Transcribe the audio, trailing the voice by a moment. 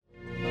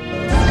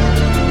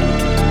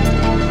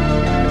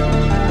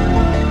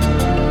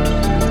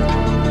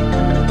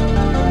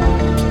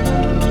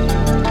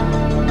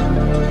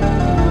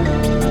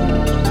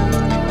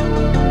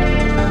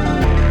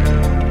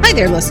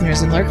there,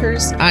 listeners and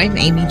lurkers. I'm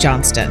Amy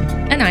Johnston.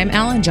 And I'm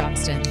Alan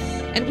Johnston.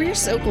 And we're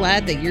so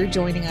glad that you're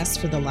joining us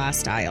for The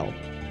Last Aisle.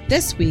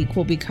 This week,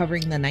 we'll be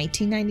covering the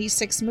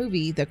 1996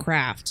 movie, The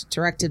Craft,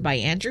 directed by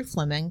Andrew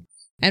Fleming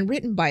and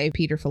written by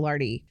Peter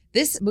Filardi.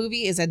 This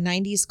movie is a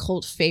 90s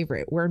cult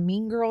favorite where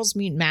mean girls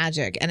meet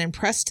magic and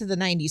impress to the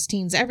 90s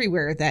teens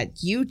everywhere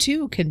that you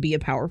too can be a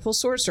powerful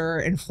sorcerer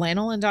in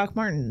flannel and Doc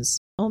Martens.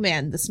 Oh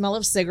man, the smell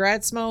of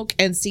cigarette smoke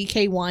and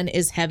CK1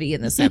 is heavy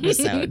in this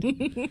episode.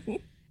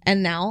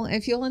 And now,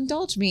 if you'll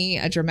indulge me,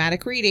 a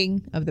dramatic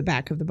reading of the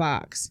back of the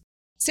box.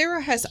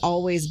 Sarah has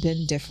always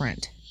been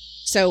different.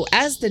 So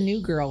as the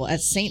new girl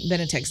at St.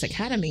 Benedict's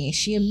Academy,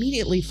 she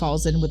immediately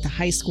falls in with the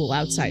high school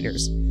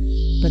outsiders.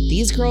 But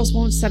these girls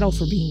won't settle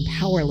for being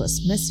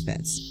powerless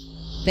misfits.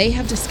 They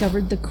have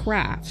discovered the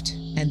craft,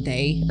 and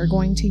they are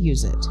going to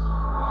use it.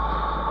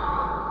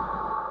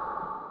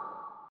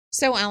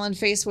 So, Alan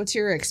Face, what's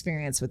your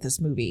experience with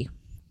this movie?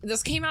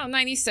 This came out in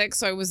 96,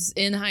 so I was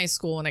in high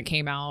school when it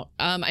came out.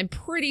 I'm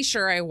pretty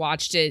sure I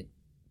watched it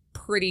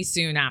pretty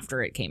soon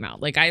after it came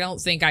out. Like, I don't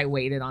think I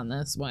waited on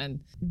this one.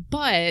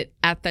 But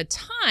at the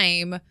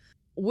time,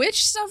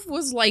 witch stuff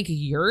was like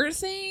your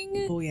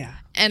thing. Oh, yeah.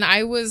 And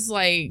I was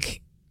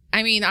like,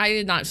 I mean, I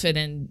did not fit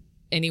in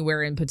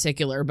anywhere in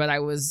particular, but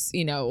I was,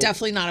 you know,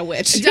 definitely not a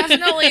witch.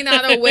 Definitely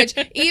not a witch.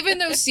 Even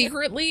though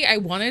secretly I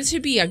wanted to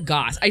be a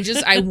goth.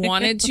 I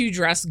wanted to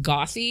dress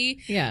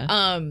gothy. Yeah.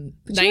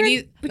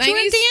 90s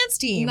dance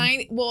team.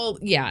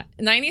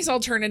 90s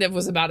alternative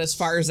was about as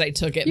far as I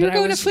took it. You were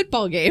going to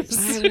football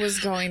games. I was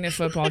going to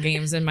football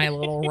games in my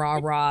little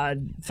rah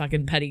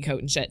fucking petticoat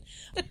and shit.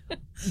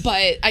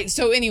 But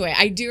anyway,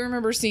 I do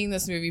remember seeing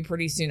this movie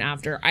pretty soon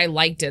after. I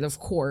liked it, of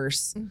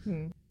course.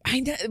 Mm-hmm.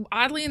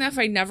 Oddly enough,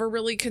 I never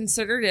really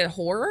considered it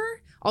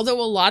horror, although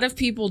a lot of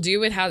people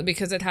do.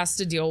 Because it has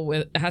to do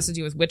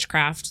with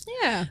witchcraft.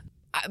 Yeah,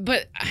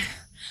 but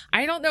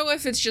I don't know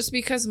if it's just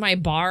because my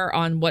bar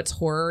on what's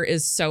horror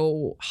is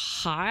so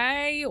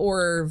high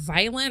or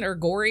violent or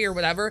gory or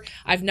whatever.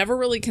 I've never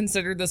really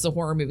considered this a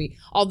horror movie,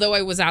 although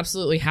I was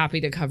absolutely happy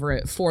to cover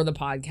it for the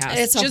podcast.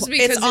 It's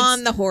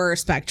on the horror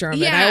spectrum,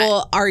 yeah. And I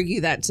will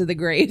argue that to the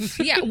grave.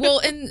 Yeah, well,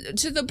 and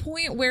to the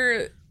point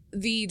where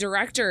the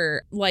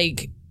director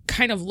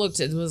kind of looked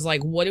at it, was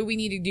like, what do we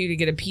need to do to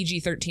get a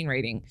PG-13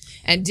 rating,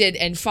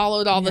 and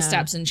followed all the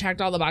steps and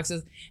checked all the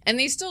boxes, and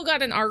they still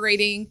got an R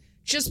rating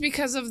just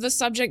because of the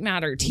subject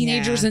matter,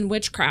 teenagers and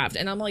witchcraft.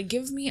 And I'm like,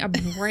 give me a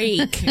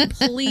break.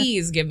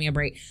 Please give me a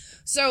break.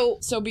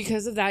 So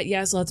because of that,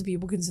 yes, lots of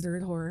people consider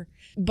it horror,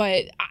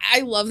 but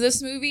I love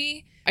this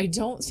movie. I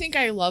don't think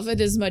I love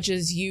it as much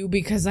as you,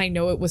 because I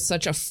know it was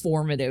such a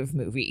formative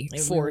movie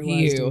for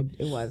you.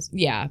 It was.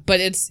 Yeah, but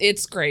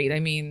it's great. I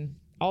mean,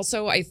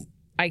 also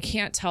I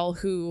can't tell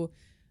who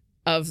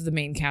of the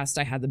main cast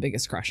I had the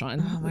biggest crush on.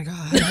 Oh my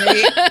God.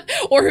 Right?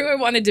 Or who I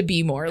wanted to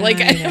be more. Like,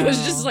 it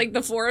was just like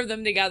the four of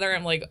them together.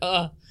 I'm like,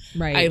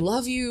 right. I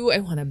love you. I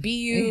want to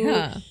be you.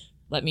 Yeah.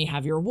 Let me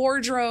have your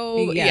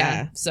wardrobe.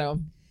 Yeah.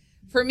 So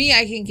for me,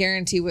 I can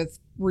guarantee with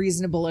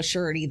reasonable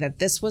assurity that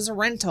this was a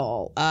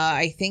rental.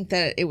 I think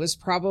that it was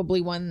probably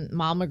one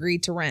Mom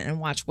agreed to rent and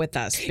watch with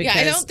us. Yeah,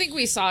 I don't think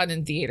we saw it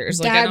in theaters.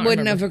 Dad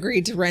wouldn't have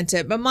agreed to rent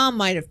it, but Mom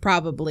might have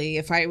probably,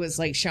 if I was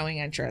like showing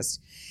interest.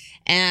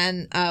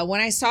 And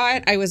when I saw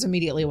it, I was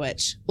immediately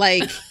witch.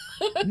 Like,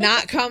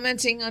 not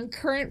commenting on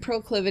current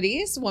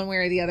proclivities one way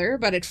or the other,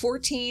 but at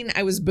 14,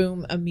 I was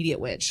boom, immediate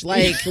witch.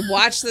 Like,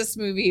 watch this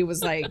movie, it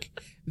was like,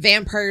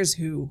 vampires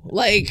who?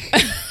 Like,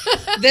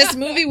 this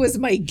movie was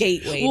my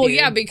gateway. Well, dude.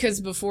 yeah, because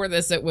before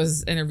this, it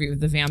was Interview with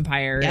the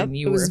Vampire, and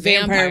you were a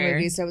vampire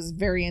movie, so I was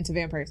very into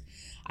vampires.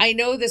 I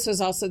know this was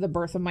also the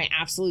birth of my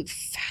absolute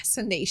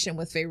fascination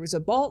with Favours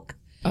of Bulk.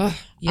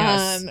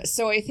 Yes.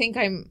 So I think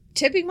I'm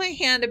tipping my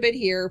hand a bit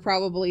here,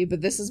 probably,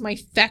 but this is my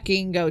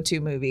fecking go-to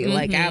movie. Mm-hmm.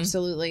 Like,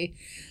 absolutely.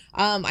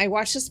 I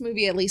watch this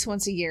movie at least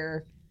once a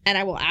year, and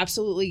I will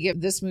absolutely give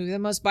this movie the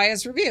most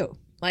biased review.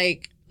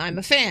 Like, I'm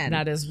a fan.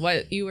 That is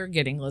what you are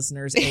getting,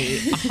 listeners. A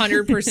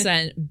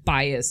 100%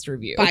 biased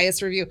review.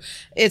 Biased review.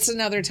 It's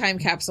another time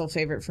capsule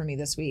favorite for me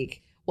this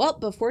week. Well,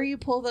 before you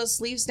pull those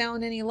sleeves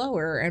down any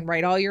lower and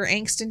write all your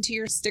angst into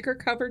your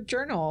sticker-covered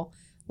journal,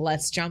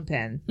 let's jump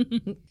in.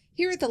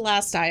 Here at The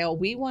Last Aisle,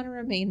 we want to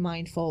remain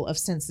mindful of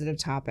sensitive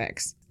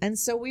topics, and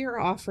so we are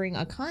offering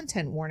a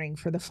content warning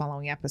for the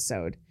following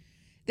episode.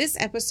 This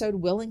episode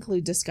will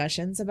include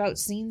discussions about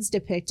scenes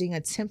depicting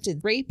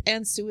attempted rape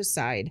and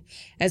suicide,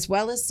 as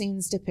well as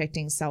scenes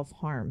depicting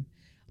self-harm.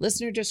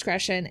 Listener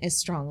discretion is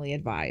strongly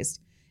advised.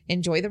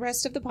 Enjoy the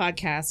rest of the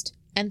podcast,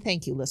 and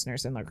thank you,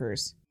 listeners and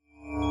lurkers.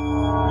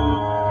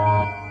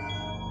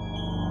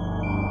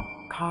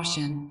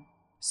 Caution.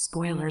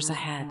 Spoilers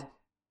ahead.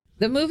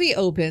 The movie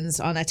opens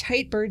on a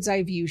tight bird's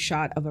eye view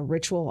shot of a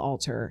ritual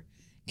altar.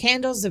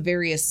 Candles of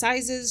various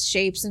sizes,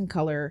 shapes, and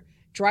color,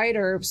 dried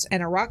herbs,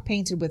 and a rock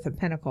painted with a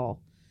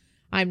pinnacle.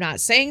 I'm not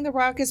saying the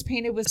rock is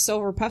painted with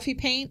silver puffy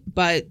paint,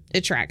 but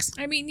it tracks.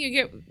 I mean, you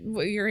get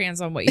your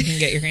hands on what you can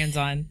get your hands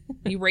on.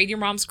 You raid your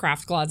mom's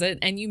craft closet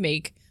and you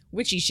make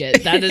witchy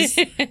shit. That is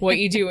what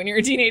you do when you're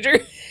a teenager.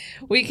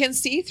 We can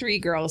see 3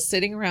 girls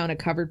sitting around a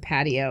covered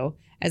patio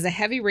as a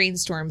heavy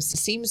rainstorm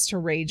seems to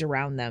rage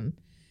around them.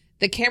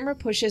 The camera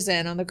pushes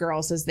in on the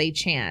girls as they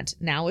chant,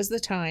 "Now is the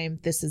time,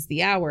 this is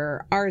the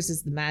hour, ours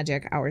is the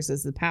magic, ours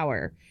is the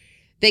power."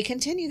 They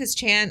continue this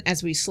chant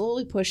as we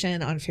slowly push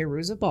in on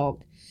Fairuza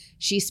Balk.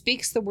 She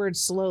speaks the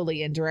words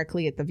slowly and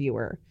directly at the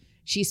viewer.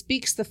 She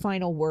speaks the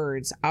final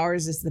words,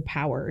 "Ours is the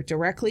power,"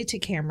 directly to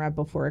camera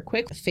before a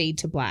quick fade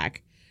to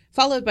black,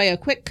 followed by a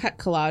quick cut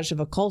collage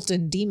of occult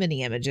and demon-y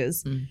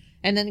images,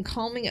 and then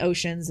calming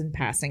oceans and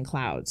passing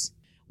clouds.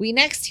 We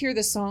next hear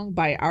the song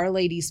by Our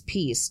Lady's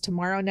Peace,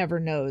 "Tomorrow Never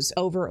Knows,"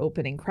 over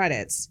opening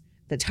credits.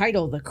 The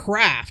title, The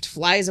Craft,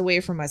 flies away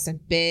from us in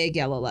big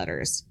yellow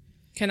letters.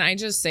 Can I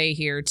just say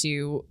here,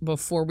 too,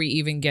 before we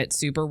even get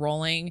super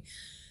rolling,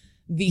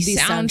 the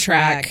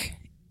soundtrack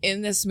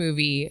in this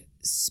movie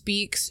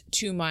speaks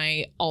to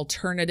my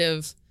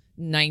alternative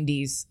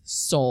 90s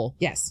soul.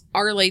 Yes.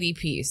 Our Lady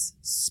Peace,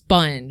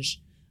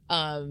 Sponge,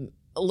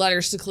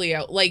 Letters to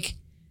Cleo. Like,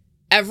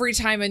 every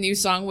time a new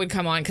song would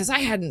come on, because I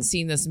hadn't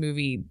seen this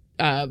movie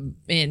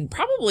in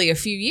probably a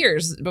few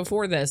years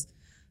before this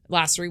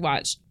last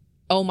rewatch.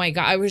 Oh my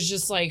God. I was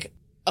just like,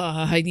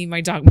 I need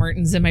my Doc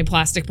Martens and my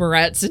plastic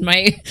barrettes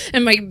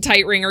and my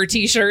tight ringer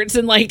t-shirts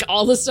and like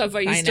all the stuff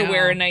I used to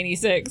wear in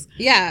 96.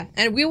 Yeah.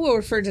 And we will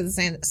refer to the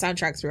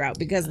soundtrack throughout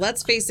because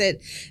let's face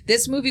it,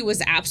 this movie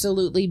was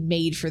absolutely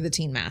made for the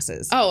teen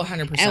masses. Oh,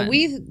 100%. And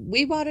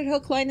we bought it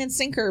hook, line, and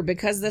sinker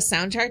because the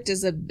soundtrack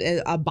is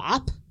a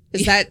bop.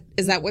 Is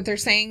that what they're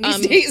saying these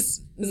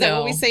days? Is that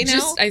what we say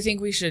now? I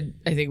think we should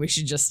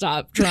just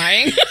stop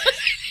trying.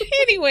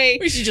 Anyway,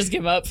 we should just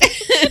give up.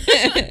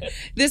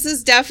 This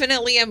is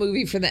definitely a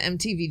movie for the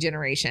MTV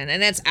generation,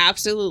 and it's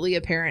absolutely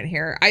apparent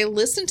here. I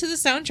listened to the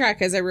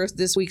soundtrack as I wrote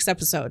this week's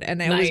episode,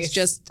 and I was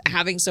just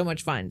having so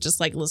much fun, just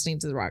like listening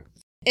to The Rock.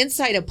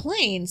 Inside a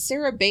plane,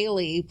 Sarah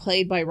Bailey,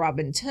 played by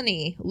Robin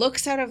Tunney,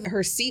 looks out of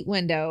her seat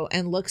window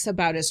and looks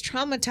about as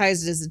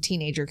traumatized as a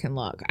teenager can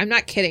look. I'm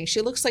not kidding.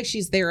 She looks like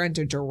she's there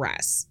under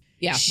duress.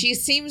 Yeah. She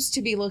seems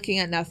to be looking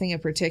at nothing in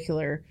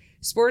particular,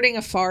 sporting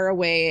a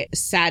faraway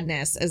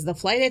sadness as the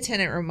flight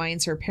attendant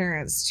reminds her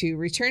parents to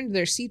return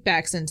their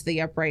seatbacks into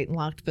the upright and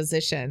locked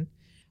position.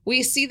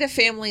 We see the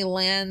family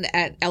land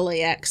at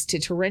LAX to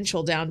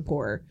torrential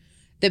downpour.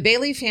 The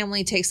Bailey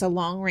family takes a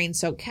long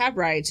rain-soaked cab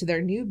ride to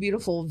their new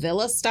beautiful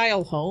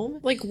villa-style home.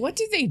 Like, what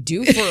do they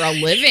do for a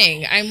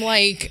living? I'm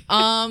like,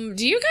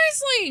 do you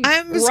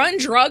guys run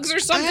drugs or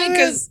something?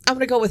 Because I'm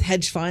gonna go with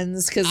hedge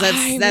funds because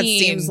that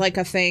seems like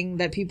a thing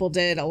that people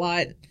did a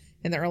lot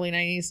in the early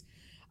 90s.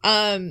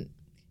 And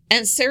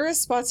Sarah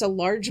spots a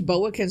large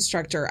boa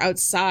constrictor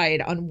outside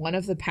on one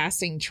of the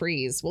passing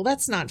trees. Well,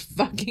 that's not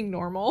fucking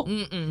normal.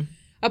 Mm-mm.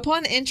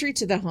 Upon entry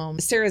to the home,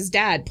 Sarah's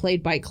dad,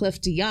 played by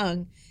Cliff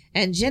DeYoung,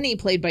 and Jenny,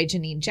 played by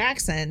Janine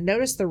Jackson,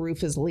 notice the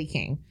roof is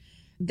leaking.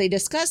 They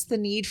discuss the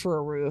need for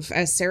a roof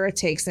as Sarah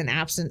takes an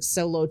absent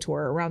solo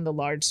tour around the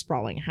large,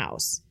 sprawling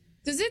house.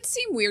 Does it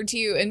seem weird to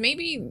you? And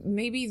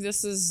maybe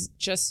this is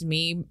just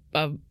me,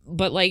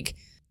 but like,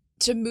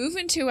 to move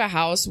into a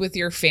house with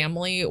your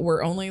family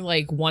where only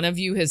like one of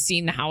you has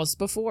seen the house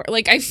before,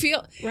 like I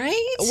feel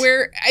right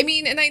where I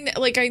mean, and I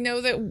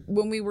know that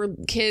when we were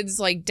kids,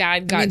 like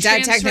dad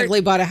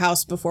technically bought a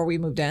house before we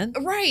moved in,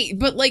 right?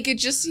 But like it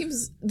just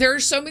seems there are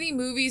so many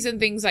movies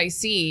and things I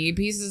see,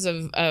 pieces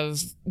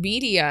of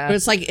media, but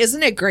it's like,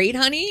 isn't it great,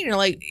 honey? And you're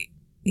like,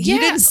 you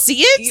didn't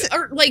see it?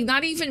 Or like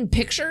not even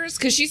pictures,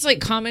 because she's like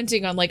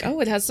commenting on like,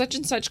 oh, it has such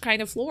and such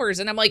kind of floors,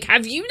 and I'm like,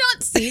 have you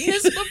not seen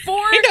this before?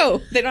 I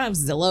know they don't have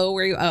Zillow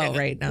where you. Oh,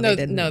 right. No, they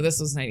didn't. No, this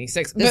was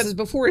 96. This was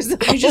before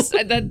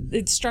Zillow.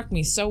 It struck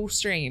me so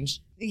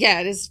strange. Yeah,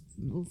 it is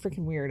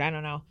freaking weird. I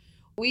don't know.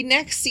 We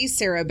next see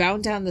Sarah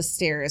bound down the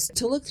stairs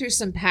to look through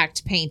some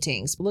packed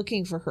paintings,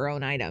 looking for her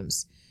own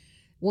items.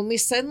 When we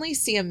suddenly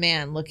see a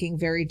man looking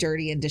very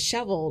dirty and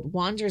disheveled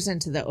wanders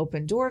into the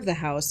open door of the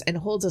house and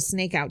holds a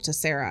snake out to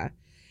Sarah.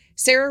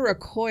 Sarah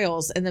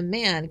recoils, and the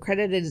man,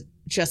 credited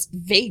just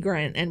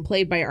Vagrant and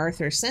played by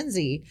Arthur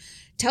Senzi,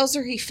 tells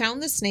her he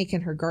found the snake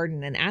in her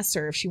garden and asks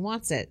her if she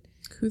wants it.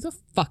 Who the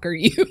fuck are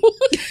you?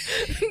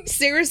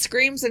 Sarah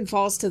screams and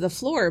falls to the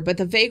floor, but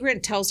the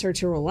Vagrant tells her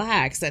to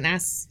relax and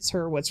asks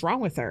her what's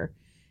wrong with her.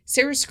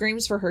 Sarah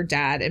screams for her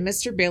dad, and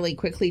Mr. Bailey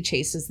quickly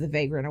chases the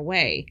Vagrant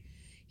away.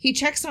 He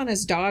checks on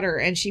his daughter,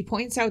 and she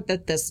points out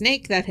that the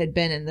snake that had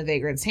been in the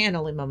Vagrant's hand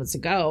only moments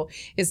ago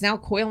is now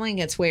coiling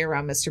its way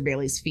around Mr.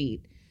 Bailey's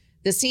feet.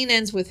 The scene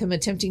ends with him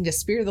attempting to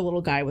spear the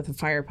little guy with a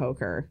fire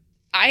poker.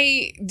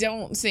 I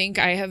don't think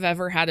I have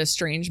ever had a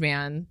strange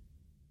man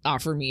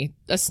offer me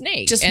a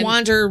snake. Just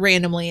wander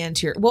randomly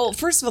into your... Well,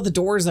 first of all, the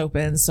door's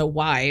open, so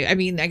why? I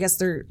mean, I guess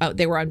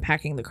they were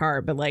unpacking the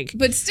car, but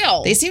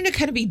still. They seem to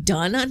kind of be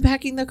done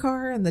unpacking the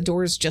car, and the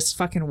door's just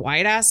fucking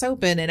wide-ass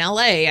open in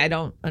LA. I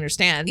don't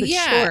understand, but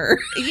sure.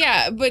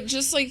 Yeah, but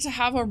just like to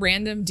have a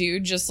random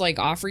dude just like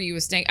offer you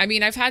a snake. I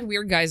mean, I've had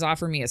weird guys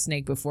offer me a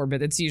snake before,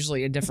 but it's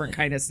usually a different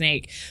kind of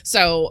snake.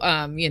 So,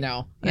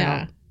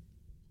 Yeah.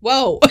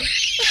 Whoa.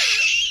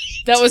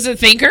 That was a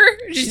thinker?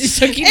 It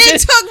took me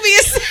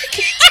a second.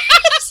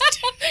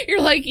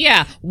 You're like,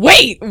 yeah,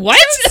 wait, what?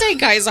 Don't say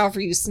guys offer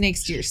you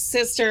snakes to your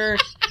sister.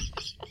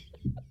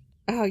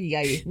 Oh,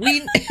 yeah.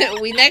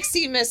 We next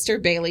see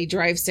Mr. Bailey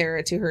drive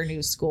Sarah to her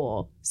new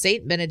school,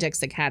 St.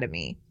 Benedict's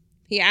Academy.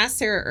 He asks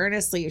Sarah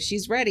earnestly if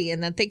she's ready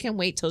and that they can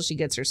wait till she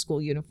gets her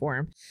school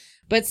uniform.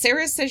 But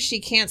Sarah says she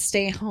can't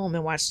stay home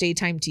and watch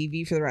daytime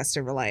TV for the rest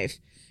of her life.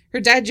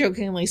 Her dad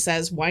jokingly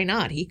says, why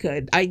not? He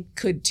could. I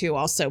could too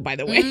also, by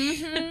the way.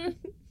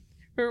 Mm-hmm.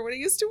 Remember when I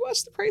used to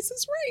watch The Price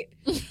is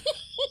Right?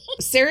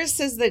 Sarah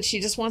says that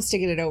she just wants to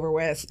get it over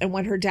with. And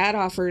when her dad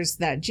offers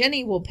that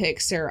Jenny will pick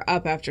Sarah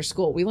up after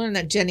school, we learn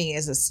that Jenny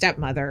is a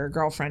stepmother, or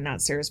girlfriend,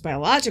 not Sarah's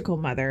biological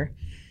mother.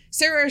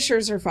 Sarah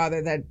assures her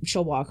father that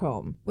she'll walk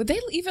home. Would they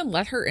even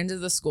let her into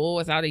the school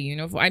without a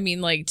uniform? I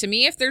mean, like, to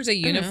me, if there's a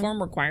uniform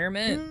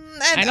requirement,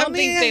 I don't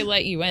think they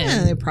let you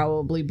in. They'd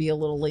probably be a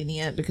little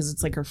lenient because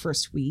it's like her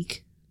first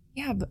week.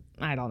 Yeah, but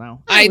I don't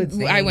know.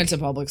 I went to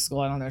public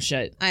school. I don't know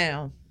shit. I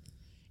know.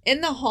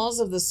 In the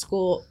halls of the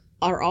school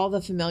are all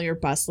the familiar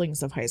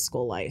bustlings of high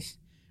school life.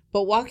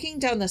 But walking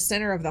down the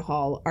center of the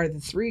hall are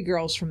the three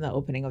girls from the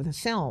opening of the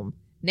film.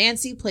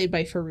 Nancy, played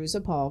by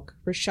Fairuza Balk,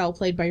 Rochelle,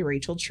 played by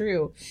Rachel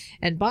True,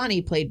 and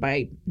Bonnie, played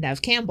by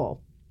Neve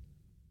Campbell.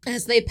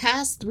 As they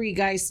pass three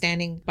guys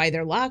standing by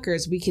their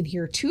lockers, we can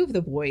hear two of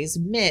the boys,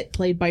 Mitt,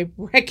 played by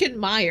Breckin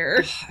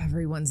Meyer,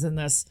 Everyone's in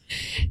this,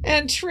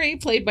 and Trey,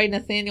 played by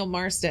Nathaniel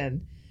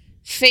Marston,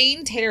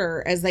 feign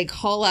terror as they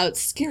call out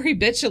 "Scary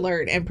bitch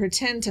alert" and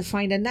pretend to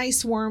find a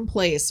nice warm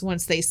place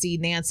once they see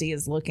Nancy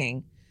is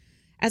looking.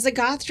 As a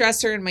goth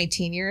dresser in my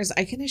teen years,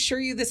 I can assure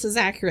you this is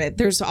accurate.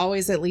 There's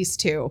always at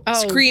least two.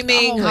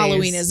 Screaming, always.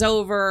 Halloween is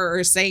over,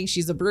 or saying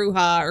she's a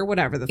bruja, or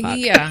whatever the fuck.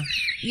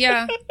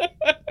 Yeah.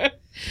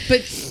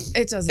 But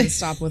it doesn't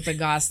stop with the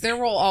goths. There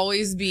will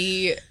always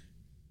be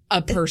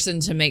a person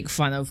to make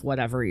fun of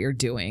whatever you're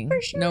doing.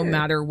 For sure. No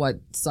matter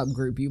what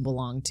subgroup you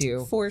belong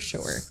to. For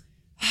sure.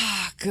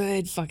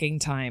 Good fucking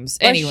times.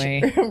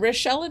 Anyway.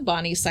 Rochelle and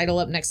Bonnie sidle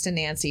up next to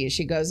Nancy as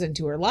she goes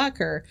into her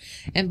locker,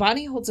 and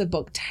Bonnie holds a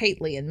book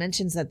tightly and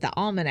mentions that the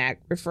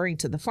almanac, referring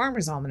to the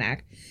Farmer's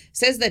Almanac,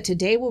 says that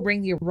today will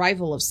bring the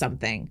arrival of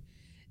something.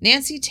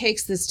 Nancy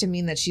takes this to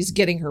mean that she's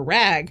getting her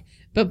rag,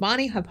 but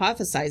Bonnie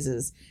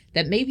hypothesizes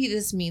that maybe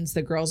this means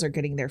the girls are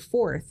getting their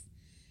fourth.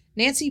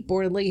 Nancy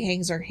boredly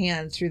hangs her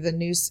hand through the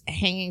noose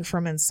hanging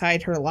from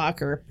inside her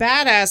locker.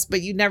 Badass,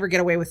 but you'd never get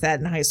away with that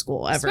in high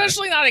school, ever.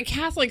 Especially not a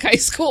Catholic high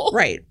school.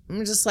 Right.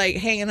 I'm just like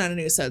hanging on a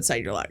noose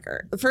outside your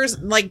locker.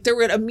 First, like, there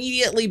would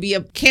immediately be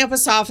a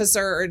campus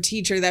officer or a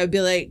teacher that would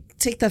be like,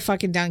 take the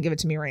fucking down, give it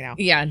to me right now.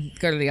 Yeah,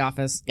 go to the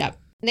office. Yep.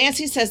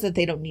 Nancy says that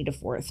they don't need a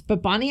fourth,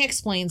 but Bonnie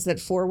explains that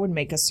four would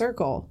make a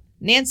circle.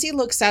 Nancy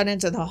looks out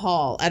into the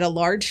hall at a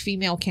large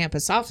female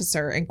campus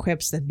officer and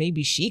quips that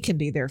maybe she can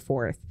be their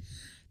fourth.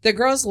 The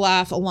girls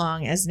laugh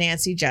along as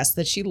Nancy jests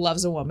that she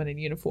loves a woman in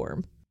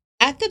uniform.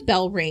 At the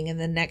bell ring in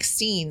the next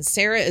scene,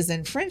 Sarah is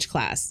in French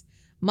class.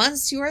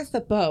 Monsieur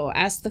Thibault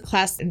asks the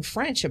class in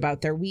French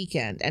about their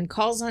weekend and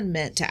calls on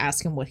Mitt to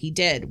ask him what he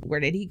did. Where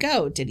did he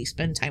go? Did he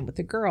spend time with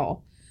the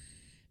girl?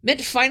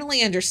 Mitt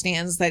finally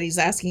understands that he's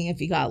asking if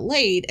he got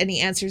laid, and he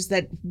answers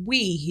that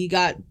he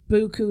got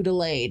beaucoup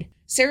delayed.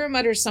 Sarah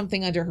mutters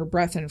something under her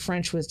breath in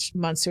French, which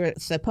Monsieur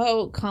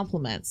Thibault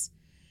compliments.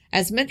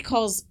 As Mitt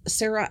calls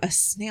Sarah a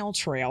snail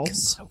trail,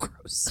 So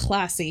gross,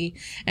 classy,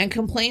 and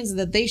complains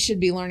that they should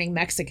be learning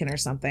Mexican or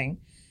something,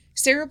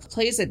 Sarah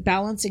plays at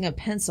balancing a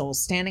pencil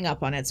standing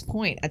up on its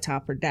point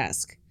atop her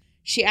desk.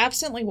 She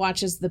absently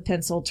watches the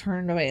pencil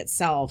turn by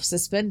itself,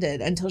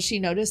 suspended, until she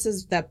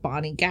notices that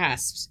Bonnie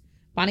gasps.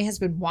 Bonnie has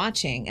been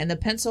watching, and the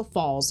pencil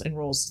falls and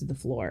rolls to the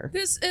floor.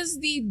 This is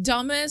the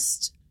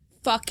dumbest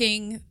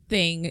fucking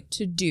thing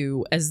to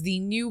do as the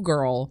new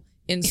girl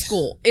in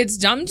school. It's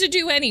dumb to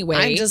do anyway.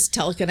 I'm just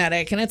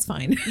telekinetic, and it's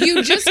fine.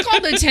 You just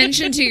called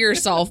attention to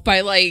yourself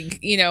by,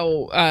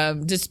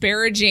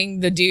 disparaging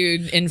the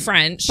dude in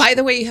French. By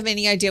the way, you have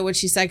any idea what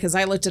she said? Because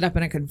I looked it up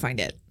and I couldn't find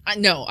it.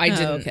 No, I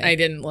didn't. Okay. I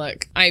didn't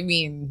look. I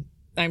mean,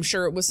 I'm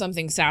sure it was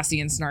something sassy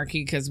and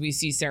snarky because we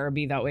see Sarah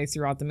be that way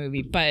throughout the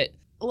movie. But,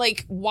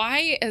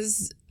 why,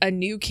 as a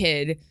new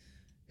kid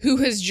who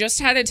has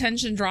just had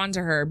attention drawn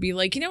to her, be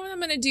like, you know what I'm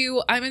going to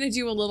do? I'm going to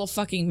do a little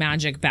fucking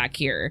magic back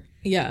here.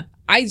 Yeah.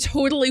 I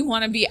totally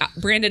want to be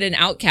branded an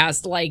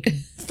outcast,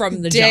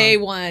 from the Day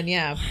jump. one,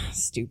 yeah.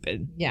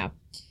 Stupid. Yeah.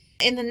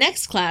 In the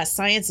next class,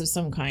 science of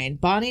some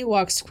kind, Bonnie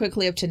walks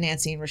quickly up to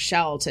Nancy and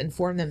Rochelle to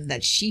inform them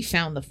that she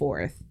found the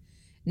fourth.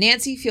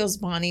 Nancy feels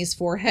Bonnie's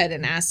forehead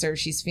and asks her if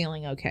she's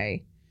feeling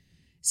okay.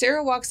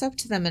 Sarah walks up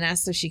to them and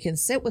asks if she can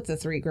sit with the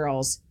three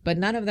girls, but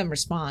none of them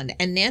respond,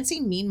 and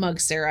Nancy mean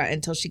mugs Sarah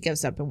until she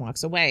gives up and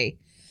walks away.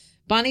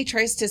 Bonnie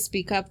tries to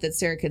speak up that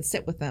Sarah could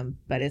sit with them,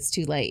 but it's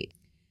too late.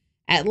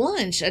 At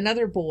lunch,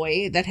 another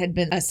boy that had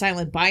been a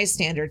silent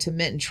bystander to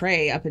Mitt and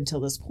Trey up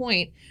until this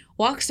point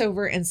walks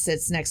over and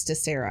sits next to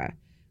Sarah.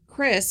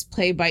 Chris,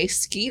 played by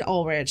Skeet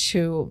Ulrich,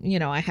 who,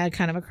 I had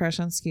kind of a crush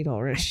on Skeet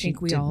Ulrich. I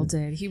think we all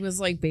did. He was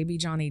like baby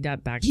Johnny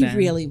Depp back He then.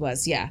 really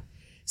was, yeah.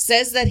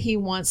 says that he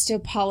wants to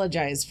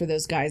apologize for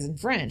those guys in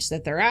French,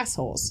 that they're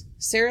assholes.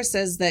 Sarah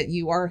says that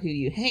you are who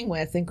you hang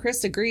with, and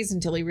Chris agrees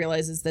until he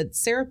realizes that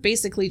Sarah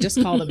basically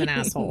just called him an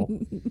asshole.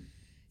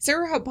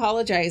 Sarah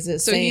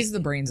apologizes. So he's the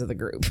brains of the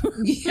group.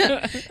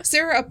 Yeah.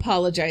 Sarah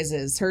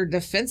apologizes. Her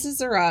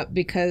defenses are up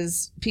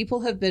because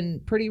people have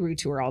been pretty rude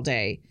to her all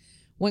day.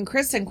 When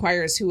Chris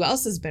inquires who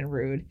else has been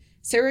rude,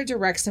 Sarah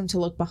directs him to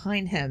look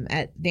behind him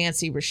at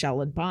Nancy,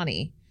 Rochelle, and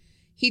Bonnie.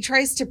 He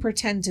tries to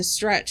pretend to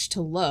stretch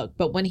to look,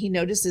 but when he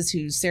notices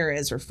who Sarah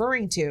is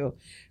referring to,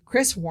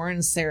 Chris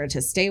warns Sarah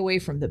to stay away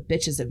from the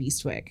bitches of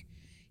Eastwick.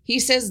 He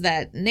says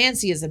that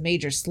Nancy is a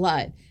major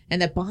slut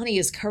and that Bonnie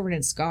is covered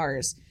in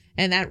scars.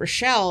 And that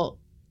Rochelle,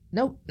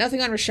 nope,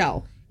 nothing on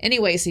Rochelle.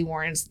 Anyways, he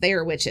warns, they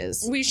are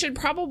witches. We should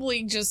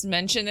probably just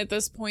mention at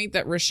this point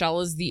that Rochelle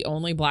is the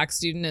only black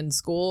student in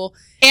school.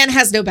 And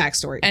has no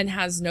backstory. And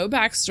has no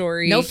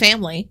backstory. No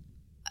family.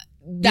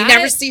 You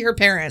never see her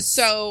parents.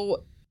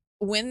 So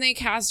when they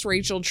cast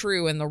Rachel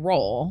True in the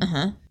role,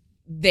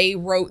 they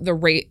wrote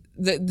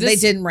they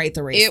didn't write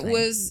the race thing.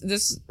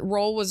 This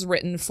role was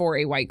written for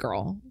a white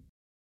girl.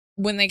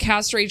 When they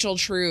cast Rachel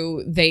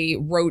True, they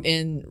wrote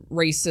in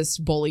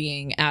racist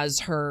bullying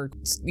as her,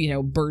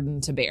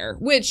 burden to bear,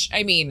 which,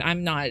 I mean,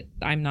 I'm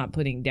not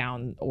putting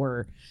down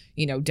or,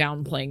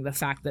 downplaying the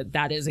fact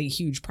that is a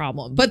huge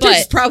problem. But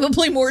there's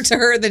probably more to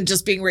her than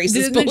just being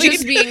racist bullied.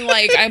 Just being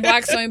like, I'm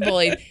black, so I'm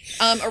bullied.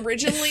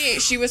 Originally,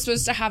 she was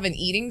supposed to have an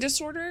eating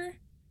disorder.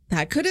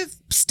 That could have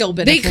still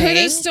been They a thing. could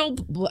have still...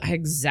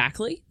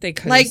 Exactly. They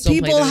could like, have still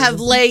people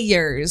have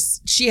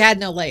layers. She had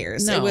no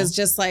layers. No. It was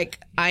just like,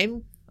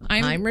 I'm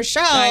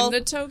Rochelle. I'm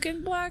the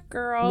token black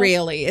girl.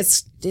 Really,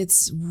 it's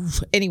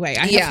anyway.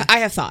 I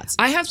have thoughts.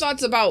 I have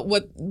thoughts about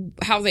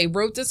how they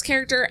wrote this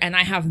character, and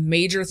I have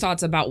major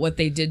thoughts about what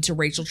they did to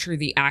Rachel True,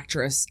 the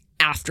actress,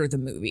 after the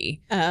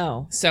movie.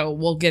 Oh, so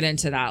we'll get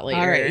into that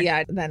later. All right,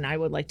 yeah. Then I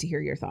would like to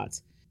hear your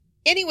thoughts.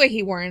 Anyway,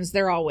 he warns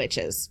they're all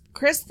witches.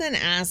 Chris then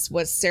asks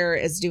what Sarah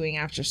is doing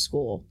after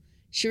school.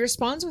 She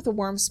responds with a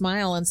warm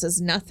smile and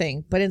says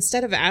nothing, but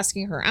instead of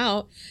asking her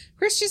out,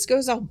 Chris just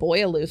goes all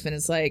boy aloof and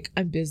is like,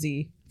 I'm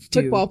busy.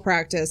 Football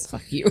practice.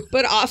 Fuck you.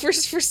 But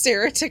offers for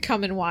Sarah to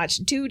come and watch.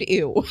 Dude,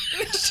 ew.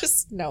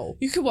 Just no.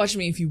 You can watch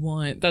me if you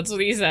want. That's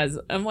what he says.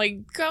 I'm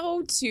like,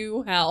 go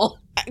to hell.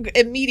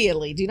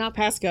 Immediately. Do not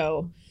pass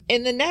go.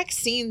 In the next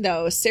scene,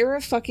 though,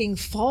 Sarah fucking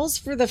falls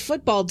for the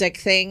football dick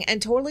thing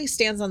and totally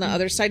stands on the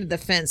other side of the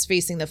fence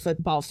facing the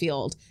football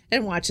field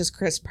and watches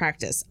Chris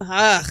practice.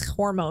 Ugh,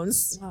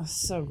 hormones. Oh,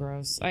 so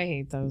gross. I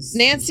hate those.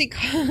 Nancy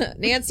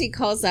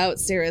calls out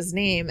Sarah's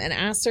name and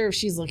asks her if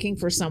she's looking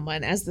for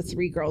someone as the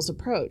three girls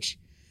approach.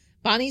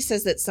 Bonnie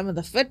says that some of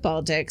the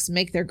football dicks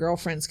make their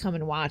girlfriends come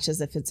and watch as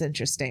if it's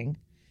interesting.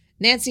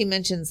 Nancy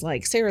mentions,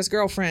 like, Sarah's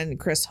girlfriend,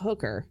 Chris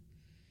Hooker.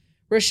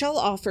 Rochelle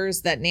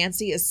offers that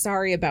Nancy is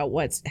sorry about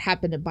what's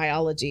happened in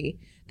biology,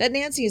 that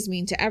Nancy is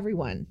mean to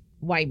everyone.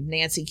 Why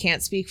Nancy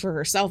can't speak for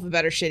herself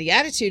about her shitty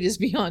attitude is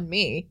beyond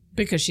me.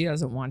 Because she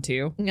doesn't want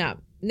to. Yeah.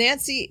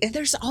 Nancy,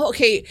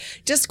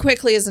 just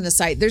quickly as an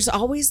aside, there's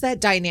always that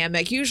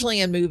dynamic, usually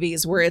in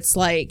movies, where it's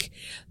like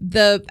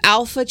the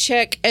alpha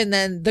chick and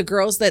then the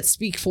girls that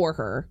speak for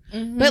her.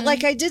 Mm-hmm. But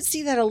like, I did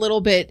see that a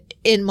little bit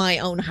in my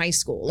own high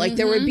school. Like,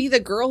 there would be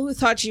the girl who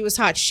thought she was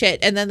hot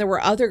shit, and then there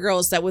were other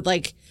girls that would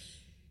like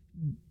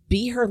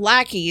be her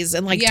lackeys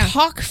and like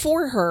talk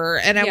for her,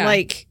 and I'm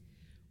like,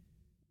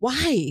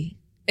 why?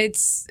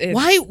 It's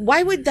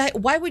why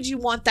would you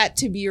want that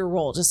to be your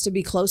role, just to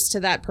be close to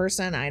that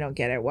person? I don't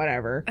get it.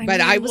 Whatever.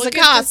 I was a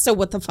cast, so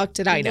what the fuck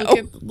did I know?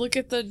 Look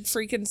at the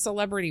freaking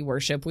celebrity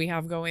worship we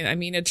have going. I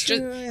mean, it's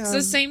just it's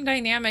the same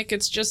dynamic.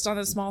 It's just on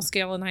a small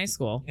scale in high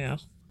school. Yeah.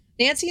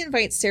 Nancy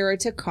invites Sarah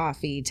to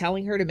coffee,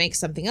 telling her to make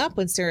something up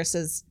when Sarah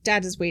says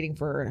Dad is waiting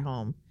for her at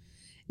home.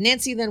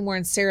 Nancy then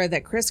warns Sarah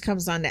that Chris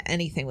comes on to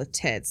anything with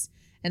tits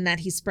and that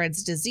he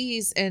spreads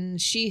disease,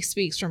 and she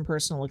speaks from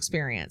personal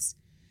experience.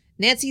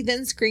 Nancy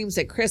then screams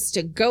at Chris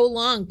to go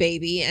long,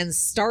 baby, and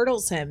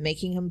startles him,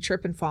 making him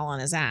trip and fall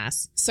on his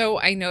ass. So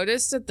I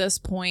noticed at this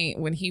point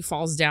when he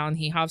falls down,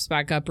 he hops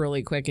back up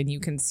really quick, and you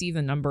can see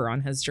the number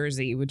on his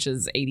jersey, which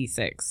is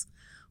 86,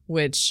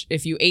 which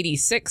if you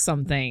 86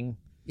 something,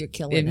 you're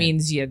killing it. It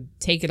means you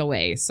take it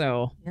away.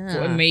 So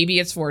maybe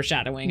it's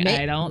foreshadowing.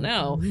 I don't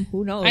know.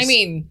 Who knows? I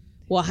mean,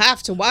 we'll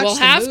have to watch. We'll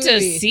have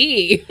to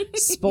see.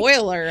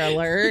 Spoiler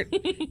alert.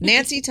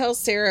 Nancy tells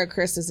Sarah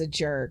Chris is a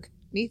jerk.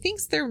 He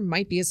thinks there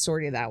might be a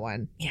story to that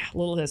one. Yeah, a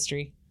little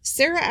history.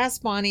 Sarah asks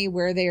Bonnie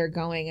where they are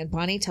going, and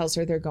Bonnie tells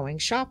her they're going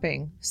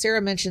shopping. Sarah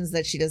mentions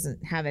that she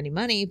doesn't have any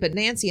money, but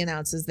Nancy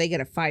announces they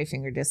get a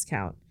 5-finger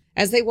discount.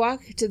 As they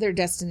walk to their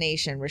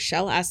destination,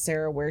 Rochelle asks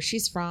Sarah where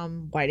she's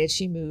from, why did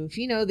she move,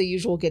 the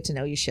usual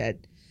get-to-know-you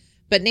shit.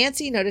 But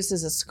Nancy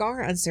notices a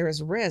scar on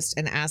Sarah's wrist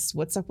and asks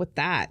what's up with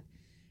that.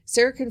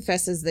 Sarah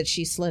confesses that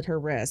she slit her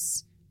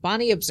wrists.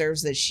 Bonnie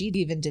observes that she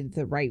even did it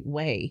the right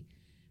way.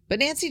 But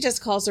Nancy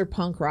just calls her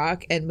punk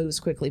rock and moves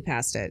quickly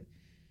past it.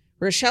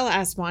 Rochelle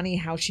asks Bonnie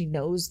how she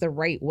knows the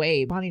right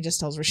way. Bonnie just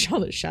tells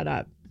Rochelle to shut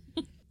up.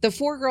 The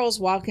four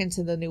girls walk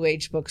into the New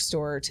Age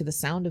bookstore to the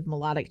sound of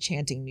melodic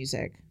chanting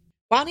music.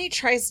 Bonnie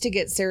tries to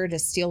get Sarah to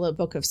steal a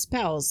book of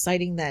spells,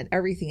 citing that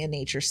everything in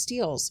nature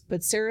steals,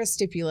 but Sarah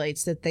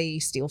stipulates that they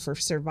steal for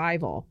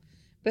survival.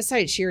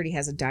 Besides, she already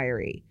has a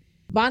diary.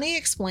 Bonnie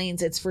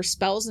explains it's for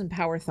spells and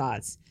power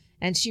thoughts,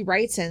 and she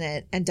writes in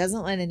it and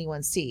doesn't let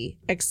anyone see,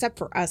 except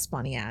for us,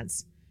 Bonnie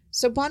adds.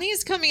 So Bonnie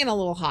is coming in a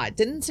little hot.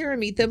 Didn't Sarah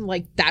meet them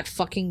like that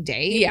fucking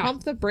day? Yeah.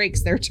 Pump the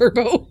brakes there,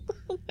 Turbo.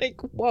 Like,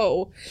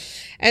 whoa.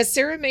 As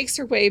Sarah makes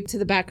her way to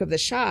the back of the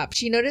shop,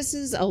 she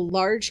notices a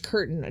large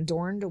curtain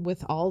adorned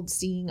with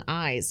all-seeing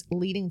eyes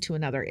leading to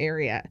another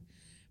area.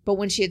 But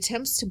when she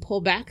attempts to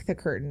pull back the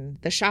curtain,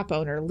 the shop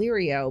owner,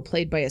 Lirio,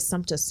 played by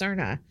Assumpta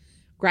Serna,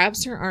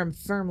 grabs her arm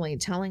firmly,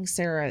 telling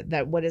Sarah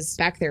that what is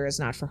back there is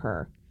not for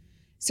her.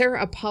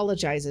 Sarah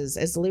apologizes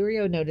as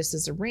Lirio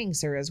notices a ring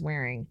Sarah is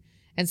wearing,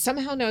 and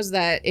somehow knows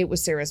that it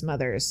was Sarah's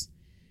mother's.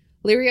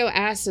 Lirio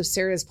asks if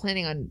Sarah is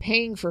planning on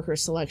paying for her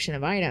selection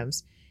of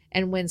items,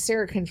 and when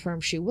Sarah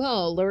confirms she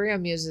will, Lirio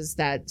muses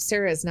that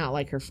Sarah is not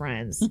like her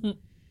friends.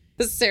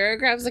 Sarah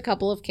grabs a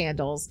couple of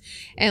candles,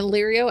 and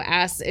Lirio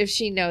asks if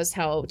she knows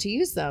how to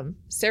use them.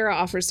 Sarah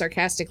offers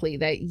sarcastically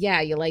that, yeah,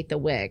 you light the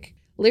wick.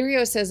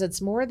 Lirio says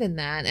it's more than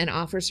that and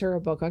offers her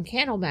a book on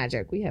candle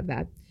magic. We have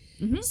that.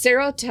 Mm-hmm.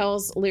 Sarah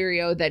tells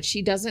Lirio that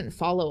she doesn't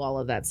follow all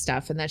of that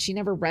stuff and that she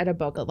never read a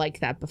book like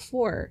that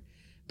before.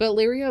 But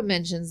Lirio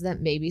mentions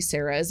that maybe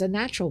Sarah is a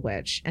natural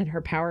witch and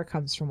her power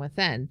comes from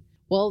within.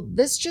 Well,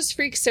 this just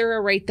freaks Sarah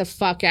right the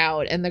fuck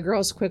out, and the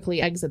girls quickly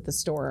exit the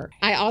store.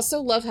 I also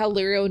love how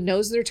Lirio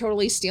knows they're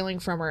totally stealing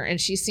from her, and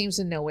she seems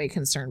in no way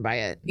concerned by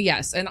it.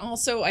 Yes, and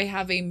also I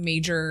have a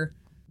major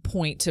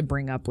point to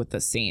bring up with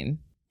this scene.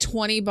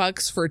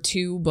 $20 for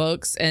 2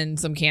 books and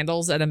some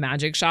candles at a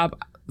magic shop.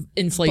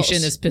 Inflation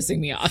is pissing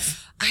me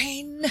off.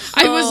 I know.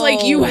 I was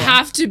like, you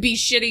have to be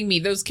shitting me.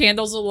 Those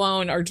candles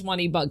alone are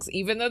 $20,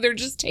 even though they're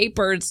just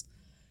tapers.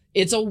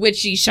 It's a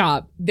witchy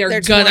shop.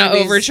 They're gonna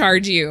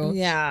overcharge you.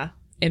 Yeah.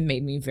 It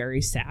made me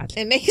very sad.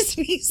 It makes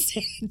me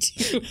sad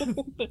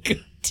too.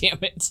 God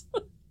damn it.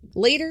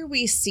 Later,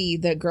 we see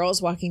the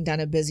girls walking down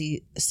a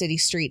busy city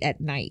street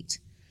at night.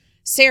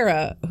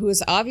 Sarah, who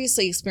is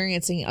obviously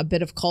experiencing a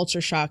bit of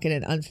culture shock in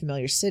an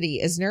unfamiliar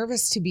city, is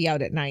nervous to be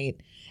out at night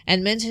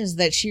and mentions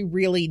that she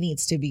really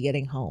needs to be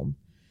getting home.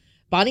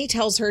 Bonnie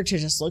tells her to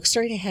just look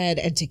straight ahead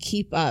and to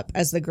keep up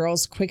as the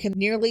girls quicken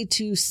nearly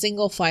to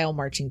single file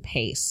marching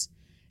pace.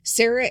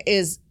 Sarah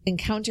is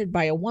encountered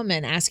by a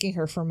woman asking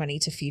her for money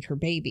to feed her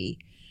baby.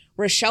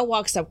 Rochelle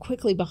walks up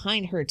quickly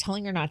behind her,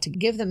 telling her not to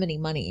give them any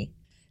money.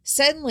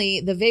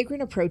 Suddenly, the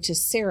vagrant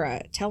approaches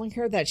Sarah, telling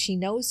her that she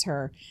knows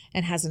her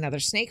and has another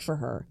snake for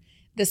her.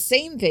 The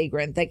same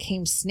vagrant that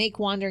came snake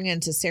wandering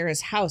into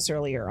Sarah's house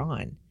earlier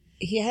on.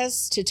 He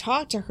has to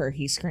talk to her,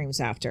 he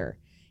screams after.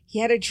 He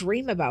had a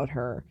dream about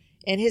her.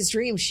 In his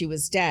dream, she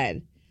was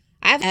dead.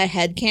 I have a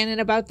headcanon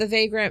about the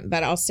vagrant,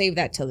 but I'll save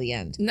that till the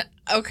end. No,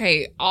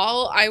 okay,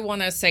 all I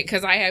want to say,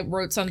 because I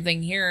wrote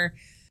something here,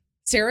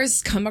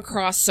 Sarah's come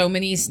across so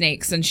many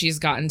snakes since she's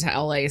gotten to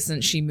LA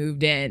since she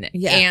moved in.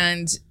 Yeah.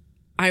 And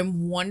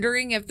I'm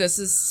wondering if this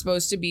is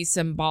supposed to be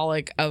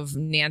symbolic of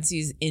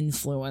Nancy's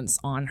influence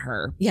on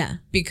her. Yeah.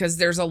 Because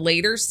there's a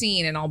later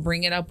scene, and I'll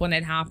bring it up when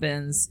it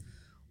happens,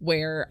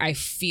 where I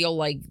feel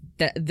like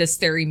that this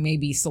theory may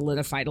be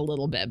solidified a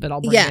little bit, but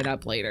I'll bring it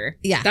up later.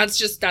 Yeah.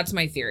 That's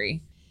my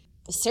theory.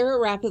 Sarah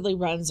rapidly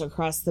runs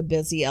across the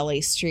busy LA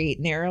street,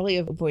 narrowly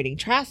avoiding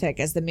traffic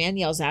as the man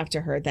yells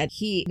after her that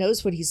he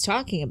knows what he's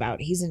talking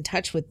about. He's in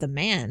touch with the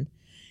man.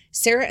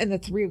 Sarah and the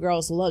 3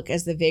 girls look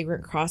as the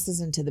vagrant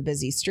crosses into the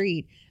busy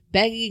street,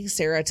 begging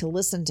Sarah to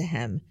listen to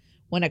him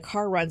when a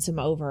car runs him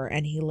over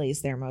and he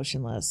lays there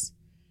motionless.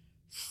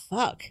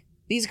 Fuck.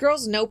 These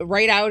girls know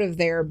right out of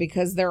there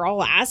because they're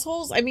all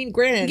assholes. I mean,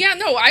 granted. Yeah,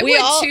 no, I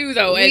would too,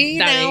 though, at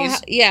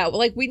that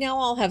age. We now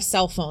all have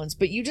cell phones,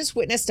 but you just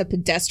witnessed a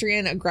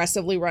pedestrian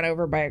aggressively run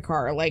over by a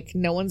car. Like,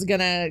 no one's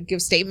gonna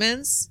give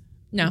statements?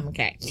 No.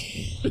 Okay.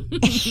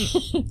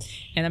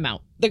 And I'm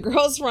out. The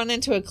girls run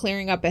into a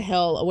clearing up a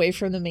hill away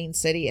from the main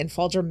city and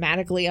fall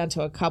dramatically onto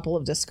a couple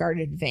of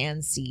discarded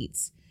van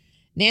seats.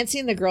 Nancy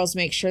and the girls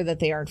make sure that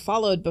they aren't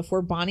followed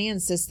before Bonnie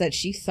insists that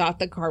she thought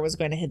the car was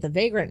going to hit the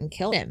vagrant and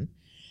kill him.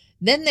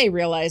 Then they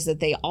realize that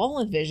they all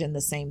envision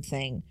the same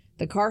thing,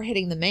 the car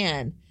hitting the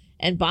man,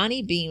 and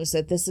Bonnie beams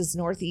that this is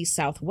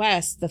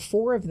northeast-southwest. The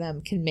 4 of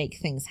them can make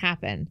things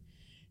happen.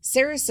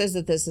 Sarah says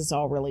that this is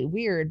all really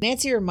weird.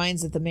 Nancy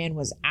reminds that the man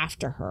was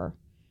after her.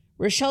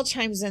 Rochelle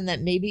chimes in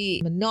that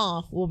maybe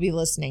Manon will be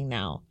listening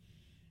now.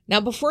 Now,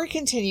 before I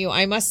continue,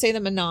 I must say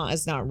that Manon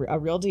is not a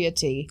real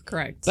deity.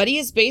 Correct. But he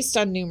is based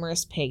on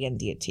numerous pagan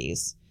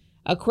deities.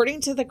 According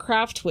to the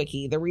Craft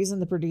Wiki, the reason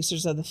the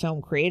producers of the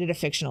film created a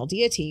fictional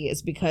deity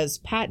is because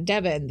Pat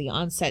Devin, the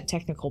on-set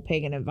technical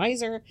pagan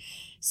advisor,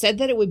 said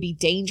that it would be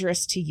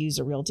dangerous to use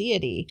a real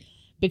deity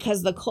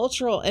because the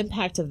cultural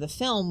impact of the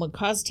film would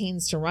cause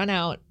teens to run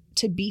out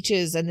to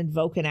beaches and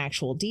invoke an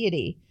actual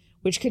deity,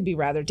 which could be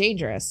rather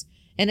dangerous.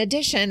 In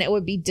addition, it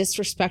would be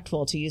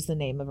disrespectful to use the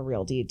name of a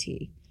real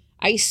deity.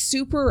 I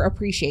super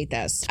appreciate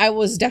this. I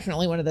was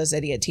definitely one of those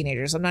idiot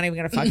teenagers. I'm not even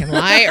going to fucking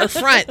lie or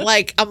front.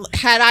 Like,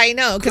 had I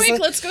known. Quick,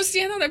 let's go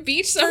stand on a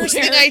beach somewhere. First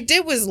thing I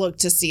did was look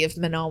to see if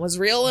Manon was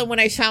real. And when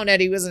I found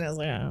out he wasn't, I was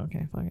like, oh,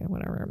 okay, fuck it,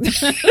 whatever.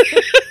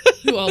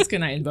 Who else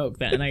can I invoke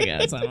then, I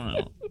guess? I don't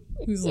know.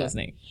 Who's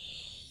listening?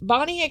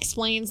 Bonnie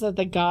explains that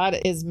the god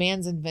is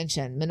man's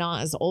invention.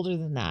 Manon is older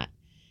than that.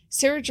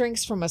 Sarah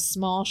drinks from a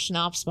small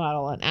schnapps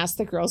bottle and asks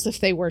the girls if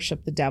they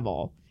worship the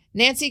devil.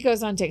 Nancy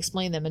goes on to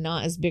explain that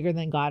Manon is bigger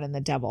than God and the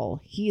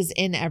devil. He is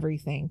in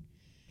everything.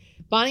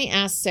 Bonnie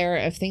asks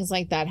Sarah if things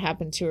like that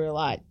happen to her a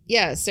lot.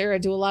 Yeah, Sarah,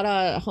 do a lot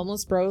of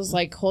homeless bros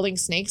like holding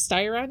snakes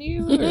die around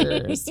you?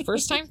 Or is it the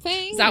first time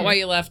thing? Is that why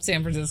you left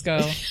San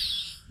Francisco?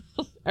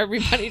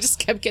 Everybody just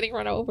kept getting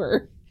run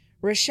over.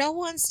 Rochelle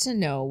wants to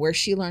know where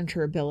she learned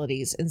her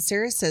abilities, and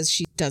Sarah says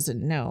she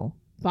doesn't know.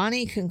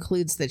 Bonnie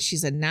concludes that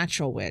she's a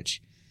natural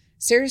witch.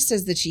 Sarah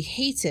says that she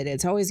hates it.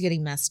 It's always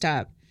getting messed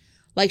up.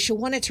 Like she'll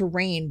want it to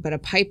rain, but a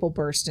pipe will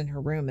burst in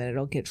her room and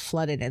it'll get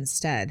flooded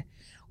instead.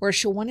 Or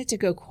she'll want it to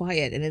go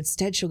quiet and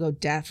instead she'll go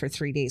deaf for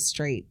 3 days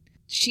straight.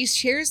 She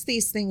shares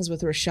these things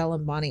with Rochelle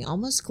and Bonnie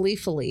almost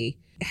gleefully,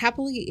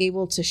 happily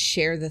able to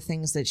share the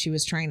things that she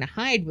was trying to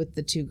hide with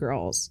the two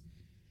girls.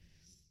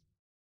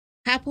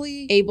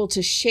 Happily able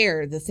to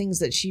share the things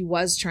that she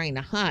was trying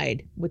to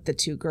hide with the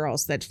two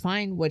girls that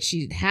find what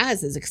she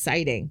has is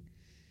exciting.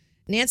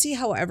 Nancy,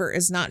 however,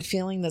 is not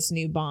feeling this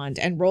new bond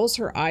and rolls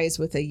her eyes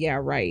with a yeah,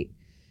 right.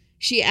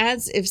 She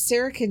adds, if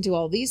Sarah can do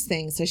all these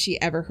things, has she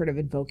ever heard of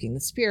invoking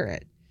the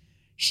spirit?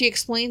 She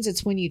explains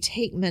it's when you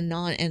take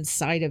Manon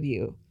inside of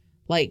you,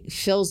 like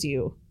fills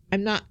you.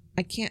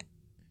 I can't.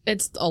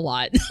 It's a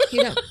lot.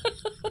 You know,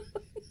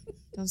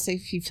 don't say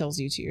he fills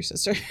you to your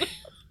sister.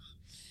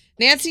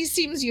 Nancy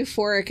seems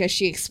euphoric as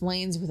she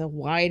explains with a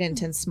wide,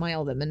 intense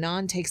smile that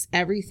Manon takes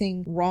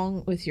everything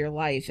wrong with your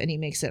life and he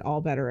makes it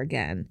all better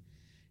again.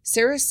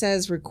 Sarah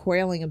says,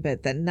 recoiling a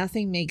bit, that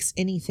nothing makes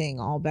anything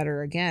all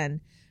better again,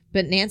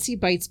 but Nancy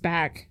bites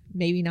back,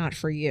 maybe not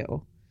for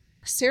you.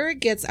 Sarah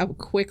gets up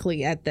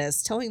quickly at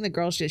this, telling the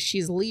girls that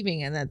she's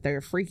leaving and that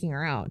they're freaking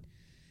her out.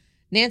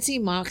 Nancy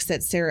mocks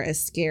that Sarah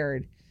is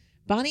scared.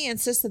 Bonnie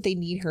insists that they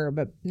need her,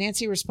 but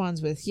Nancy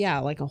responds with, yeah,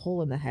 like a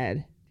hole in the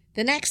head.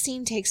 The next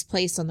scene takes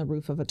place on the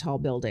roof of a tall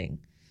building.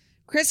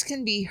 Chris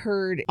can be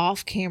heard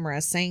off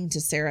camera saying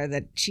to Sarah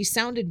that she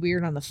sounded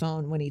weird on the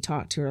phone when he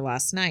talked to her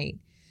last night.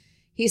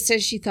 He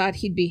says she thought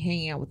he'd be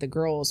hanging out with the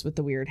girls with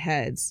the weird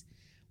heads.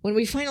 When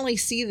we finally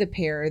see the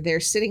pair, they're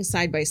sitting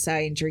side by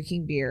side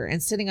drinking beer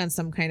and sitting on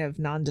some kind of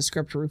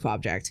nondescript roof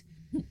object.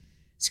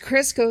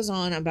 Chris goes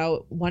on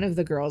about one of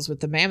the girls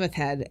with the mammoth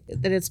head,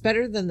 that it's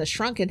better than the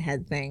shrunken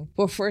head thing,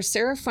 before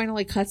Sarah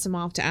finally cuts him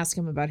off to ask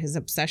him about his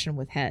obsession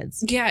with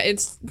heads. Yeah,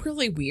 it's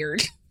really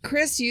weird.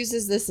 Chris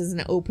uses this as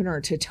an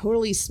opener to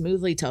totally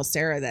smoothly tell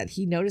Sarah that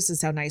he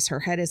notices how nice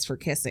her head is for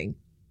kissing.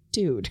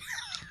 Dude.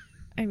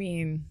 I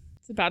mean,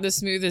 it's about as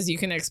smooth as you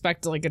can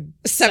expect like a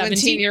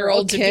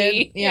 17-year-old to kid.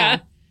 be. Yeah.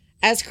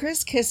 As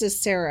Chris kisses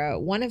Sarah,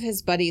 one of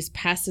his buddies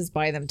passes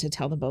by them to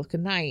tell them both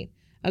goodnight,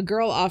 a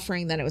girl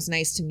offering that it was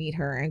nice to meet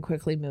her and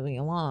quickly moving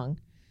along.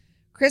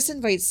 Chris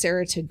invites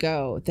Sarah to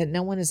go, that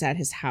no one is at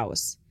his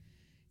house.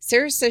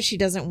 Sarah says she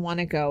doesn't want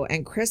to go,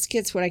 and Chris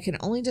gets what I can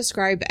only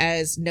describe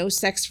as no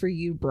sex for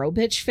you bro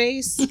bitch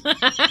face.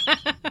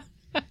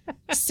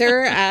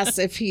 Sarah asks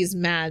if he's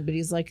mad, but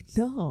he's like,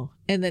 no.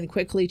 And then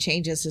quickly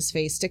changes his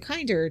face to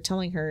kinder,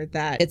 telling her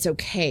that it's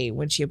okay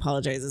when she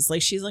apologizes.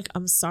 Like, she's like,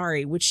 I'm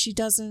sorry, which she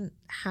doesn't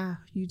have.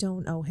 You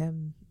don't owe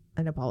him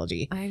an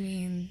apology. I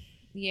mean,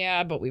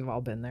 yeah, but we've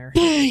all been there.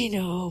 I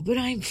know, but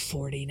I'm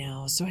 40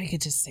 now, so I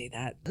get to say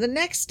that. The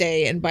next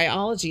day in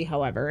biology,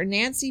 however,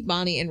 Nancy,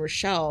 Bonnie, and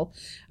Rochelle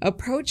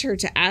approach her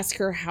to ask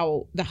her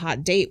how the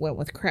hot date went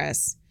with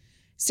Chris.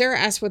 Sarah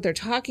asks what they're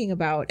talking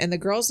about, and the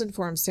girls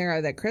inform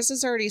Sarah that Chris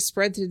has already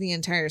spread through the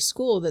entire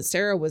school that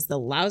Sarah was the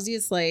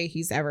lousiest lay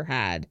he's ever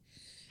had.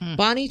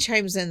 Bonnie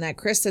chimes in that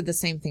Chris said the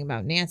same thing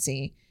about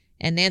Nancy,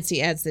 and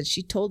Nancy adds that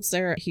she told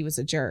Sarah he was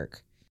a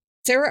jerk.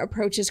 Sarah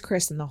approaches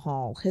Chris in the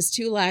hall, his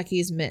two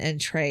lackeys, Mitt and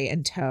Trey,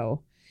 in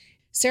tow.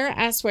 Sarah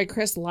asks why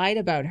Chris lied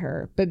about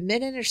her, but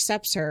Mitt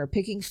intercepts her,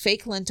 picking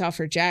fake lint off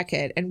her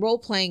jacket and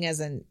role-playing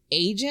as an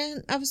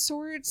agent of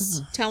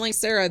sorts, telling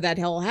Sarah that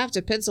he'll have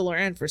to pencil her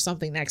in for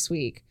something next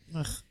week.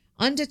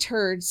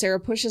 Undeterred, Sarah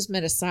pushes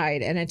Mitt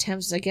aside and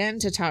attempts again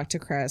to talk to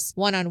Chris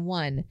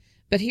one-on-one,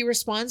 but he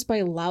responds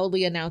by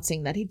loudly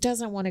announcing that he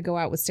doesn't want to go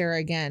out with Sarah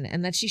again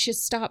and that she should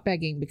stop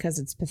begging because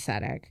it's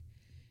pathetic.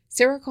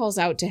 Sarah calls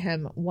out to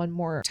him one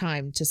more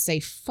time to say,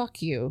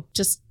 fuck you,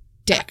 just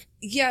dick.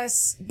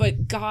 Yes,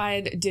 but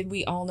God, did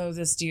we all know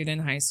this dude in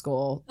high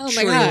school? Oh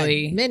my God.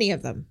 Many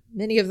of them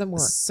were.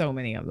 So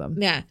many of them.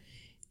 Yeah.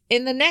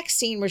 In the next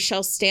scene,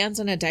 Rochelle stands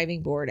on a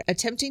diving board,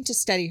 attempting to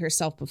steady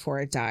herself before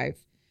a dive.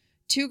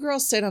 Two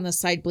girls sit on the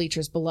side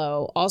bleachers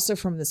below, also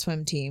from the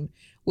swim team,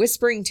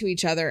 whispering to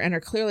each other and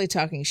are clearly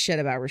talking shit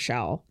about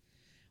Rochelle.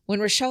 When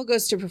Rochelle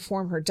goes to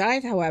perform her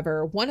dive,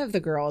 however, one of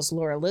the girls,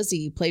 Laura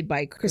Lizzie, played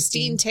by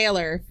Christine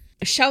Taylor,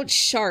 shouts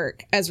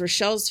shark as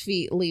Rochelle's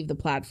feet leave the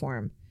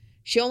platform.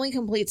 She only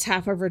completes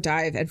half of her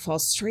dive and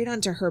falls straight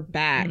onto her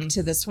back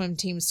to the swim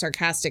team's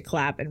sarcastic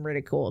clap and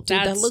ridicule. Dude,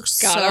 that looks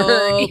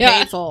so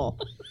painful.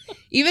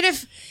 Even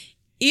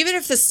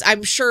if this,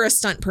 I'm sure a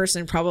stunt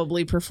person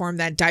probably performed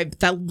that dive.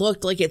 That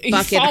looked like it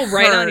fucking fall hurt.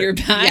 right on your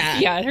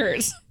back. Yeah, it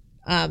hurts.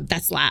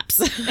 That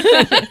slaps.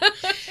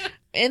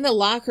 In the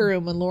locker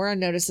room, when Laura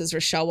notices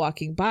Rochelle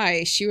walking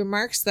by, she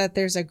remarks that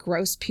there's a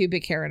gross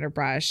pubic hair in her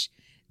brush.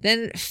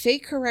 Then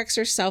fake corrects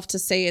herself to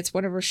say it's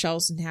one of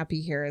Rochelle's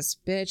nappy hairs.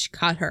 Bitch,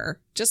 cut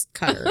her. Just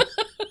cut her.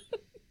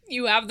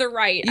 You have the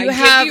right. You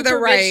have the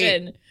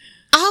right.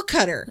 I'll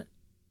cut her.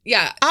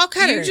 Yeah. I'll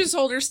cut her. You just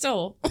hold her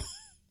still.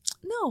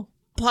 No.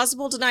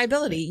 Plausible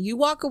deniability. You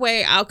walk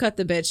away, I'll cut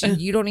the bitch,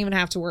 and you don't even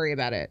have to worry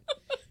about it.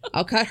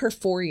 I'll cut her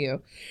for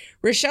you.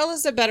 Rochelle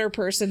is a better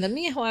person than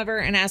me, however,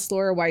 and asks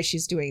Laura why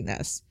she's doing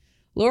this.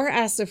 Laura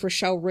asks if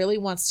Rochelle really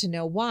wants to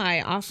know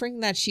why, offering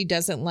that she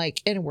doesn't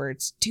like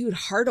N-words. Dude,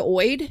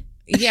 hard-oid?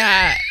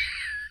 Yeah.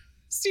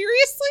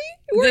 Seriously?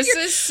 This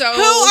is so...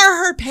 Who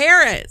are her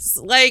parents?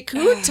 Like,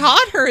 who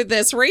taught her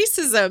this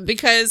racism?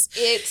 Because...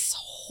 It's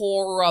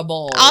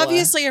horrible.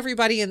 Obviously,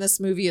 everybody in this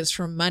movie is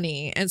from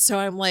money. And so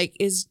I'm like,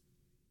 is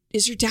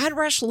your dad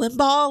Rush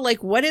Limbaugh?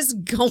 Like, what is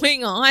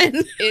going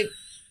on?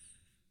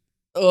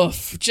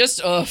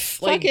 Just oof.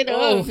 Fucking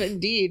oof,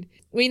 indeed.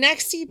 We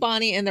next see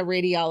Bonnie in the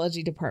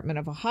radiology department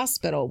of a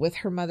hospital with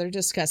her mother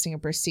discussing a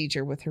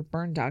procedure with her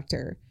burn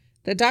doctor.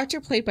 The doctor,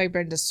 played by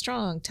Brenda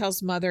Strong,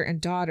 tells mother and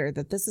daughter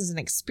that this is an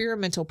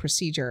experimental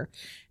procedure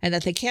and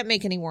that they can't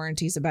make any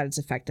warranties about its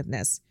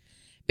effectiveness.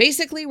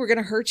 Basically, we're going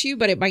to hurt you,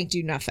 but it might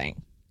do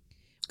nothing.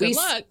 Good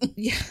luck.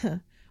 Yeah.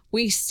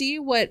 We see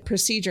what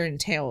procedure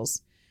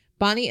entails.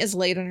 Bonnie is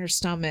laid on her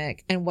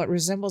stomach, and what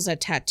resembles a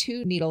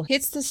tattoo needle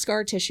hits the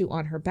scar tissue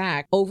on her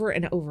back over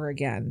and over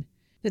again.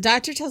 The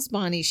doctor tells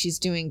Bonnie she's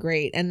doing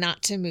great and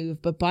not to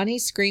move, but Bonnie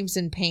screams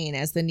in pain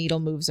as the needle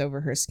moves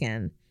over her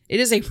skin. It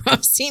is a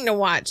rough scene to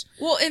watch.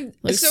 Well, and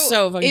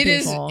so fucking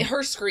painful.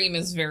 Her scream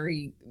is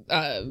very,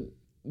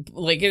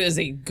 it is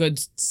a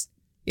good...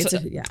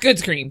 It's good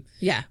scream.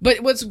 Yeah.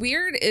 But what's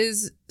weird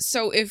is,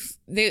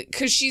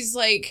 because she's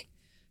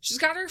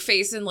got her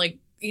face in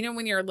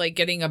when you're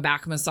getting a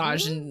back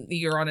massage and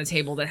you're on a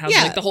table that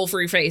has the whole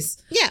free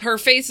face. Yeah. Her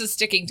face is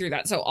sticking through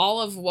that. So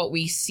all of what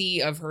we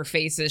see of her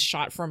face is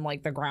shot from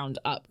the ground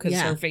up because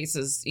her face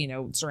is,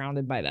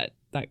 surrounded by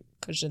that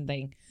cushion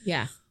thing.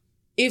 Yeah.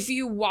 If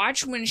you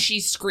watch when she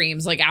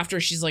screams, after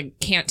she's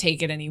can't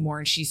take it anymore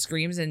and she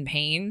screams in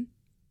pain.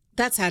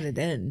 That's added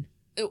in.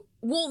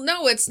 Well,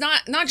 no, it's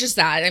not just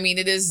that. I mean,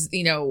 it is,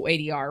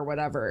 ADR or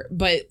whatever.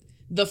 But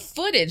the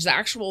footage, the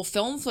actual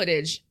film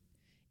footage,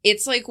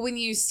 it's like when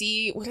you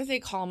see, what do they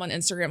call them on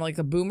Instagram? Like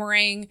a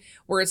boomerang,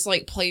 where it's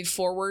played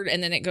forward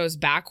and then it goes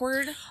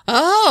backward.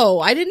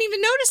 Oh, I didn't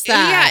even notice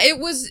that. Yeah, it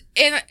was,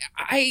 and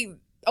I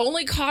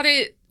only caught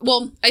it.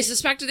 Well, I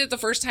suspected it the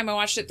first time I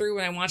watched it through.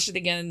 When I watched it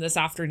again this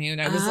afternoon,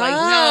 I was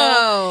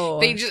no.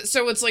 They just,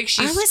 so it's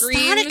she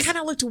screams. I thought it kind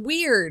of looked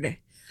weird.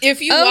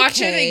 If you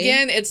watch it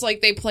again, it's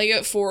they play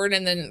it forward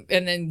and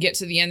then get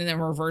to the end and then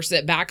reverse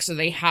it back so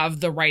they have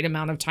the right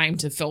amount of time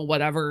to fill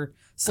whatever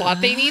slot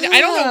they need.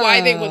 I don't know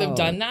why they would have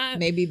done that.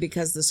 Maybe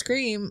because the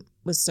scream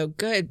was so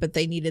good, but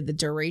they needed the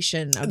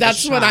duration of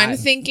That's the shot. What I'm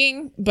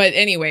thinking. But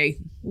anyway.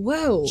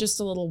 Whoa. Just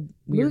a little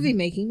weird. Movie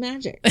making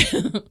magic.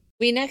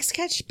 We next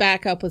catch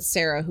back up with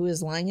Sarah, who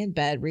is lying in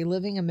bed,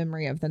 reliving a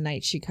memory of the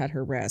night she cut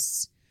her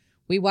wrists.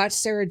 We watch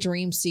Sarah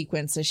dream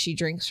sequence as she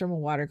drinks from a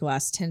water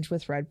glass tinged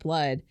with red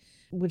blood,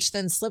 which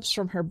then slips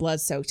from her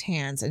blood-soaked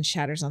hands and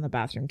shatters on the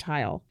bathroom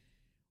tile.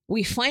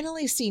 We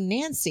finally see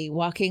Nancy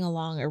walking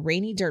along a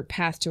rainy dirt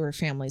path to her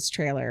family's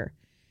trailer.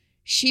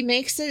 She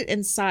makes it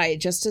inside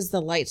just as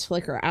the lights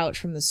flicker out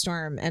from the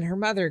storm, and her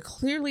mother,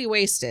 clearly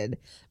wasted,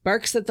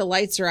 barks that the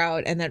lights are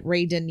out and that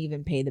Ray didn't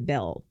even pay the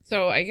bill.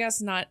 So I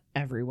guess not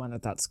everyone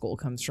at that school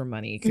comes from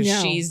money, because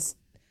she's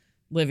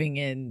living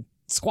in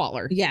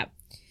squalor. Yeah.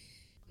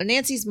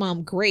 Nancy's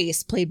mom,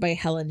 Grace, played by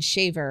Helen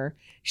Shaver,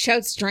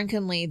 shouts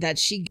drunkenly that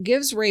she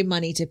gives Ray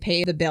money to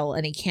pay the bill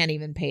and he can't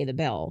even pay the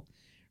bill.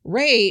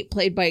 Ray,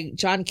 played by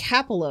John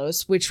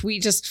Kapelos, which we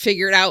just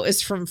figured out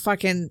is from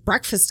fucking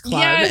Breakfast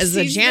Club, as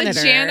the janitor.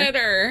 The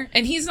janitor.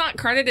 And he's not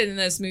credited in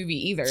this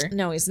movie either.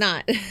 No, he's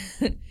not.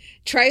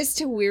 Tries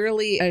to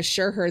wearily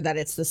assure her that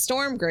it's the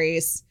storm,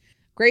 Grace.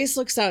 Grace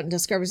looks out and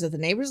discovers that the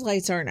neighbor's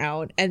lights aren't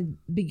out and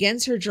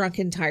begins her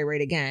drunken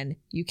tirade again.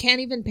 You can't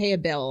even pay a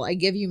bill. I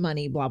give you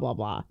money, blah, blah,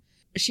 blah.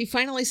 She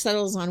finally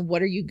settles on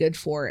what are you good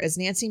for as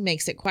Nancy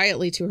makes it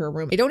quietly to her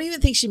room. I don't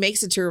even think she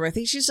makes it to her room. I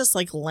think she's just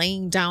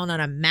laying down on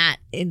a mat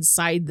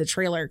inside the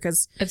trailer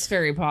because it's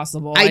very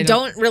possible. I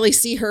don't really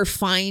see her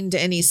find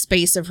any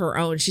space of her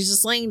own. She's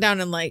just laying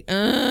down and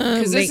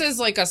because this is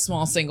a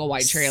small single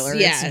wide trailer.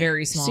 Yeah, it's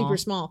very small. Super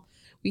small.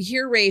 We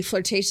hear Ray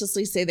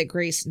flirtatiously say that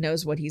Grace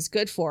knows what he's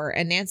good for,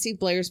 and Nancy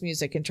blares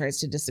music and tries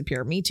to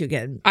disappear. Me too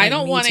again. I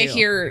don't want to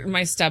hear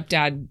my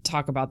stepdad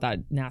talk about that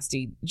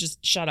nasty.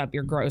 Just shut up.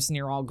 You're gross and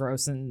you're all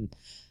gross, and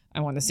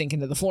I want to sink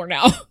into the floor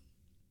now.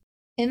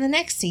 In the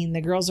next scene, the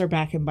girls are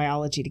back in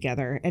biology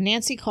together, and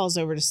Nancy calls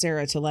over to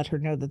Sarah to let her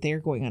know that they are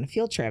going on a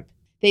field trip.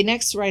 They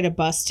next ride a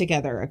bus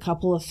together. A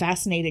couple of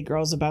fascinated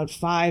girls about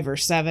 5 or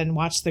 7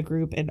 watch the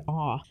group in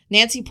awe.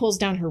 Nancy pulls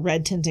down her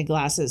red-tinted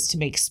glasses to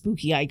make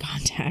spooky eye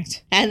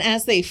contact. And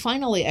as they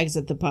finally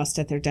exit the bus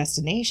at their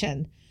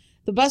destination,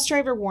 the bus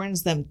driver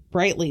warns them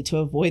brightly to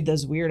avoid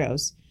those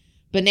weirdos.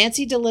 But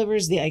Nancy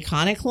delivers the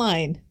iconic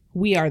line,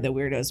 "We are the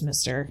weirdos,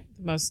 mister."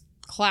 The most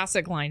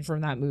classic line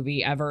from that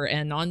movie ever,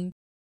 and on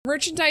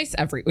merchandise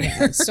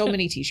everywhere. So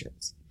many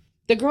t-shirts.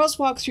 The girls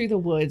walk through the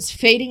woods,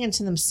 fading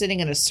into them sitting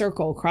in a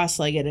circle,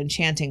 cross-legged and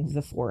chanting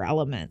the 4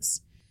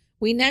 elements.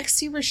 We next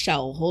see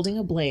Rochelle holding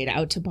a blade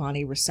out to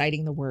Bonnie,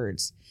 reciting the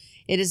words,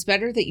 "It is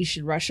better that you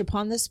should rush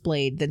upon this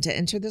blade than to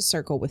enter the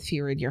circle with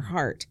fear in your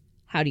heart.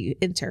 How do you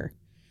enter?"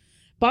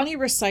 Bonnie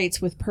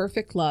recites with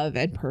perfect love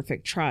and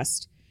perfect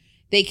trust.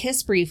 They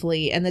kiss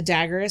briefly, and the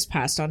dagger is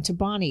passed on to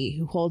Bonnie,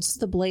 who holds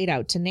the blade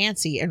out to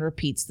Nancy and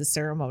repeats the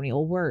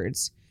ceremonial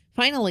words.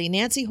 Finally,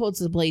 Nancy holds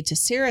the blade to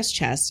Sarah's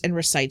chest and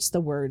recites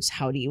the words,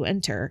 "How do you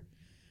enter?"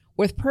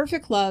 With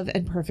perfect love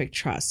and perfect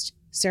trust,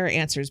 Sarah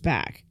answers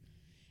back.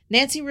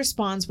 Nancy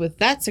responds with,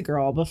 "That's a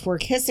girl," before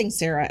kissing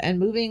Sarah and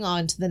moving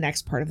on to the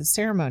next part of the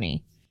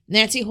ceremony.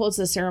 Nancy holds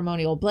the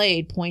ceremonial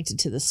blade pointed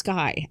to the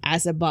sky.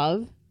 As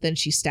above, then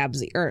she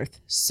stabs the earth,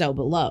 so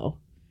below.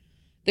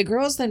 The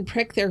girls then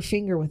prick their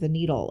finger with a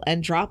needle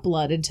and drop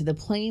blood into the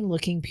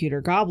plain-looking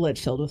pewter goblet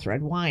filled with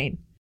red wine.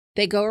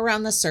 They go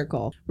around the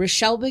circle.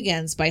 Rochelle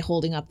begins by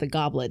holding up the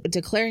goblet,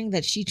 declaring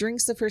that she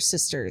drinks of her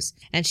sisters,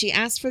 and she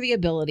asks for the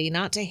ability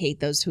not to hate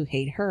those who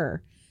hate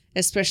her,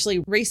 especially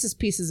racist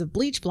pieces of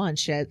bleach blonde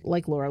shit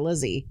like Laura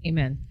Lizzie.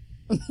 Amen.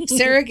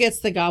 Sarah gets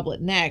the goblet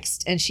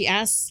next, and she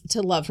asks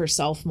to love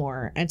herself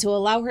more and to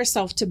allow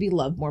herself to be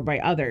loved more by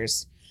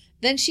others.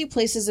 Then she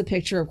places a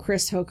picture of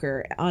Chris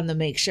Hooker on the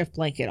makeshift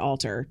blanket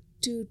altar.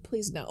 Dude,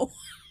 please no.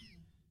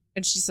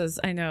 And she says,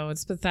 "I know,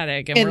 it's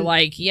pathetic." And we're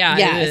like,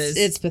 yeah, it is.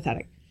 It's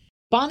pathetic.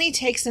 Bonnie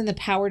takes in the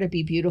power to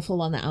be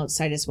beautiful on the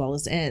outside as well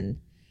as in.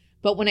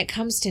 But when it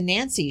comes to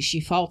Nancy, she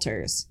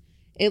falters.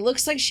 It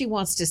looks like she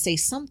wants to say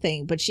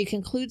something, but she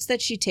concludes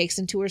that she takes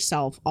into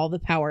herself all the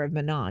power of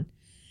Manon.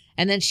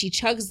 And then she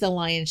chugs the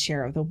lion's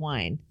share of the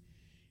wine.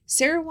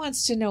 Sarah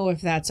wants to know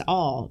if that's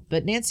all,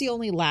 but Nancy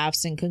only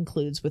laughs and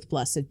concludes with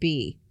 "Blessed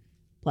be."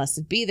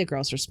 "Blessed be," the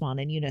girls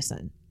respond in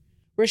unison.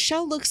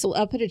 Rochelle looks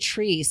up at a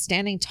tree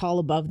standing tall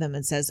above them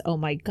and says, "Oh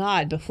my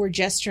God," before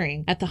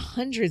gesturing at the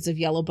hundreds of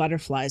yellow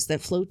butterflies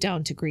that float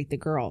down to greet the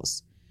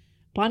girls.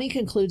 Bonnie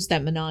concludes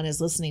that Manon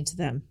is listening to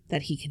them,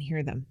 that he can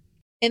hear them.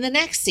 In the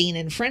next scene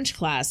in French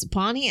class,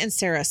 Bonnie and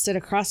Sarah sit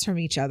across from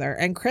each other,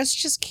 and Chris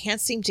just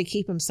can't seem to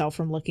keep himself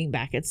from looking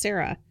back at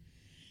Sarah.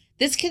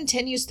 This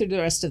continues through the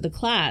rest of the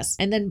class,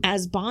 and then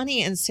as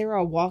Bonnie and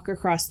Sarah walk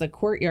across the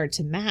courtyard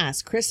to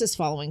Mass, Chris is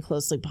following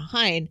closely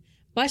behind,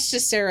 much to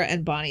Sarah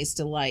and Bonnie's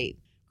delight.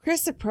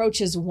 Chris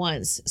approaches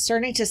once,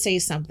 starting to say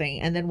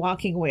something, and then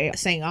walking away,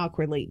 saying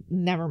awkwardly,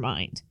 "Never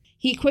mind."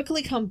 He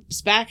quickly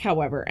comes back,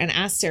 however, and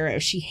asks Sarah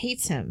if she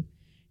hates him.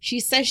 She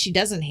says she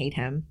doesn't hate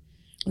him.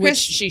 Which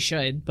she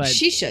should, but...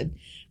 She should.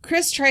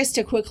 Chris tries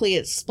to quickly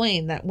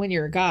explain that when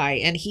you're a guy,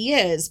 and he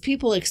is,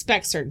 people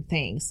expect certain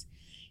things.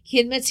 He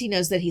admits he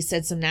knows that he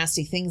said some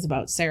nasty things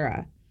about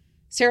Sarah.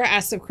 Sarah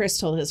asks if Chris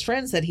told his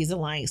friends that he's a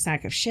lying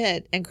sack of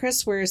shit, and Chris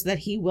swears that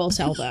he will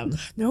tell them.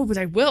 No, but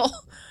I will.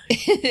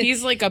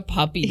 He's like a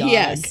puppy dog.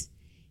 Yes.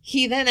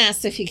 He then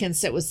asks if he can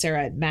sit with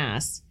Sarah at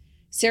Mass.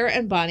 Sarah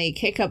and Bonnie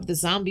kick up the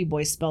zombie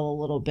boy spell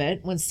a little bit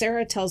when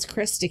Sarah tells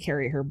Chris to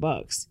carry her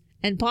books,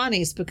 and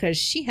Bonnie's because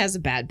she has a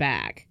bad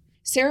back.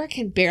 Sarah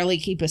can barely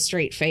keep a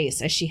straight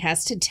face as she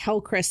has to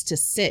tell Chris to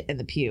sit in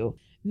the pew.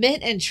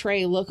 Mitt and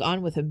Trey look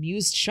on with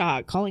amused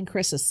shock, calling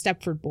Chris a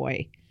Stepford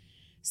boy.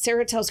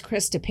 Sarah tells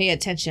Chris to pay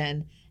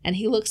attention, and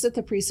he looks at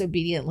the priest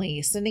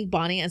obediently, sending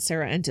Bonnie and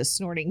Sarah into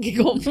snorting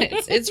giggle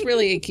fits. It's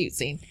really a cute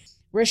scene.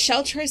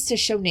 Rochelle tries to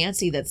show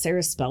Nancy that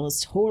Sarah's spell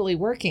is totally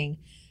working,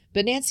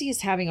 but Nancy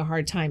is having a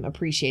hard time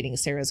appreciating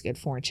Sarah's good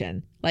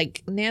fortune.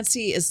 Like,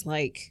 Nancy is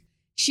like,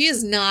 she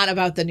is not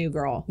about the new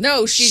girl.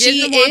 No, she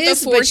didn't want the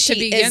force to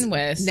begin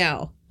with.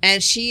 No.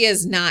 And she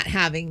is not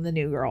having the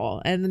new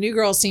girl. And the new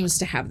girl seems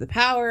to have the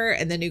power,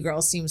 and the new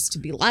girl seems to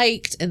be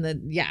liked. And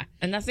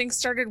And nothing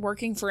started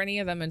working for any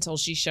of them until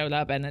she showed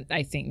up. And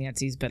I think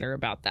Nancy's bitter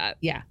about that.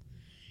 Yeah.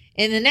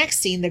 In the next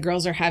scene, the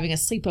girls are having a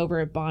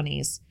sleepover at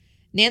Bonnie's.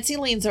 Nancy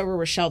leans over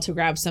Rochelle to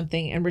grab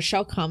something, and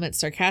Rochelle comments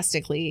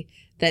sarcastically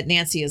that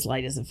Nancy is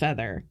light as a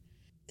feather.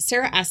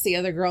 Sarah asks the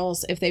other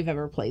girls if they've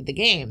ever played the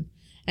game,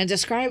 and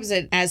describes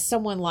it as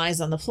someone lies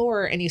on the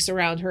floor and you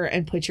surround her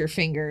and put your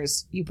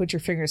fingers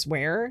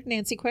where?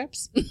 Nancy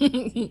quips.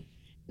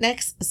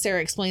 Next,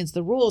 Sarah explains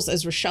the rules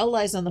as Rochelle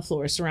lies on the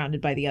floor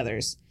surrounded by the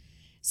others.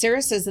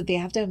 Sarah says that they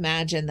have to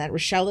imagine that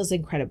Rochelle is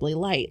incredibly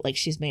light, like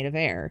she's made of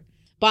air.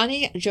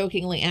 Bonnie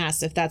jokingly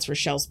asks if that's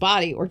Rochelle's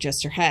body or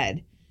just her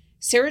head.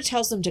 Sarah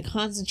tells them to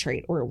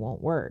concentrate or it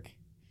won't work.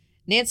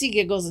 Nancy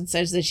giggles and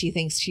says that she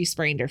thinks she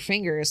sprained her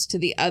fingers, to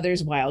the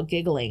others' wild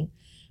giggling.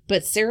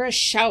 But Sarah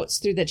shouts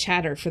through the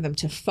chatter for them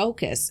to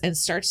focus and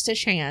starts to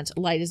chant,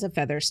 "Light as a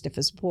feather, stiff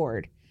as a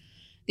board."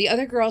 The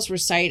other girls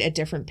recite at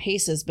different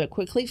paces, but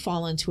quickly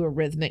fall into a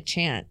rhythmic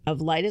chant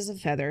of light as a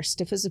feather,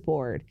 stiff as a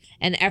board,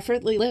 and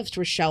effortlessly lift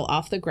Rochelle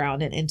off the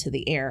ground and into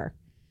the air.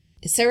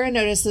 Sarah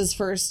notices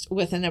first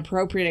with an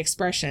appropriate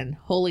expression,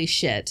 holy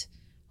shit.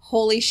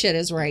 Holy shit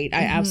is right.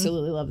 I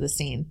absolutely love the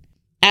scene.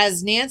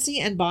 As Nancy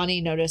and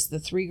Bonnie notice, the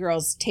three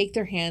girls take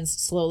their hands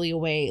slowly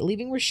away,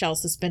 leaving Rochelle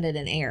suspended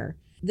in air.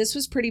 This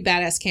was pretty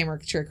badass camera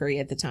trickery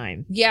at the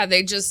time. Yeah,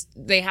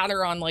 they had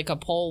her on like a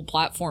pole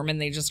platform and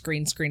they just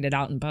green screened it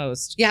out in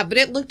post. Yeah, but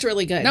it looked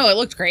really good. No, it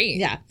looked great.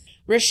 Yeah.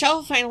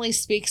 Rochelle finally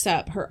speaks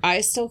up, her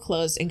eyes still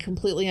closed and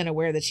completely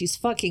unaware that she's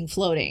fucking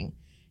floating.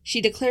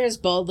 She declares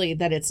boldly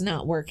that it's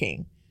not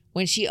working.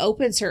 When she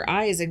opens her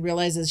eyes and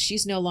realizes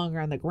she's no longer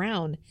on the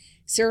ground,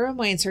 Sarah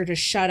reminds her to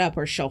shut up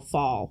or she'll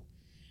fall.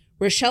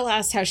 Rochelle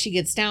asks how she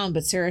gets down,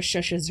 but Sarah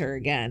shushes her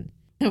again.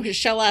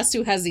 Rochelle asks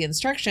who has the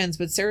instructions,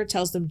 but Sarah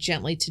tells them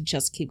gently to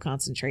just keep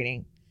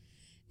concentrating.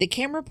 The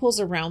camera pulls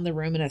around the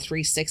room in a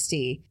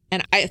 360,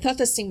 and I thought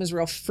this scene was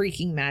real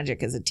freaking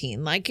magic as a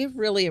teen. Like, it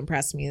really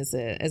impressed me as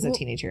a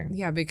teenager.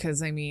 Yeah,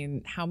 because, I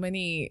mean, how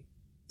many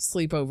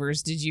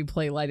sleepovers did you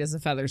play light as a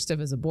feather, stiff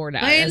as a board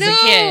at as a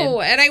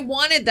kid? And I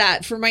wanted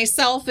that for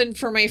myself and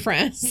for my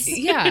friends.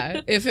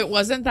 Yeah, if it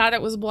wasn't that,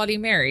 it was Bloody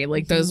Mary.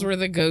 Like, those were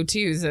the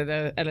go-tos at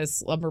a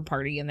slumber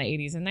party in the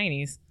 80s and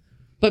 90s.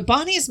 But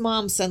Bonnie's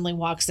mom suddenly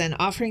walks in,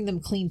 offering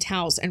them clean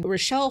towels, and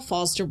Rochelle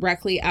falls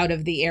directly out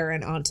of the air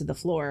and onto the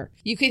floor.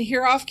 You can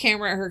hear off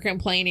camera her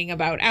complaining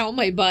about, ow,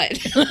 my butt.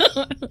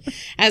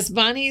 As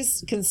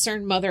Bonnie's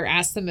concerned mother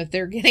asks them if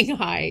they're getting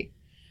high.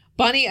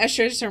 Bonnie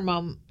ushers her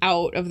mom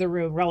out of the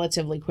room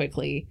relatively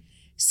quickly.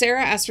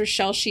 Sarah asks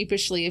Rochelle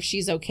sheepishly if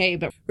she's okay,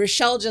 but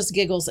Rochelle just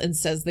giggles and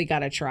says they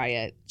gotta try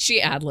it.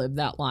 She ad-libbed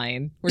that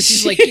line where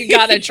she's like, you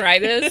gotta try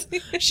this.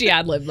 She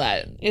ad-libbed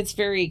that. It's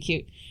very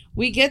cute.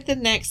 We get the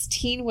next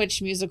Teen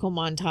Witch musical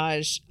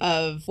montage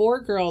of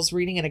 4 girls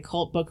reading an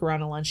occult book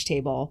around a lunch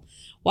table,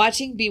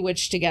 watching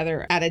Bewitched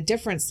together at a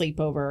different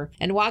sleepover,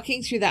 and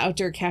walking through the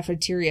outdoor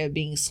cafeteria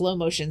being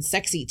slow-motion,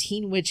 sexy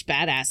Teen Witch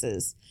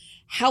badasses.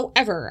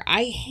 However,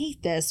 I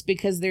hate this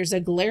because there's a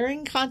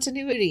glaring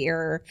continuity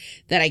error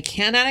that I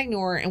cannot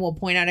ignore and will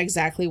point out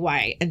exactly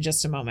why in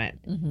just a moment.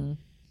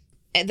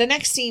 The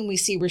next scene, we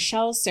see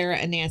Rochelle, Sarah,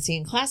 and Nancy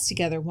in class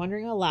together,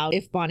 wondering aloud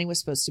if Bonnie was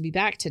supposed to be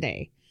back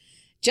today.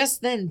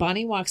 Just then,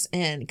 Bonnie walks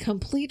in,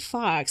 complete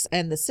fox,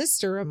 and the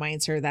sister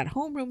reminds her that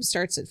homeroom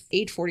starts at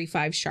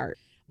 8:45 sharp.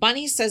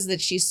 Bonnie says that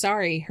she's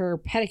sorry her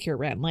pedicure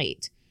ran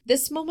late.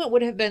 This moment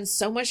would have been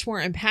so much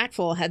more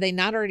impactful had they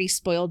not already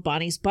spoiled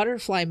Bonnie's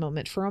butterfly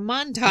moment for a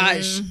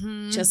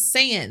montage. Just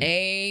saying.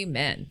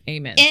 Amen.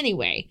 Amen.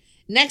 Anyway,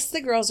 next the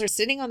girls are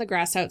sitting on the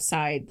grass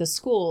outside the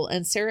school,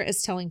 and Sarah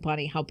is telling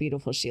Bonnie how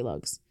beautiful she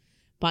looks.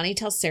 Bonnie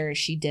tells Sarah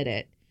she did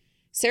it.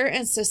 Sarah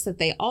insists that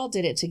they all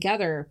did it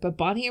together, but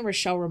Bonnie and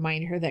Rochelle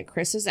remind her that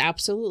Chris is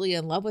absolutely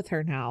in love with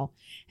her now,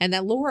 and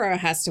that Laura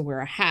has to wear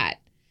a hat.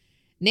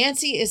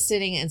 Nancy is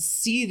sitting and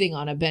seething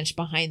on a bench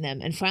behind them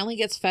and finally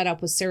gets fed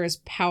up with Sarah's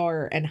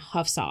power and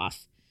huffs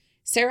off.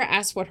 Sarah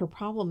asks what her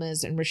problem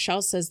is, and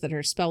Rochelle says that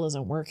her spell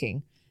isn't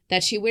working,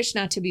 that she wished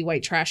not to be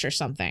white trash or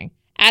something,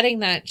 adding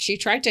that she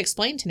tried to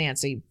explain to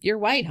Nancy, "You're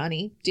white,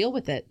 honey. Deal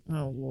with it."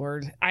 Oh,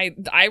 Lord.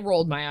 I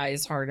rolled my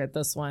eyes hard at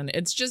this one.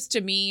 It's just,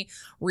 to me,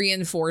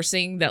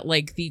 reinforcing that,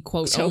 like, the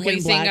quote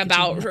only thing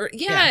about her.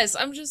 Yes,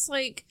 yeah. I'm just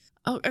like,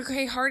 oh,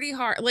 okay, hardy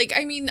heart. Like,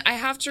 I mean, I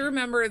have to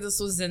remember this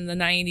was in the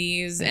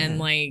 90s and,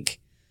 like,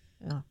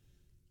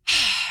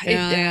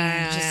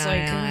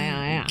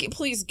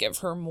 please give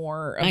her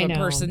more of a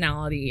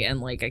personality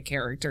and, like, a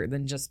character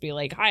than just be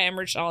like, hi, I'm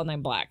Rochelle and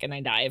I'm black and I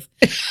dive.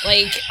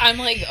 Like, I'm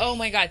like, oh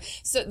my God.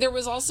 So there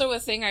was also a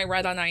thing I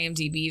read on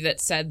IMDb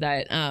that said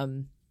that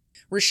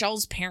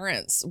Rochelle's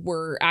parents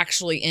were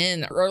actually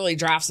in early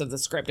drafts of the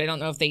script. I don't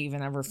know if they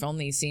even ever filmed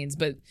these scenes,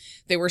 but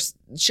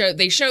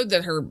they showed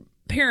that her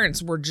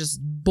parents were just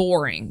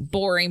boring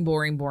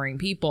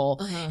people,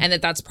 and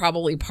that's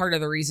probably part of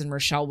the reason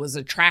Rochelle was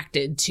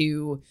attracted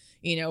to,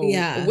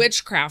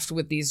 witchcraft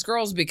with these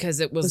girls,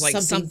 because it was like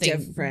something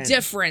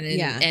different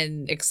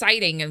and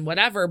exciting and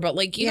whatever, but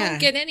like you don't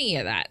get any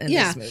of that in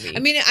this movie. I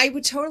mean, I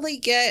would totally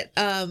get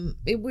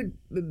it would,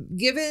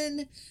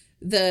 given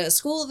the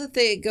school that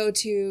they go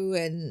to,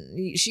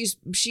 and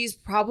she's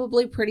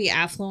probably pretty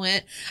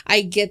affluent.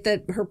 I get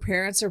that her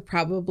parents are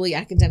probably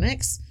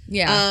academics.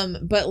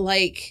 But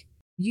like,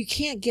 you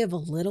can't give a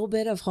little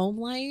bit of home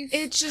life.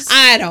 It just,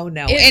 I don't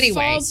know.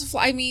 Anyway,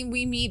 I mean,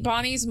 we meet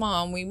Bonnie's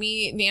mom, we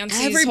meet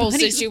Nancy's whole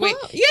situation,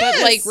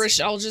 but like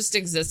Rochelle just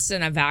exists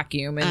in a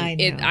vacuum,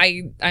 and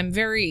I'm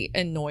very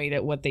annoyed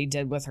at what they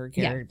did with her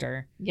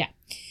character. Yeah.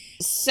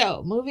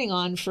 So moving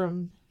on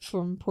from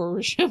poor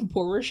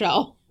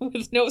Rochelle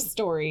with no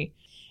story.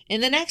 In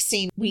the next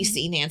scene, we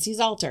see Nancy's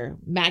altar,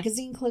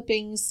 magazine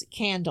clippings,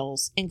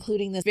 candles,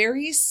 including the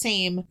very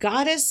same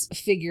goddess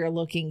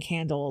figure-looking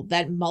candle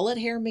that Mullet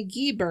Hair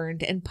McGee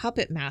burned in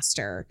Puppet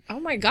Master.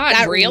 Oh my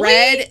God,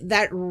 really?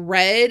 That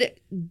red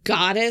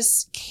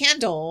goddess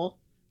candle,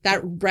 that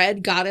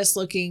red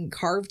goddess-looking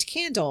carved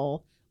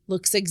candle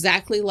Looks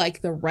exactly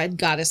like the red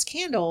goddess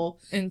candle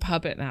in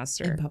Puppet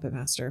Master.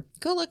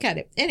 Go look at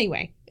it.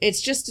 Anyway,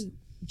 it's just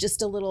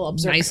a little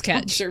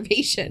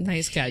observation.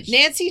 Nice catch.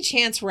 Nancy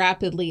chants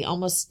rapidly,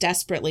 almost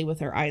desperately, with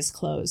her eyes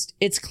closed.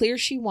 It's clear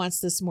she wants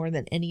this more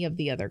than any of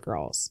the other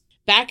girls.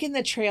 Back in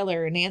the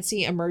trailer,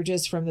 Nancy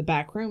emerges from the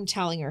back room,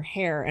 toweling her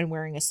hair and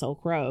wearing a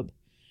silk robe.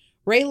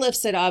 Ray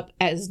lifts it up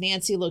as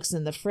Nancy looks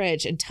in the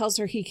fridge and tells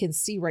her he can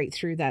see right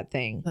through that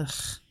thing. Ugh.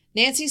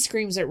 Nancy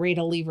screams at Ray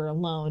to leave her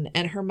alone,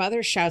 and her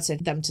mother shouts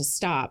at them to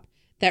stop,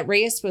 that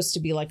Ray is supposed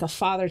to be like a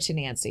father to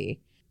Nancy.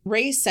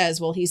 Ray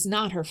says, well, he's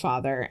not her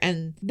father,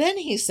 and then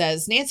he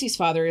says Nancy's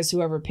father is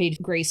whoever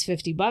paid Grace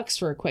 $50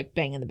 for a quick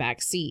bang in the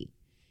back seat.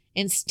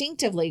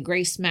 Instinctively,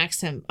 Grace smacks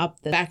him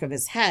up the back of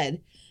his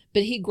head,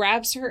 but he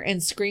grabs her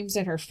and screams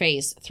in her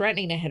face,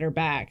 threatening to hit her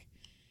back.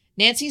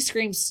 Nancy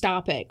screams,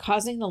 "Stop it,"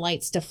 causing the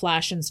lights to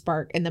flash and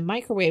spark and the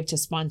microwave to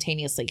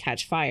spontaneously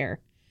catch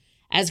fire.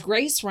 As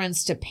Grace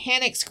runs to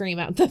panic scream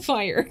out the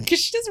fire, because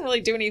she doesn't really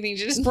do anything.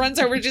 She just runs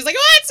over and she's like,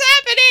 what's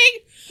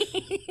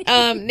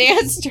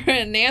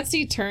happening?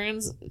 Nancy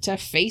turns to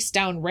face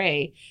down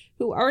Ray,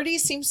 who already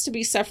seems to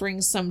be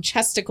suffering some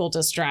chesticle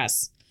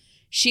distress.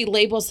 She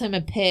labels him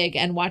a pig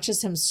and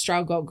watches him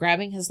struggle,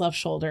 grabbing his left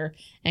shoulder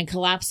and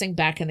collapsing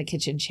back in the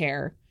kitchen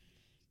chair.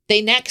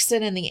 They next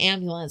sit in the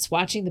ambulance,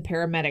 watching the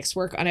paramedics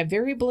work on a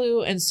very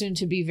blue and soon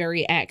to be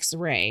very X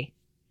Ray.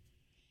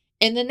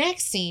 In the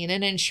next scene,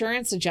 an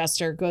insurance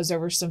adjuster goes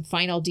over some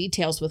final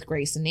details with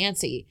Grace and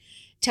Nancy,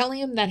 telling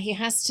him that he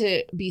has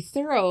to be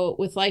thorough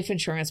with life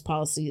insurance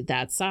policy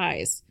that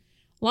size.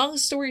 Long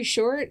story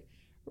short,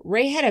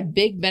 Ray had a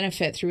big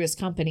benefit through his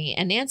company,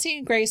 and Nancy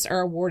and Grace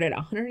are awarded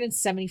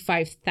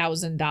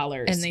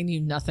 $175,000. And they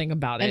knew nothing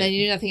about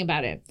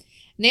it.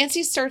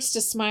 Nancy starts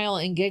to smile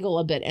and giggle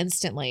a bit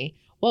instantly,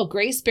 while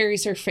Grace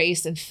buries her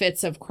face in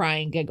fits of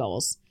crying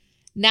giggles.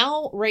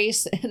 Now Ray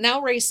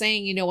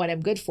saying, you know what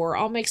I'm good for,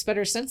 all makes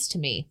better sense to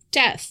me.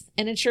 Death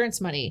and insurance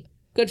money.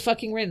 Good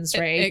fucking riddance,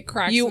 Ray. It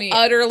cracks you me. You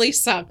utterly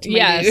sucked,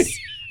 my dude.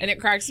 And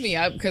it cracks me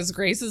up because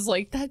Grace is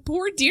like, that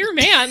poor dear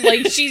man.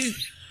 Like,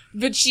 she's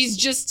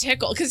just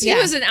tickled. Because he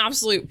was an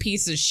absolute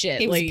piece of shit.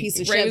 He was like, a piece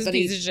of Ray shit, was a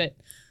piece of shit.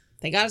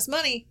 They got his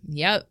money.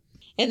 Yep.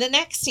 In the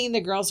next scene,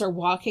 the girls are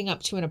walking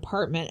up to an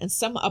apartment in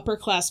some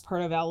upper-class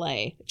part of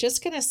L.A.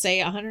 Just gonna say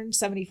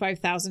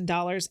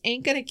 $175,000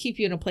 ain't gonna keep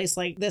you in a place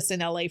like this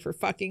in L.A. for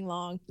fucking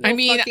long. No I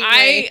mean, fucking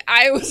way.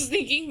 I was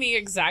thinking the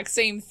exact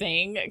same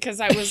thing because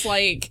I was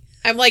like...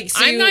 I'm like,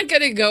 so I'm not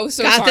gonna go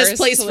so far. Got this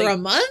place for a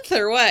month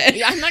or what?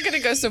 I'm not gonna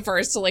go so far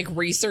as to like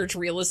research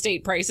real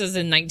estate prices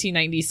in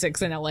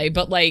 1996 in LA,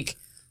 but like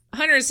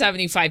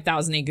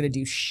 175,000 ain't gonna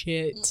do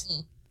shit.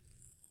 Mm-mm.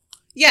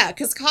 Yeah,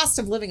 because cost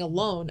of living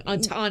alone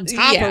on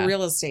top of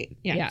real estate.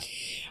 Yeah.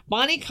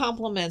 Bonnie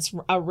compliments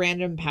a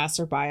random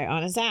passerby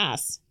on his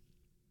ass.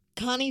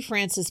 Connie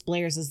Francis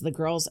blares as the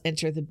girls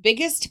enter the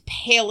biggest,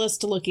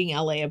 palest looking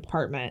LA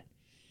apartment.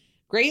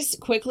 Grace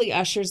quickly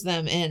ushers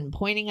them in,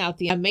 pointing out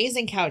the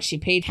amazing couch she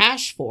paid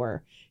cash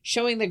for,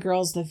 showing the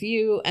girls the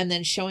view, and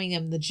then showing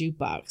them the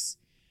jukebox.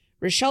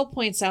 Rochelle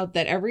points out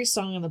that every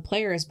song on the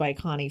player is by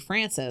Connie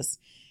Francis,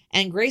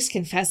 and Grace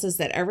confesses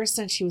that ever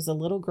since she was a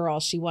little girl,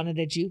 she wanted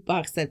a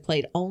jukebox that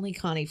played only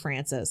Connie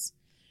Francis.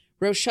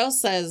 Rochelle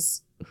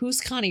says,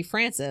 "Who's Connie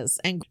Francis?"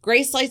 And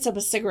Grace lights up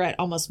a cigarette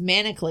almost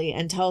manically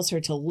and tells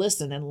her to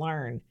listen and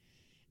learn.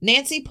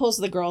 Nancy pulls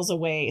the girls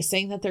away,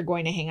 saying that they're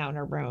going to hang out in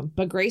her room,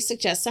 but Grace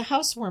suggests a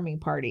housewarming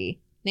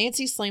party.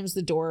 Nancy slams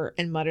the door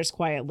and mutters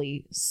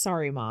quietly,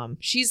 "Sorry, Mom."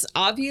 She's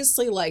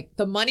obviously like,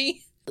 the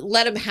money,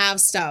 let him have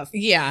stuff.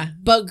 Yeah.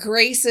 But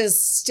Grace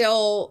is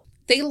still...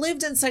 They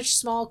lived in such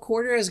small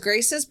quarters.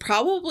 Grace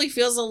probably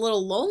feels a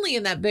little lonely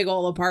in that big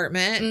old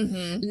apartment.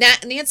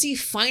 Mm-hmm. Nancy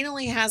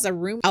finally has a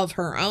room of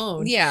her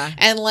own. Yeah.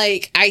 And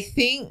like, I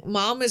think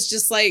Mom is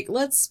just like,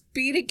 let's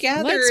be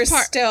together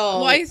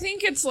still. Well, I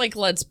think it's like,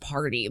 let's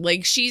party.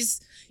 Like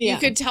you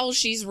could tell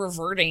she's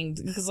reverting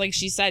because like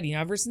she said,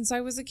 ever since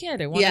I was a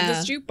kid, I wanted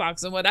this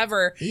jukebox and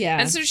whatever.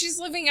 Yeah. And so she's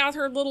living out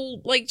her little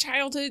like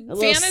childhood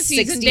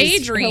fantasies and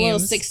daydreams. Her little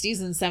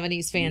 60s and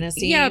 70s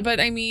fantasy. Yeah,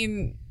 but I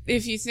mean...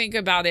 If you think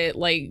about it,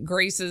 like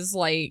Grace's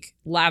like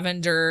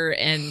lavender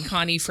and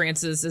Connie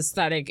Francis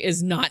aesthetic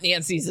is not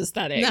Nancy's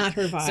aesthetic. Not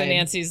her vibe. So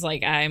Nancy's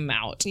like, I'm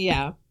out.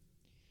 Yeah.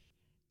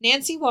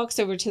 Nancy walks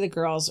over to the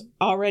girls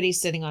already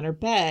sitting on her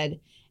bed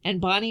and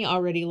Bonnie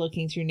already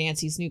looking through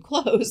Nancy's new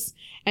clothes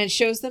and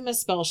shows them a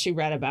spell she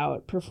read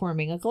about,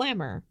 performing a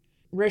glamour.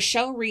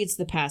 Rochelle reads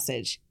the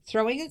passage.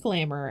 Throwing a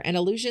glamour, an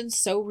illusion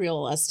so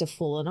real as to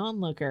fool an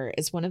onlooker,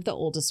 is one of the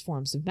oldest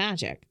forms of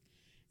magic.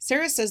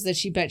 Sarah says that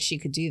she bets she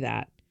could do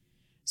that.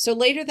 So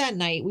later that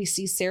night, we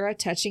see Sarah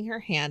touching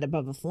her hand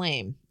above a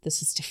flame.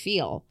 This is to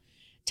feel.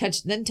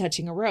 Then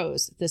touching a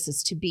rose. This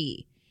is to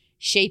be.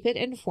 Shape it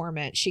and form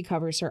it. She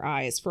covers her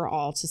eyes for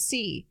all to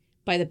see.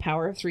 By the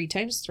power of 3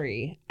 times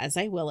 3, as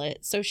I will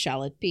it, so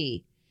shall it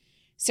be.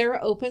 Sarah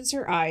opens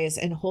her eyes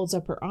and holds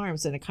up her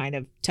arms in a kind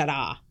of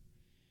ta-da.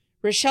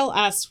 Rochelle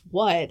asks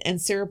what,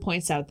 and Sarah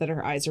points out that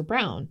her eyes are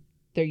brown.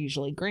 They're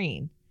usually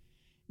green.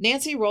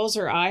 Nancy rolls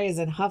her eyes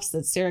and huffs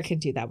that Sarah can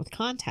do that with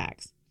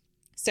contacts.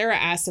 Sarah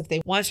asks if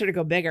they want her to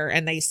go bigger,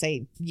 and they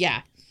say,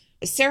 yeah.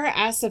 Sarah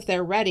asks if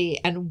they're ready,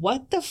 and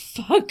what the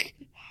fuck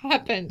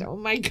happened? Oh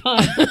my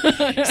God.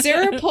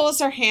 Sarah pulls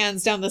her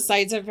hands down the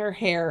sides of her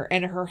hair,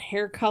 and her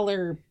hair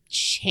color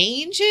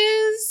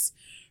changes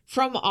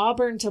from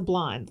auburn to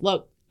blonde.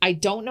 Look, I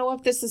don't know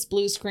if this is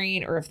blue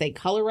screen or if they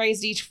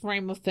colorized each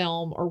frame of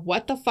film or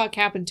what the fuck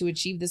happened to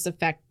achieve this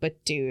effect,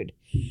 but dude,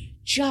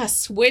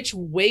 just switch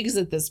wigs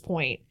at this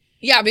point.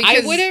 Yeah,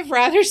 because I would have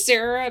rather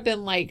Sarah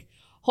been like,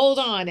 hold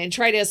on, and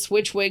try to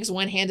switch wigs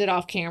one-handed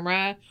off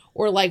camera,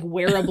 or like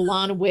wear a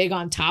blonde wig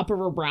on top of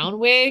her brown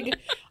wig.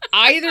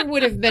 Either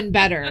would have been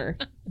better.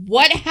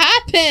 What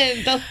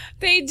happened?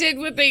 They did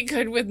what they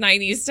could with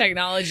 90s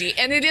technology.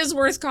 And it is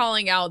worth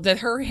calling out that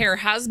her hair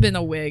has been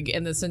a wig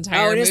in this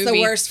entire movie. Oh, it is the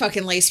worst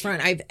fucking lace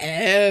front I've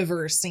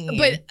ever seen.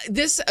 But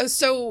this,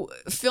 so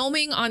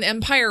filming on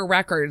Empire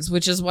Records,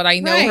 which is what I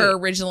know Right. her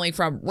originally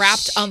from,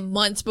 wrapped a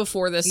month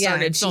before this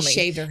started and she filming.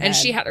 shaved her head. And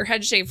she had her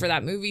head shaved for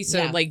that movie. So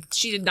Yeah. like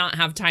she did not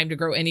have time to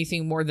grow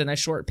anything more than a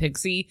short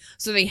pixie.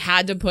 So they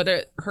had to put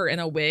her in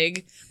a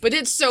wig. But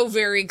it's so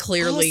very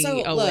clearly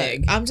Also, a look,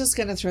 wig. I'm just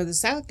going to throw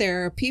this out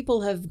there.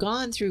 People have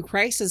gone through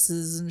crises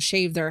and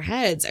shaved their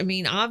heads. I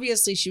mean,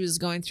 obviously she was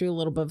going through a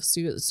little bit of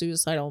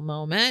suicidal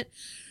moment.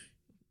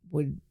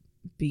 Would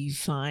be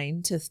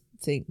fine to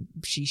think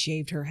she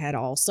shaved her head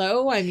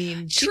also. I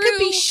mean, she could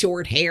be True.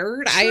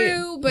 short-haired.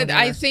 True, but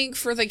I whatever. think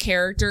for the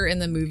character in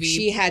the movie,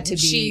 she had to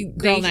be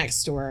girl they-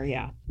 next door.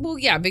 Yeah. Well,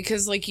 yeah,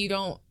 because like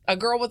a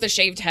girl with a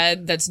shaved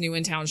head that's new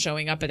in town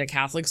showing up at a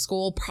Catholic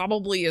school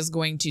probably is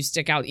going to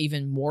stick out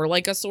even more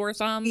like a sore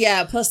thumb.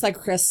 Yeah, plus that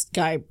Chris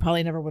guy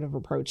probably never would have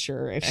approached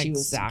her if she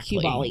Exactly.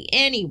 was cue bally.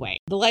 Anyway,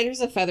 the light as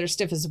a feather,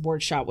 stiff as a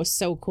board shot was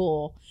so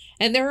cool.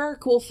 And there are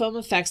cool film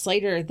effects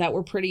later that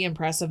were pretty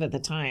impressive at the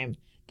time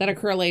that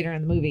occur later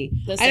in the movie.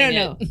 This I don't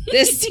ain't know.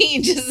 This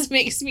scene just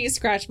makes me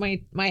scratch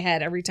my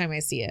head every time I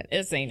see it.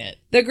 This ain't it.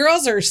 The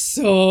girls are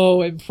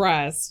so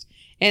impressed.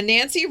 And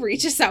Nancy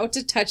reaches out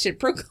to touch it,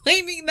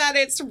 proclaiming that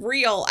it's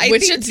real.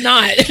 Which it's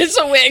not. It's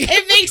a wig.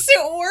 It makes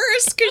it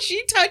worse because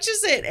she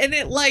touches it and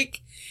it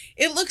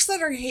looks like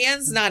her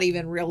hand's not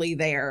even really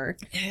there.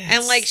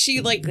 And like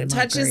she like not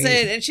touches great.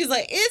 it and she's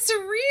like, it's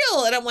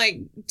real. And I'm like,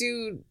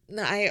 dude,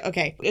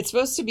 okay. It's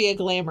supposed to be a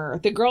glamour.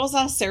 The girls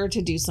ask Sarah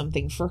to do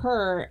something for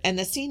her, and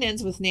the scene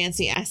ends with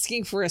Nancy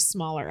asking for a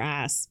smaller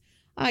ass.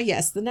 Ah,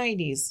 yes, the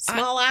 90s.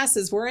 Small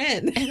asses were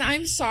in. And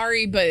I'm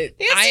sorry, but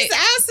Nancy's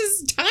ass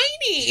is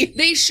tiny.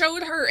 they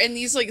showed her in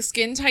these like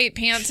skin tight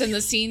pants in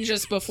the scene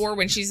just before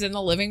when she's in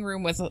the living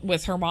room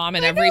with her mom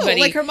and I know,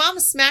 everybody. like her mom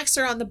smacks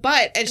her on the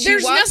butt and she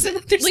There's walks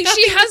nothing, in. There's like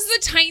nothing. she has the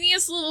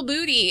tiniest little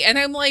booty, and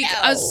I'm like,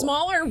 No. a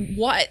smaller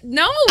what?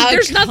 No, A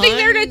there's nothing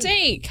there to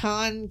take.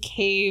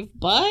 Concave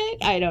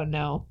butt? I don't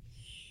know.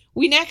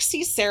 We next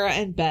see Sarah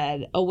in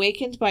bed,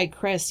 awakened by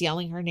Chris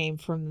yelling her name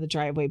from the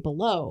driveway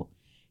below.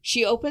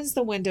 She opens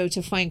the window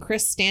to find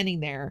Chris standing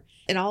there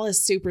in all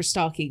his super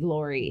stocky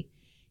glory.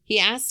 He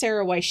asks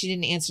Sarah why she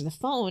didn't answer the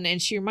phone,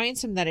 and she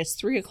reminds him that it's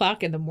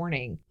 3:00 in the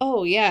morning.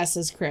 Oh, yeah,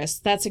 says Chris.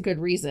 That's a good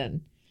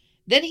reason.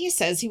 Then he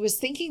says he was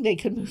thinking they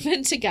could move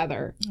in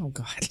together. Oh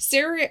God.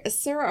 Sarah,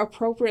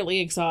 appropriately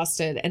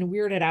exhausted and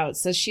weirded out,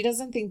 says she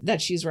doesn't think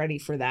that she's ready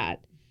for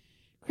that.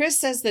 Chris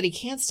says that he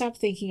can't stop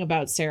thinking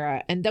about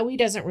Sarah, and though he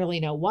doesn't really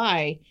know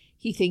why,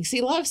 he thinks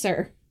he loves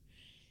her.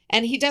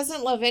 And he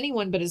doesn't love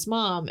anyone but his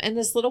mom and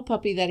this little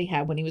puppy that he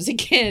had when he was a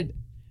kid.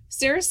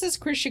 Sarah says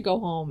Chris should go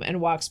home and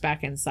walks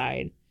back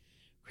inside.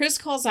 Chris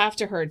calls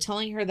after her,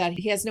 telling her that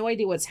he has no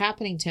idea what's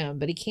happening to him,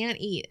 but he can't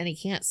eat and he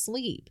can't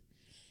sleep.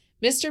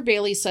 Mr.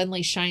 Bailey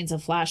suddenly shines a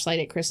flashlight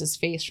at Chris's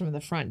face from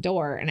the front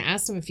door and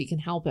asks him if he can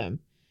help him.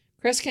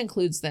 Chris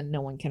concludes that no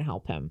one can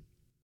help him.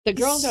 The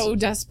girls... So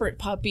desperate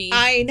puppy.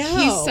 I know.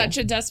 He's such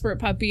a desperate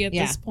puppy at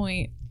Yeah. this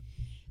point.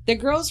 The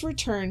girls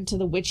return to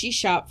the witchy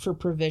shop for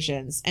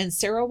provisions, and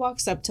Sarah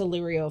walks up to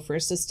Lirio for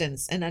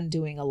assistance in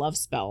undoing a love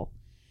spell.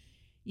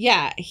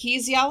 Yeah,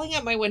 he's yelling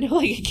at my window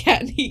like a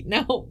cat in heat.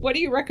 Now, what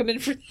do you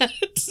recommend for that?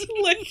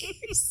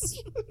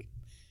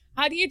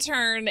 How do you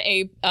turn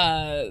a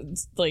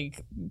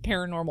like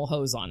paranormal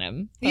hose on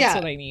him? That's Yeah.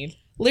 what I need.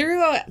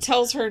 Lirio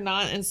tells her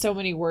not in so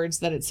many words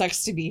that it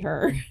sucks to be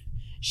her.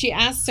 She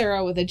asks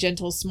Sarah with a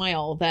gentle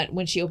smile that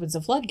when she opens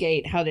a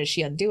floodgate, how does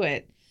she undo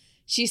it?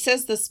 She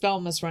says the spell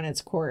must run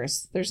its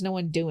course. There's no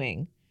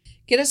undoing.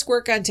 Get a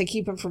squirt gun to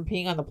keep him from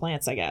peeing on the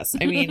plants, I guess.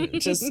 I mean,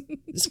 just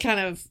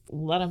kind of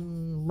let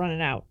him run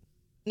it out.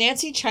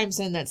 Nancy chimes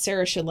in that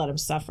Sarah should let him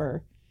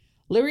suffer.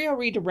 Lirio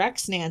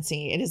redirects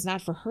Nancy. It is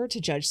not for her to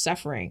judge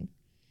suffering.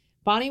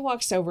 Bonnie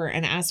walks over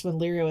and asks when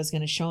Lirio is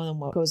going to show them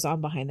what goes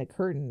on behind the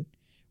curtain.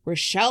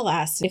 Rochelle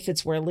asks if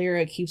it's where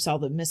Lirio keeps all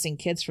the missing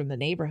kids from the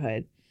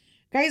neighborhood.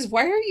 Guys,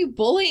 why are you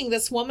bullying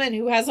this woman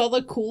who has all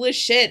the coolest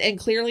shit and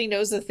clearly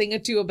knows a thing or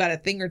two about a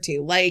thing or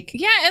two? Like,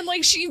 Yeah, and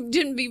like she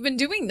didn't even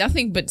doing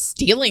nothing but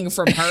stealing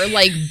from her.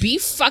 Like, be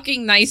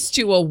fucking nice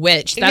to a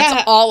witch. That's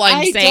yeah, all I'm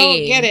I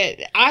saying. don't get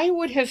it. I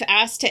would have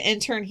asked to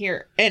intern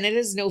here, and it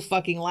is no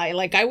fucking lie.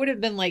 Like, I would have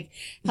been like,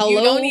 hello.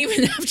 You don't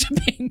even have to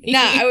pay me. Nah,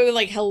 I would be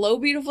like, hello,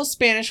 beautiful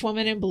Spanish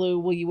woman in blue.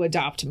 Will you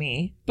adopt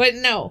me? But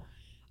no.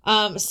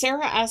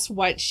 Sarah asks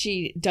what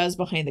she does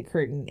behind the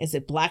curtain. Is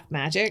it black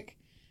magic?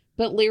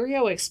 But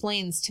Lirio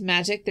explains to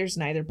magic there's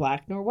neither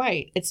black nor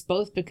white. It's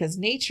both because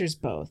nature's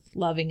both,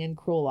 loving and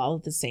cruel all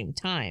at the same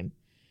time.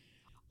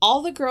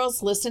 All the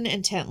girls listen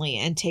intently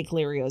and take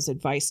Lirio's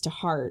advice to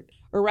heart.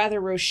 Or rather,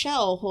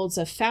 Rochelle holds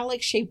a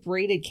phallic-shaped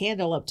braided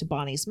candle up to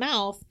Bonnie's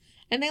mouth,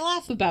 and they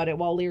laugh about it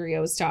while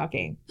Lirio is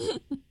talking.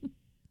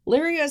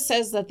 Lirio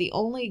says that the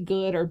only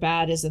good or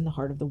bad is in the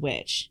heart of the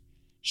witch.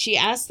 She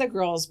asks the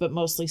girls, but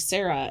mostly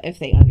Sarah, if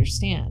they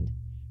understand.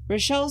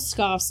 Rochelle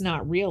scoffs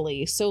not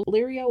really, so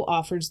Lirio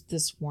offers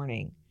this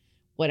warning.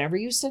 Whatever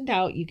you send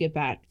out, you get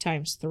back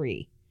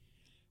 ×3.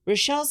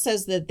 Rochelle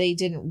says that they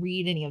didn't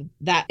read any of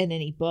that in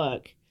any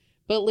book,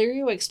 but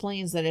Lirio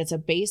explains that it's a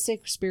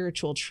basic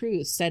spiritual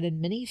truth said in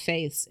many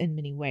faiths in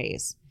many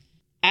ways.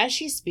 As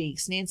she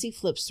speaks, Nancy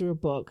flips through a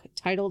book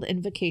titled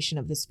Invocation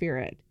of the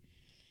Spirit.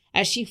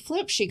 As she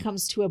flips, she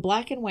comes to a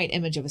black and white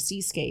image of a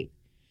seascape,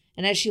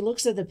 and as she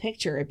looks at the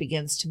picture, it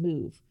begins to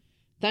move.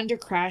 Thunder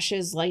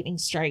crashes, lightning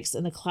strikes,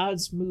 and the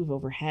clouds move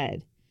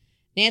overhead.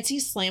 Nancy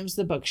slams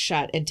the book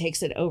shut and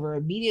takes it over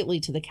immediately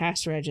to the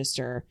cash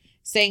register,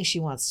 saying she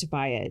wants to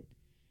buy it.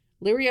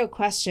 Lirio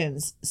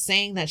questions,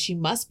 saying that she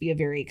must be a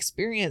very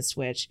experienced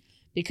witch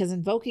because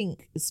invoking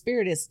the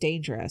spirit is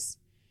dangerous.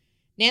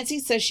 Nancy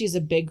says she's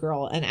a big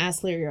girl and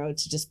asks Lirio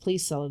to just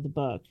please sell her the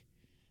book.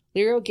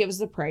 Lirio gives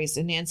the price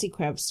and Nancy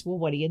quips, well,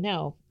 what do you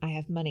know? I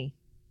have money.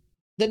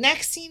 The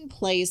next scene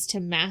plays to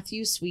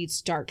Matthew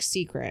Sweet's Dark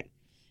Secret.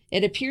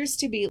 It appears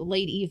to be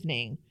late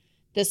evening.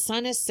 The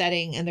sun is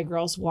setting and the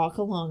girls walk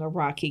along a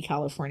rocky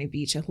California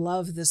beach. I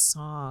love this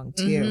song,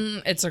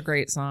 too. It's a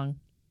great song.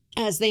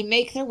 As they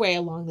make their way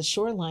along the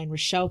shoreline,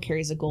 Rochelle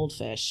carries a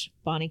goldfish.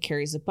 Bonnie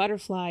carries a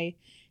butterfly.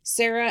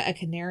 Sarah, a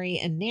canary,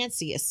 and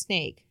Nancy, a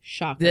snake.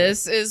 Shocker.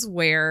 This is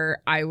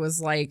where I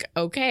was like,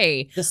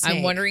 okay, The snake.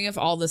 I'm wondering if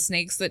all the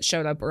snakes that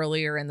showed up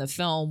earlier in the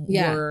film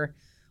were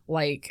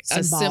like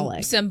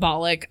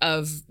symbolic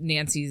of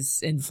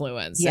Nancy's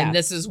influence. Yeah. And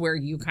this is where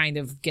you kind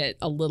of get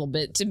a little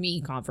bit, to me,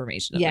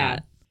 confirmation of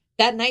that.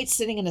 That night,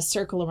 sitting in a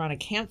circle around a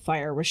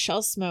campfire,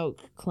 Rochelle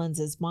smoke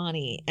cleanses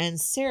Bonnie, and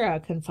Sarah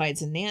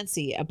confides in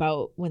Nancy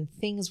about when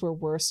things were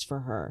worst for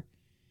her.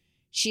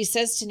 She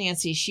says to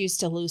Nancy she used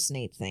to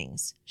hallucinate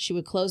things. She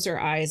would close her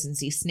eyes and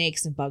see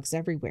snakes and bugs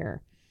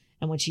everywhere,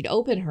 and when she'd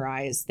open her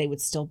eyes, they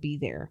would still be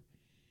there.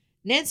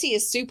 Nancy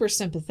is super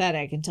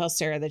sympathetic and tells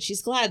Sarah that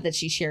she's glad that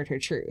she shared her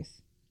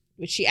truth.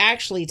 But she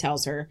actually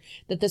tells her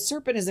that the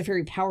serpent is a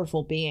very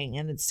powerful being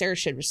and that Sarah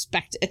should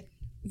respect it.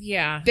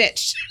 Yeah.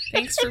 Bitch.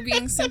 Thanks for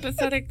being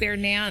sympathetic there,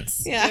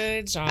 Nance. Yeah.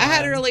 Good job. I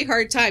had a really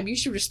hard time. You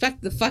should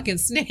respect the fucking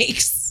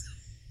snakes.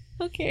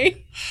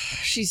 Okay.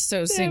 She's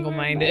so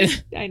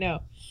single-minded. I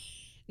know.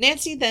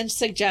 Nancy then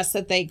suggests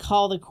that they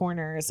call the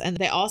corners and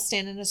they all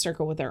stand in a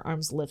circle with their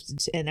arms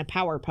lifted in a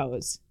power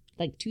pose,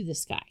 like to the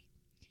sky.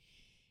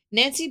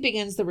 Nancy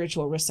begins the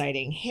ritual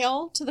reciting,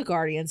 "Hail to the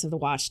guardians of the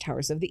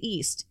watchtowers of the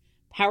east,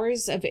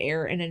 powers of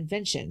air and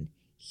invention.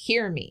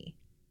 Hear me."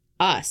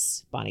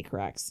 Us, Bonnie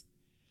corrects.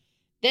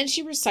 Then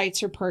she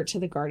recites her part to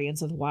the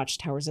guardians of the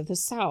watchtowers of the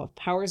south,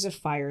 powers of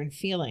fire and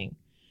feeling.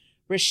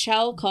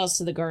 Rochelle calls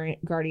to the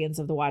guardians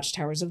of the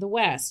watchtowers of the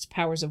west,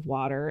 powers of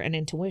water and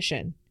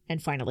intuition.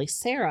 And finally,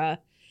 Sarah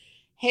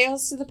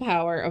hails to the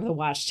power of the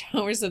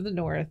watchtowers of the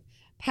north,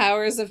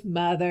 powers of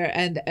mother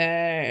and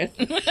earth.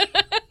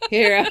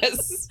 Hear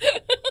us.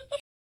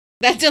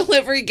 That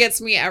delivery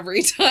gets me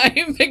every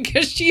time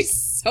because she's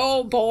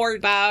so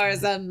bored.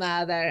 Powers of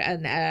mother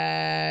and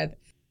earth.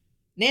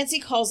 Nancy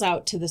calls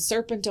out to the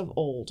serpent of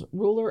old,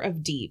 ruler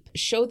of deep.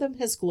 Show them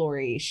his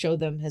glory, show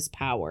them his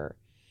power.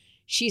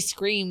 She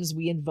screams,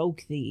 we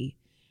invoke thee.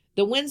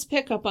 The winds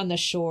pick up on the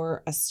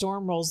shore, a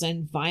storm rolls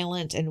in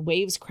violent, and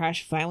waves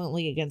crash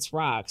violently against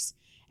rocks.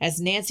 As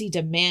Nancy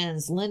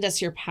demands, lend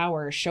us your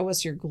power, show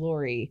us your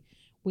glory.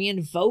 We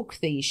invoke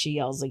thee, she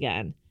yells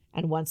again,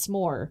 and once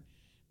more.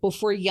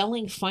 Before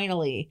yelling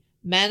finally,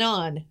 men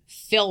on,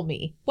 fill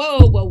me. Whoa,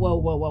 whoa, whoa,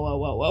 whoa, whoa,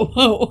 whoa, whoa,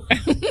 whoa.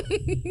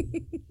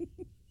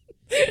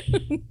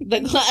 The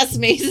glass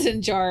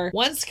mason jar,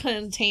 once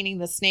containing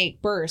the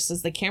snake, bursts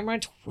as the camera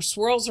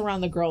swirls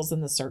around the girls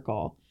in the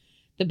circle.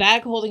 The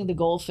bag holding the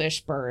goldfish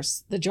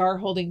bursts. The jar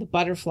holding the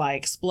butterfly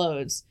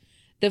explodes.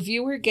 The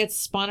viewer gets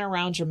spun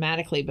around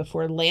dramatically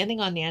before landing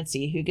on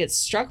Nancy, who gets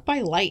struck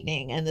by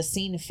lightning, and the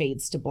scene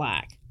fades to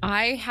black.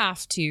 I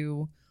have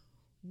to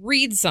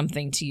read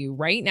something to you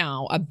right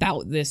now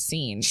about this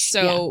scene.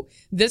 So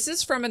This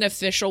is from an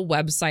official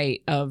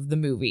website of the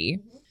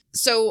movie.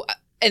 So,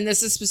 and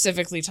this is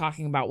specifically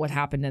talking about what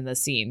happened in the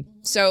scene.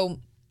 So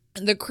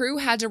the crew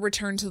had to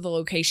return to the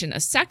location a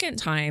second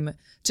time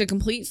to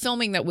complete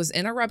filming that was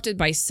interrupted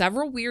by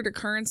several weird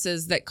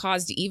occurrences that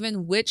caused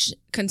even witch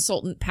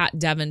consultant Pat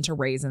Devin to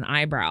raise an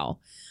eyebrow.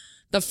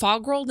 The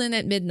fog rolled in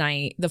at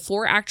midnight. The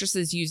four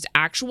actresses used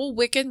actual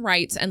Wiccan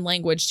rites and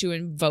language to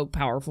invoke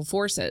powerful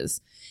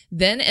forces.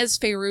 Then, as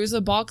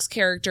Fairuza Balk's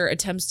character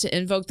attempts to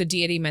invoke the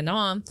deity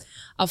Manon,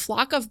 a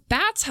flock of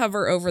bats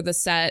hover over the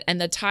set and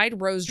the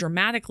tide rose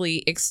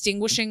dramatically,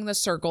 extinguishing the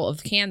circle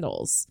of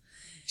candles.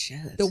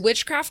 Shit. The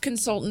witchcraft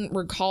consultant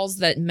recalls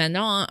that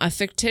Manon, a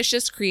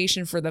fictitious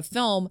creation for the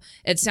film,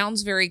 it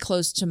sounds very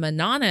close to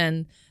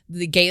Manannan,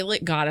 the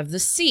Gaelic god of the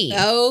sea.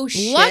 Oh,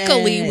 shit.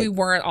 Luckily, we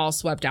weren't all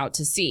swept out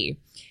to sea.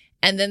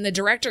 And then the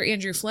director,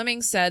 Andrew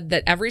Fleming, said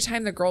that every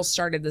time the girls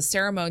started the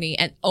ceremony,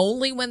 and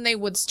only when they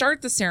would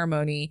start the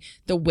ceremony,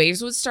 the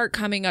waves would start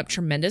coming up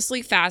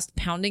tremendously fast,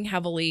 pounding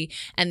heavily.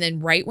 And then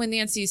right when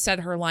Nancy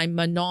said her line,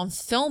 Manon,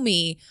 fill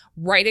me,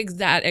 right at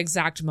that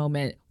exact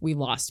moment, we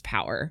lost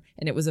power.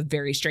 And it was a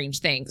very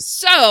strange thing.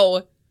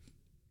 So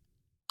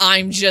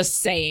I'm just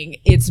saying,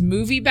 it's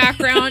movie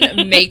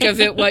background. Make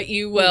of it what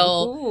you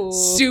will.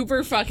 Ooh.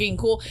 Super fucking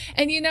cool.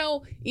 And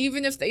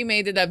even if they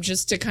made it up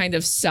just to kind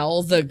of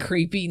sell the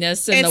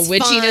creepiness and It's the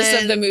witchiness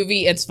fun. of the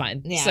movie, it's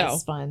fun. Yeah, So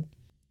it's fun.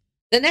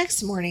 The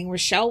next morning,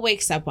 Rochelle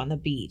wakes up on the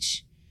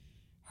beach.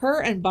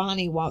 Her and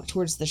Bonnie walk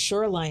towards the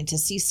shoreline to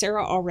see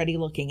Sarah already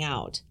looking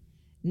out.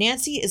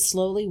 Nancy is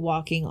slowly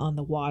walking on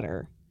the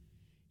water.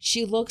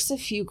 She looks a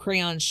few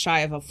crayons shy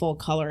of a full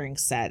coloring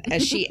set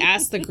as she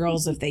asks the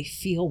girls if they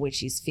feel what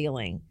she's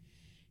feeling.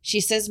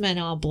 She says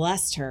Manon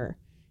blessed her.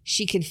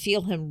 She can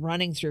feel him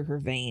running through her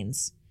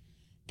veins.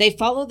 They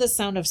follow the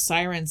sound of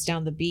sirens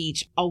down the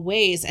beach a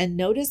ways and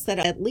notice that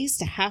at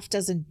least a half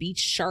dozen beach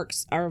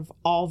sharks are of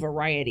all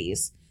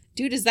varieties.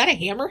 Dude, is that a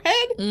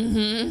hammerhead?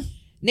 Mm-hmm.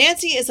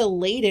 Nancy is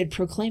elated,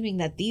 proclaiming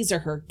that these are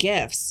her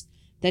gifts,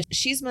 that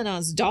she's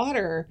Manon's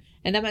daughter,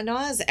 and that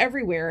Manon is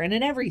everywhere and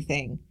in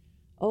everything.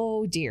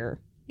 Oh,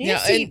 dear.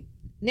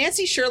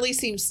 Nancy surely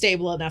seems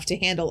stable enough to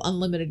handle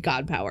unlimited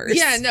god powers.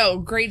 Yeah, no,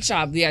 great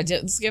job. Yeah,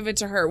 let's give it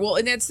to her. Well,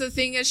 and it's the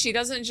thing is,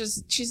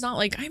 she's not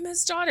like, I'm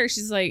his daughter.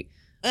 She's like,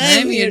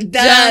 I'm your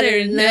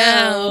daughter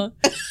now.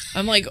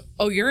 I'm like,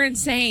 oh, you're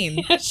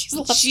insane. Her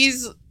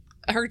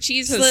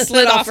cheese has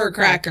slid off her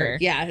cracker.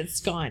 Yeah,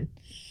 it's gone.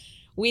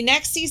 We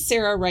next see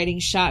Sarah riding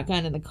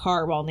shotgun in the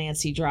car while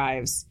Nancy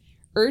drives,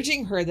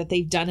 urging her that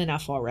they've done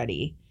enough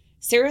already.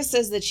 Sarah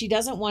says that she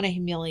doesn't want to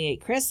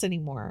humiliate Chris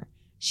anymore.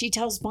 She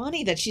tells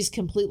Bonnie that she's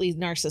completely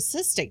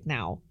narcissistic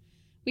now.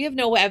 We have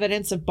no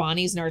evidence of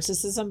Bonnie's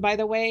narcissism, by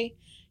the way.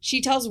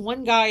 She tells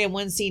one guy in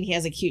one scene he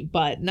has a cute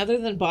butt, and other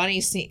than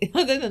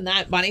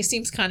that, Bonnie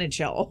seems kind of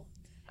chill.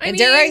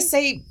 Dare I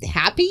say,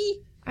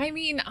 happy? I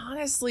mean,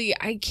 honestly,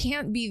 I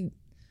can't be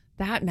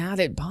that mad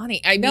at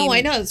Bonnie. I know.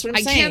 That's what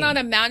I'm saying. I cannot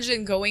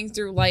imagine going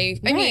through life.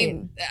 I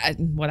mean,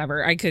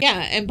 whatever. I could.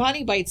 Yeah, and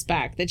Bonnie bites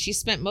back that she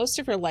spent most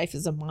of her life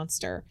as a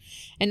monster.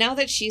 And now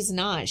that she's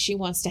not, she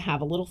wants to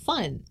have a little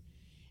fun.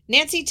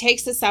 Nancy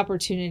takes this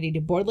opportunity to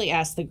boldly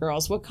ask the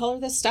girls what color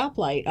the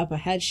stoplight up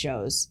ahead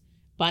shows.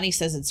 Bonnie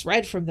says it's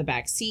red from the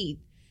back seat.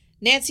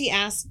 Nancy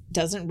asks,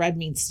 doesn't red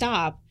mean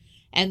stop?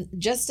 And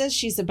just as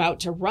she's about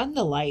to run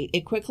the light,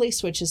 it quickly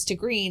switches to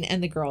green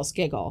and the girls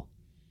giggle.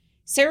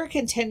 Sarah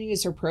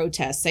continues her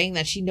protest, saying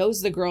that she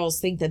knows the girls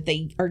think that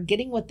they are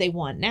getting what they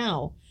want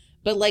now,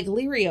 but like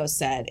Lirio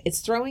said, it's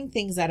throwing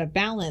things out of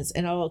balance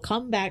and it'll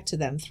come back to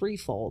them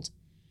threefold.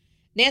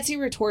 Nancy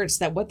retorts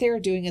that what they are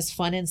doing is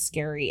fun and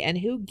scary, and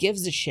who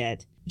gives a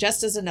shit,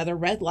 just as another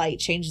red light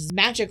changes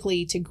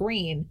magically to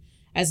green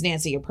as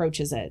Nancy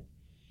approaches it.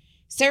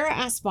 Sarah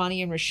asks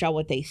Bonnie and Rochelle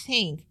what they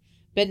think,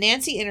 but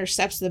Nancy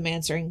intercepts them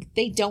answering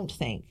they don't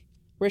think.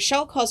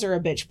 Rochelle calls her a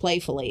bitch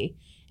playfully,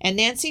 and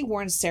Nancy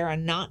warns Sarah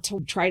not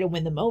to try to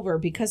win them over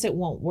because it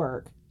won't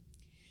work.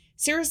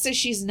 Sarah says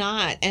she's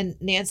not, and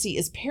Nancy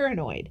is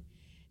paranoid.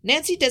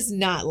 Nancy does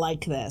not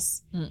like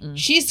this. Mm-mm.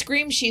 She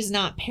screams she's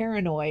not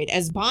paranoid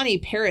as Bonnie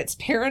parrots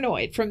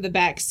paranoid from the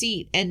back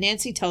seat, and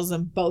Nancy tells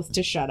them both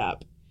to shut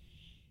up.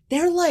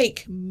 They're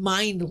like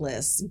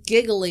mindless,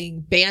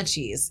 giggling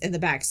banshees in the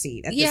back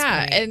seat at this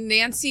point. And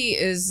Nancy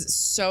is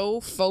so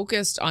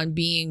focused on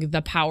being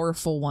the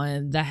powerful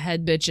one, the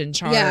head bitch in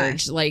charge.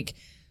 Yeah. Like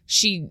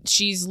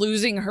she's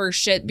losing her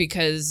shit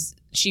because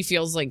she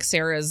feels like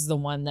Sarah's the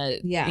one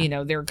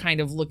that they're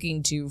kind of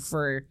looking to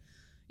for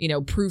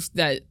proof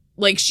that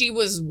like she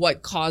was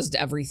what caused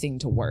everything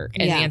to work,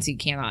 and Nancy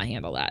cannot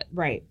handle that.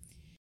 Right.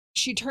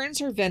 She turns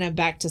her venom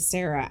back to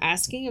Sarah,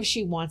 asking if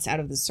she wants out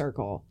of the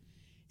circle.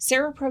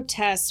 Sarah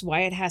protests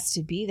why it has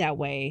to be that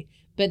way,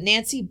 but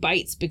Nancy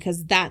bites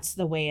because that's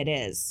the way it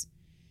is.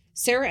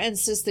 Sarah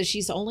insists that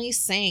she's only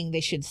saying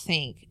they should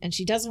think, and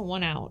she doesn't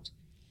want out.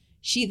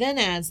 She then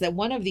adds that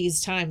one of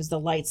these times the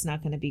light's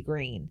not going to be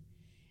green.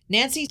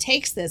 Nancy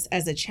takes this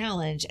as a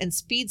challenge and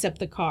speeds up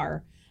the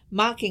car,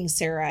 mocking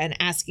Sarah and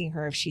asking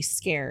her if she's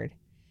scared.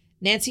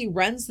 Nancy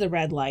runs the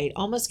red light,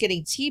 almost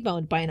getting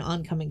T-boned by an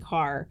oncoming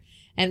car,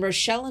 and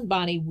Rochelle and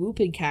Bonnie whoop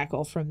and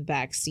cackle from the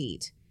back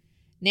seat.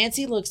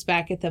 Nancy looks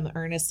back at them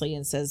earnestly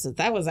and says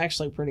that was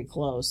actually pretty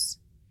close.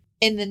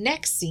 In the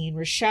next scene,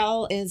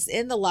 Rochelle is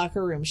in the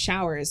locker room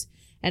showers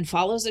and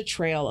follows a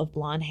trail of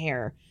blonde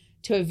hair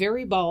to a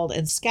very bald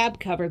and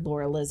scab-covered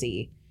Laura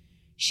Lizzie.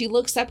 She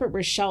looks up at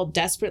Rochelle,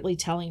 desperately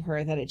telling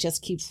her that it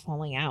just keeps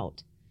falling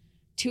out.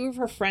 Two of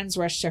her friends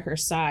rush to her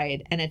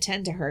side and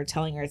attend to her,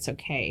 telling her it's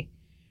okay.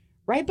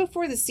 Right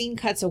before the scene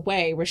cuts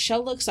away,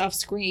 Rochelle looks off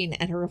screen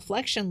and her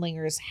reflection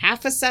lingers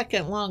half a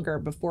second longer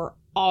before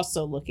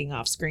also looking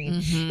off screen.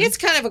 Mhm. It's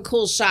kind of a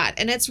cool shot,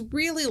 and it's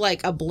really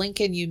like a blink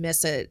and you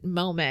miss it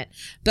moment.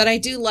 But I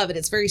do love it.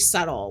 It's very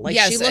subtle. Like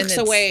Yes, she and looks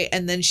it's- away,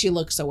 and then she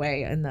looks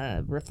away in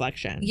the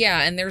reflection.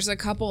 Yeah, and there's a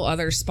couple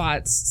other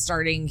spots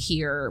starting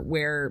here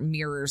where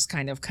mirrors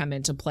kind of come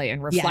into play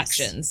and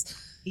reflections.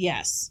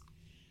 Yes.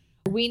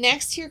 We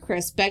next hear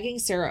Chris begging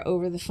Sarah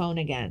over the phone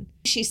again.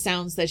 She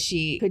sounds that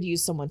she could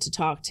use someone to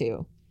talk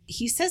to.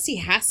 He says he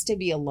has to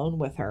be alone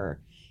with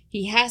her.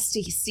 He has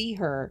to see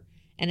her,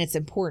 and it's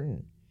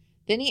important.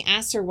 Then he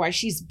asks her why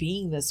she's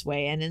being this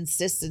way and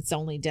insists it's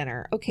only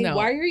dinner. Okay, No.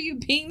 why are you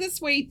being this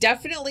way?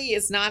 Definitely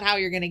is not how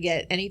you're going to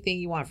get anything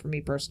you want from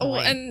me personally.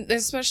 Oh, and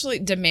especially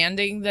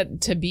demanding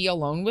that to be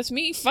alone with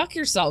me. Fuck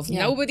yourself. Yeah.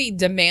 Nobody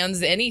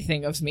demands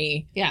anything of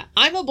me. Yeah,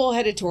 I'm a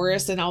bullheaded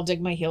Taurus and I'll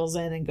dig my heels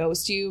in and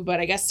ghost you,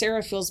 but I guess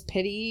Sarah feels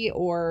pity,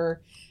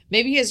 or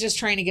maybe he's just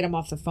trying to get him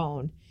off the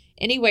phone.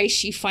 Anyway,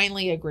 she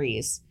finally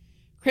agrees.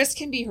 Chris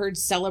can be heard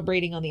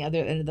celebrating on the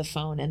other end of the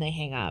phone, and they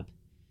hang up.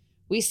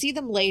 We see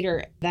them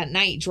later that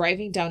night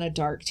driving down a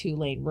dark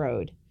 2-lane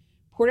road.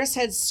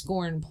 Portishead's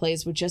Scorn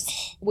plays, which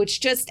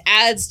just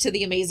adds to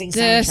the amazing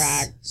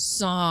soundtrack. This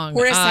song.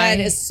 Portishead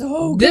is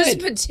so good. This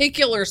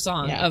particular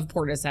song Yeah. of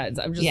Portishead's.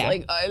 I'm just Yeah.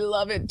 like, I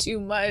love it too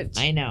much.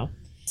 I know.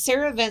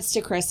 Sarah vents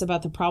to Chris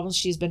about the problems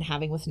she's been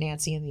having with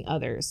Nancy and the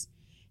others.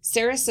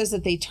 Sarah says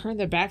that they turned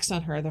their backs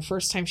on her the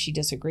first time she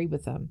disagreed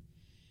with them.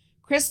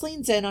 Chris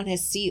leans in on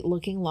his seat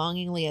looking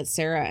longingly at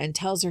Sarah and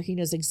tells her he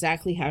knows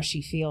exactly how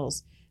she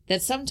feels,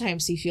 that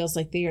sometimes he feels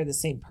like they are the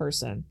same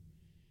person.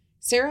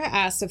 Sarah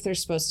asks if they're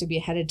supposed to be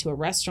headed to a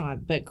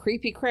restaurant, but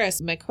creepy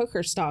Chris,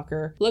 McHooker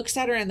stalker, looks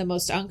at her in the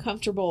most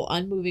uncomfortable,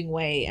 unmoving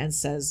way and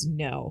says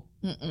no.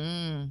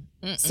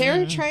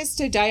 Sarah tries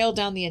to dial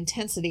down the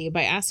intensity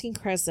by asking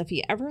Chris if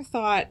he ever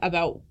thought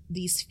about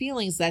these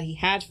feelings that he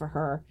had for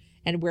her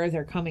and where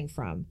they're coming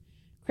from.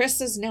 Chris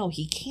says no,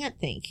 he can't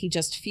think, he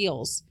just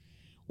feels.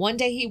 One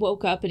day he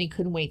woke up and he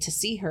couldn't wait to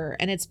see her,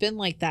 and it's been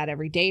like that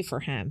every day for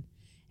him.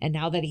 And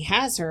now that he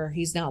has her,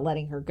 he's not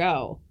letting her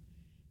go.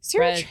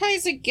 Sarah Red.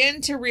 tries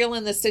again to reel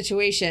in the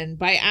situation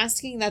by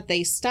asking that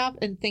they stop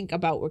and think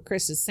about what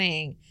Chris is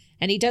saying,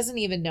 and he doesn't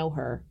even know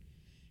her.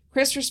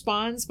 Chris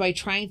responds by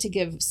trying to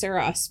give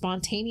Sarah a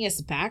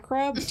spontaneous back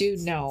rub. Dude,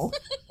 no.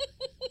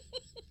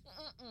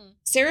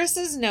 Sarah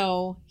says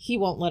no, he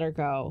won't let her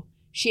go.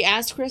 She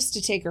asks Chris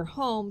to take her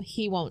home,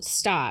 he won't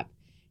stop.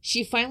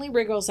 She finally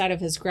wriggles out of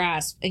his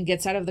grasp and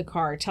gets out of the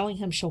car, telling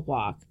him she'll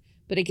walk.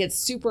 But it gets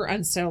super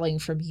unsettling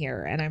from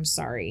here, and I'm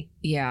sorry.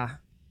 Yeah.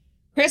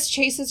 Chris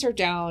chases her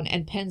down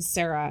and pins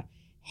Sarah,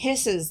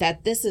 hisses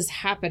that this is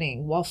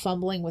happening while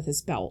fumbling with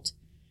his belt.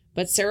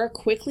 But Sarah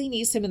quickly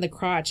knees him in the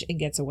crotch and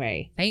gets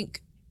away.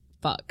 Thank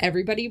fuck.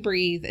 Everybody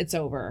breathe, it's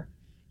over.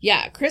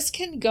 Yeah, Chris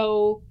can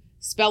go,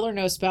 spell or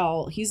no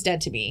spell, he's dead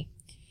to me.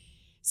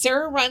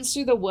 Sarah runs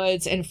through the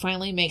woods and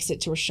finally makes it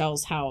to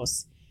Rochelle's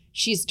house.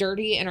 She's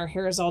dirty and her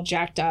hair is all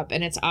jacked up,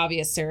 and it's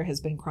obvious Sarah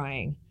has been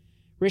crying.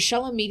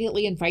 Rochelle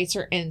immediately invites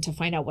her in to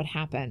find out what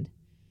happened.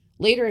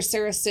 Later,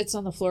 Sarah sits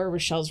on the floor of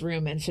Rochelle's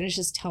room and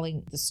finishes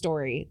telling the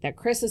story that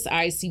Chris's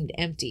eyes seemed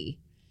empty.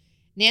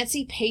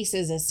 Nancy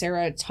paces as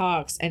Sarah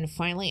talks and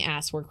finally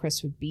asks where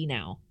Chris would be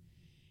now.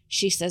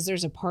 She says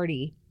there's a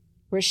party.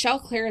 Rochelle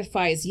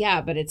clarifies,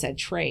 yeah, but it's at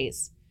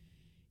Trey's.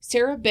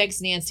 Sarah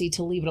begs Nancy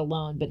to leave it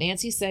alone, but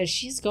Nancy says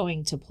she's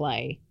going to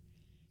play.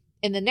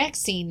 In the next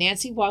scene,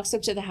 Nancy walks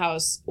up to the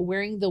house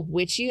wearing the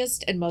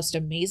witchiest and most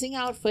amazing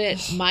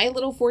outfit my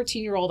little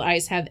 14-year-old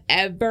eyes have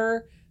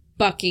ever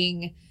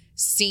fucking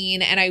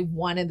seen, and I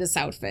wanted this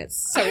outfit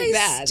so I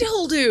bad.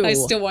 still do. I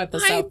still want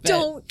this outfit. I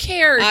don't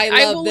care. I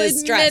love will this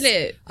admit dress.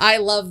 it. I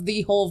love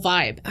the whole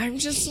vibe. I'm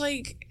just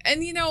like,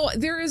 and you know,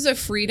 there is a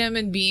freedom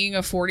in being a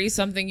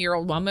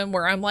 40-something-year-old woman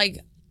where I'm like,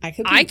 I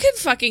could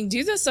fucking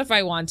do this if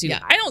I want to. Yeah.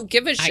 I don't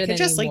give a shit I could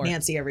just like anymore.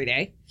 Nancy every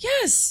day.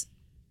 Yes.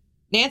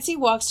 Nancy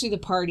walks through the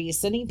party,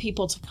 sending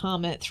people to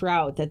comment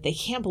throughout that they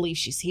can't believe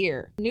she's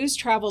here. News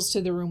travels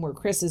to the room where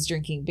Chris is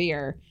drinking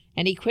beer,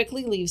 and he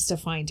quickly leaves to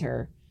find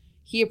her.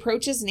 He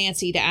approaches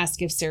Nancy to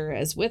ask if Sarah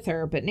is with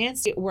her, but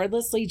Nancy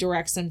wordlessly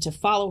directs him to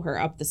follow her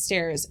up the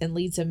stairs and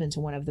leads him into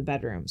one of the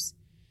bedrooms.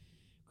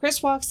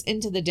 Chris walks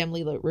into the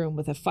dimly lit room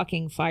with a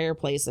fucking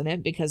fireplace in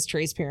it because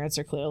Trey's parents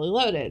are clearly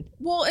loaded.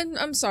 Well, and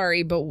I'm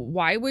sorry, but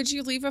why would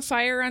you leave a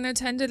fire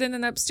unattended in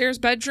an upstairs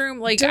bedroom?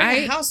 Like, During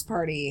a house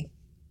party.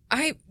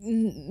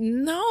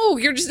 No,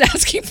 you're just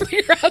asking for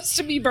your house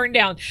to be burned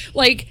down.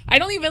 Like, I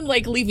don't even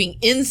like leaving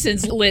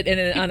incense lit in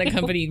an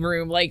unaccompanied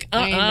room. Like,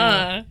 I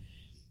know.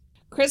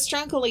 Chris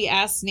drunkily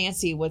asks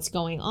Nancy what's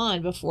going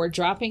on before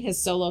dropping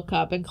his solo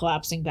cup and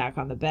collapsing back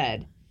on the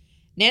bed.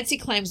 Nancy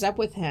climbs up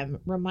with him,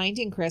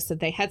 reminding Chris that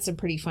they had some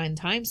pretty fun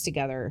times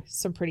together,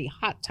 some pretty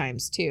hot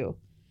times too.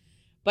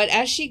 But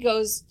as she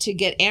goes to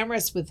get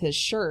amorous with his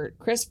shirt,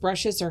 Chris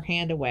brushes her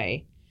hand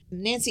away.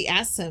 Nancy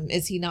asks him,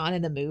 is he not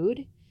in the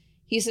mood?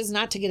 He says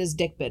not to get his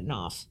dick bitten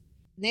off.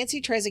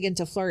 Nancy tries again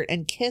to flirt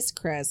and kiss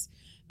Chris,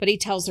 but he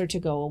tells her to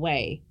go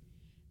away.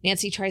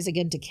 Nancy tries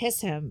again to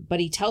kiss him, but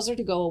he tells her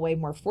to go away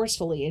more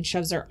forcefully and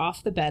shoves her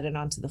off the bed and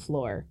onto the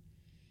floor.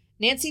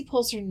 Nancy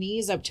pulls her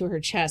knees up to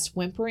her chest,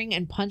 whimpering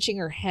and punching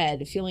her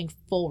head, feeling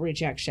full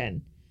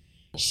rejection.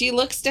 She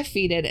looks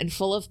defeated and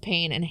full of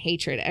pain and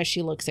hatred as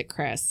she looks at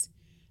Chris.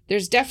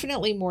 There's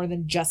definitely more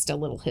than just a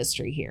little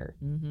history here.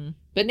 Mm-hmm.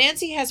 But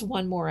Nancy has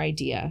one more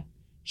idea.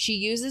 She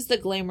uses the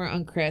glamour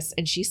on Chris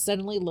and she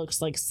suddenly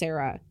looks like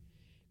Sarah.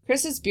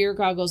 Chris's beer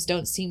goggles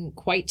don't seem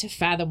quite to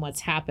fathom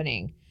what's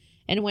happening.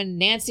 And when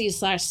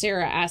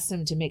Nancy/Sarah asks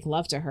him to make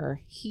love to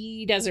her,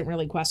 he doesn't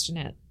really question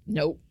it.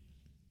 Nope.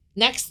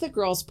 Next, the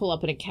girls pull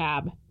up in a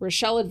cab,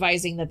 Rochelle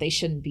advising that they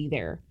shouldn't be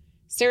there.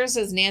 Sarah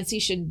says Nancy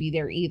shouldn't be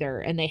there either,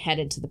 and they head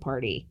into the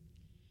party.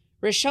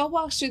 Rochelle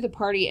walks through the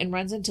party and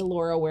runs into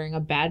Laura wearing a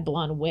bad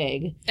blonde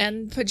wig.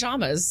 And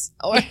pajamas.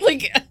 Or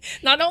like,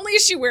 not only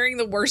is she wearing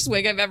the worst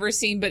wig I've ever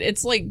seen, but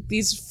it's like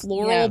these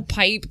floral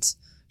piped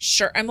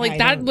shirt. I'm like,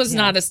 that was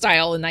not a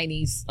style in the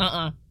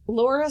 90s.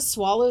 Laura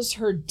swallows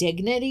her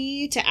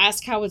dignity to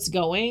ask how it's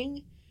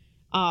going.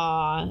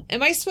 Am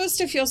I supposed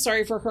to feel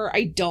sorry for her?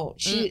 I don't.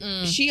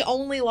 She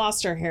only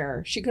lost her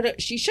hair.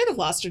 She should have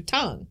lost her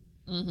tongue.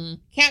 Mm-hmm.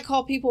 Can't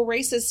call people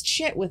racist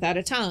shit without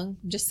a tongue.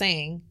 Just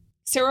saying.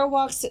 Sarah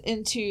walks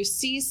in to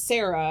see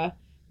Sarah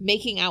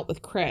making out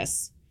with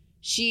Chris.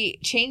 She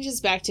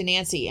changes back to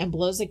Nancy and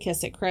blows a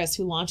kiss at Chris,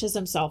 who launches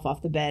himself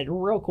off the bed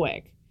real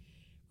quick.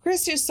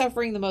 Chris, who's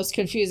suffering the most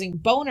confusing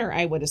boner,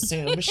 I would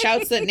assume,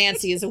 shouts that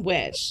Nancy is a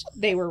witch.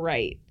 They were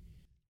right.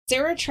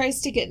 Sarah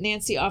tries to get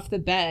Nancy off the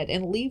bed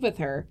and leave with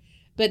her,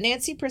 but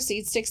Nancy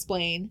proceeds to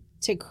explain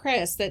to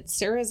Chris that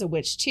Sarah is a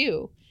witch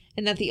too,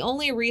 and that the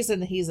only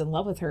reason that he's in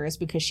love with her is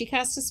because she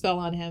cast a spell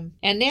on him,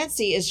 and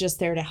Nancy is just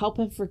there to help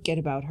him forget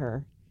about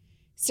her.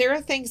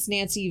 Sarah thanks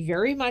Nancy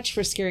very much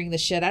for scaring the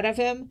shit out of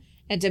him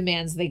and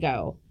demands they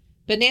go,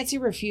 but Nancy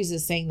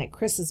refuses, saying that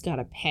Chris has got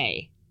to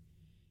pay.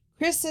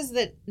 Chris says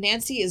that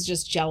Nancy is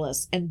just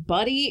jealous, and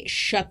buddy,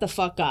 shut the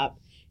fuck up.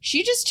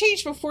 She just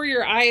changed before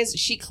your eyes.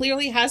 She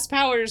clearly has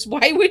powers.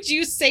 Why would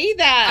you say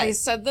that? I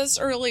said this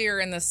earlier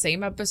in the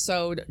same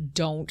episode.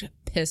 Don't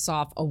piss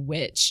off a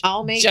witch.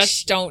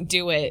 Don't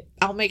do it.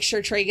 I'll make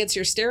sure Trey gets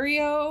your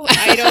stereo.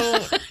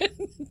 I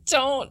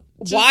don't.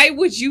 Why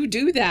would you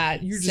do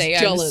that? You're just say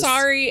jealous. I'm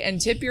sorry and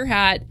tip your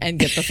hat and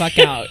get the fuck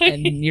out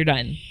and you're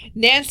done.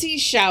 Nancy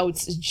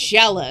shouts,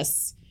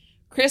 jealous.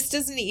 Chris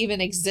doesn't even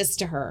exist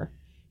to her.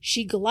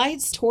 She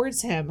glides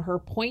towards him, her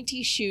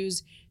pointy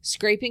shoes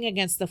scraping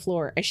against the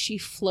floor as she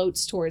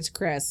floats towards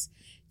Chris,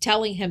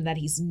 telling him that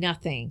he's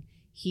nothing.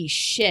 He's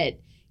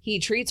shit. He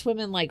treats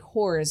women like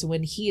whores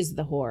when he's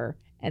the whore,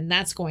 and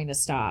that's going to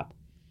stop.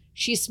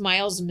 She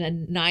smiles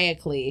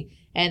maniacally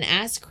and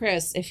asks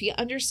Chris if he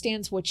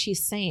understands what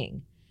she's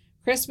saying.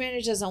 Chris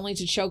manages only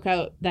to choke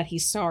out that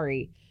he's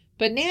sorry,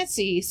 but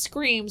Nancy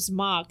screams,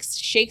 mocks,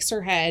 shakes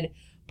her head,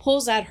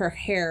 pulls at her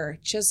hair,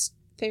 just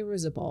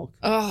favors a bulk.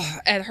 Oh,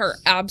 at her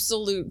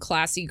absolute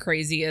classy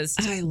craziest.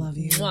 I love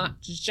you. Mwah,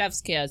 chef's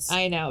kiss.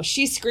 I know.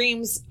 She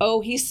screams, oh,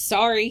 he's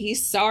sorry,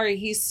 he's sorry,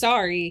 he's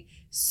sorry.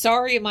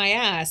 Sorry my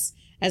ass.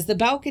 As the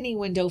balcony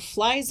window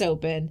flies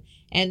open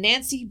and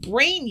Nancy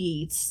brain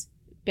yeets.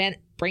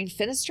 Brain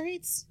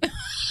fenestrates?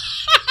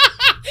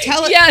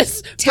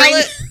 Yes.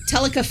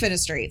 Teleca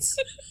fenestrates.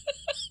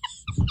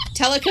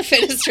 Teleca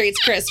fenestrates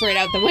Chris right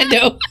out the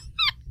window.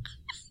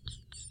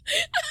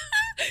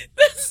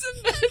 That's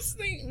the best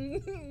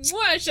thing.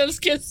 Mwah, chef's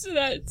kiss to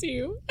that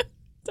too.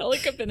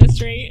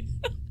 Telecafenestrate.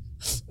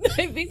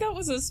 I think that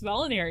was a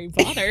spell in Harry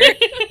Potter.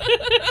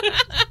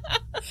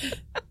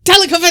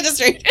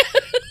 Telecafenestrate.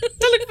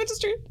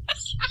 Telecafenestrate.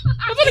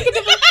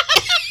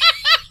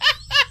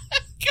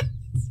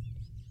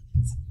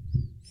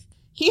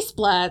 He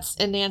splats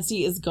and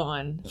Nancy is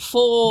gone,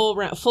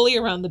 fully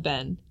around the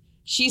bend.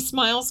 She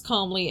smiles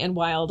calmly and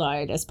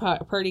wild-eyed as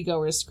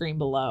partygoers scream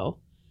below.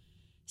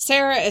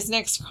 Sarah is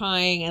next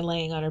crying and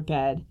laying on her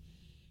bed.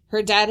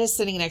 Her dad is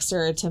sitting next to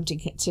her attempting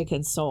to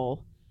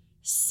console.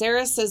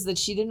 Sarah says that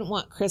she didn't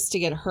want Chris to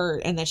get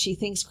hurt and that she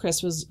thinks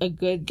Chris was a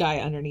good guy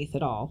underneath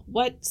it all.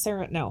 What?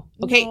 Sarah? No.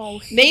 Okay,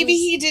 no, maybe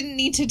he didn't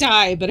need to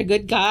die, but a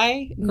good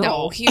guy? Girl.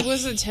 No, he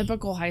was a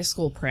typical high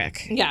school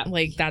prick. Yeah.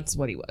 Like, that's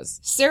what he was.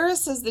 Sarah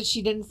says that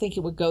she didn't think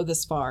it would go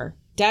this far.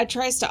 Dad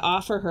tries to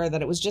offer her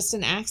that it was just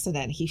an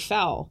accident. He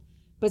fell.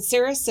 But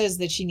Sarah says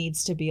that she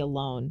needs to be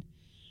alone.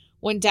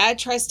 When Dad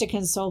tries to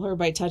console her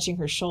by touching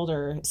her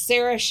shoulder,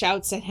 Sarah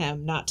shouts at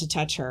him not to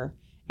touch her.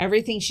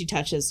 Everything she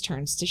touches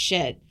turns to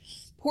shit.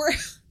 Poor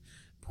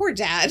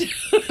Dad.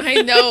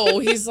 I know.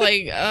 He's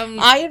like,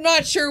 I am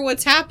not sure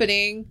what's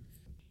happening.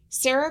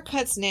 Sarah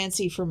cuts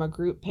Nancy from a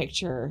group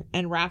picture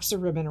and wraps a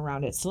ribbon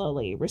around it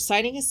slowly,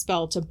 reciting a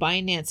spell to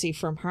bind Nancy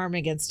from harm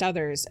against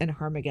others and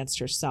harm against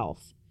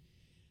herself.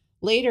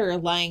 Later,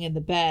 lying in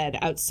the bed,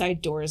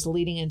 outside doors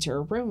leading into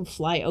her room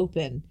fly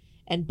open,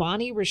 and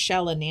Bonnie,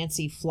 Rochelle, and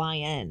Nancy fly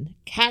in,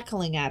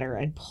 cackling at her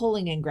and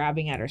pulling and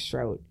grabbing at her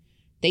throat.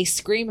 They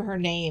scream her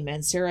name,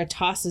 and Sarah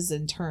tosses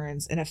and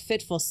turns in a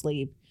fitful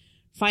sleep,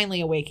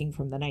 finally awaking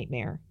from the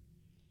nightmare.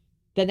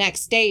 The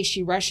next day,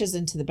 she rushes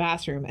into the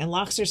bathroom and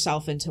locks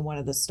herself into one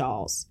of the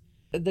stalls.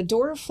 The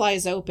door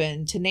flies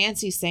open to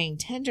Nancy saying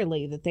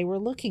tenderly that they were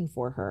looking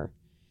for her.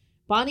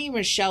 Bonnie and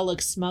Rochelle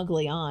look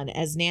smugly on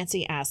as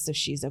Nancy asks if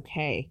she's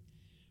okay.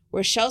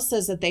 Rochelle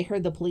says that they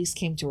heard the police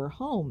came to her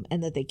home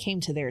and that they came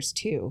to theirs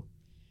too.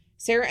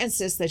 Sarah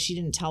insists that she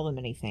didn't tell them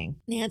anything.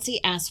 Nancy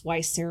asks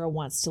why Sarah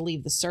wants to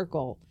leave the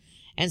circle,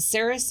 and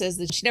Sarah says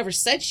that she never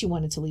said she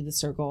wanted to leave the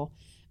circle,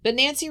 but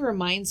Nancy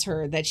reminds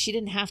her that she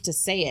didn't have to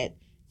say it,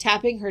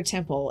 tapping her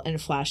temple and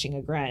flashing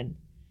a grin.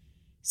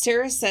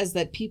 Sarah says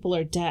that people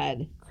are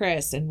dead,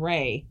 Chris and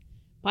Ray.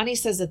 Bonnie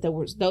says that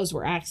those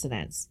were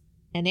accidents,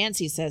 and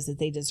Nancy says that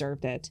they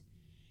deserved it.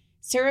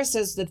 Sarah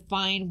says that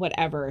fine,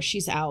 whatever,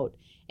 she's out,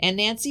 and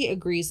Nancy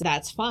agrees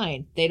that's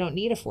fine. They don't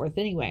need a fourth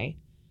anyway.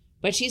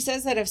 But she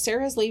says that if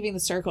Sarah's leaving the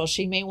circle,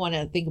 she may want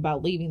to think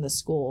about leaving the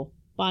school.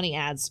 Bonnie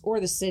adds,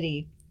 or the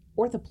city,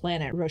 or the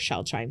planet,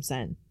 Rochelle chimes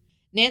in.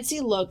 Nancy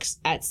looks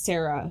at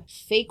Sarah,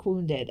 fake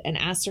wounded, and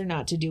asks her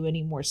not to do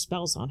any more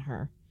spells on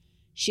her.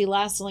 She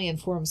lastly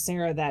informs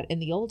Sarah that in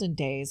the olden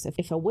days,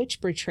 if a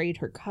witch betrayed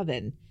her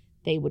coven,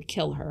 they would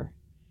kill her.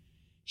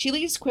 She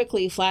leaves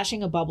quickly,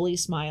 flashing a bubbly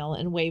smile,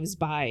 and waves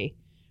bye.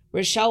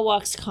 Rochelle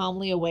walks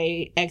calmly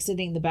away,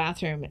 exiting the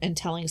bathroom and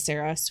telling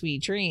Sarah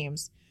sweet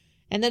dreams.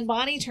 And then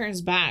Bonnie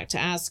turns back to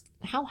ask,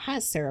 how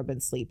has Sarah been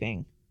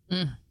sleeping?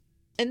 Mm.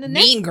 In the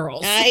Mean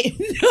girls.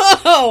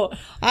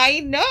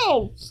 I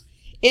know.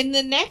 In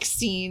the next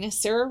scene,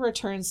 Sarah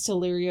returns to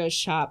Lirio's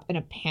shop in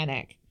a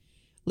panic.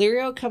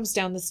 Lirio comes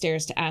down the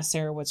stairs to ask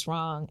Sarah what's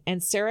wrong,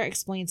 and Sarah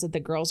explains that the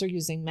girls are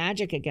using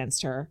magic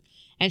against her,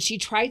 and she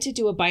tried to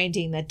do a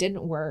binding that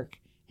didn't work,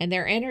 and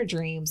they're in her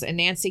dreams, and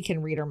Nancy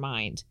can read her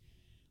mind.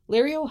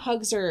 Lirio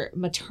hugs her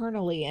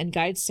maternally and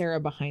guides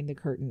Sarah behind the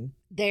curtain.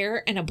 There,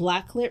 in a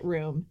black-lit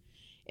room,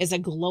 is a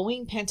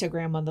glowing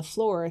pentagram on the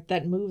floor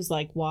that moves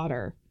like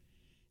water.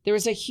 There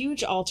is a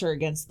huge altar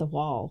against the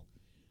wall.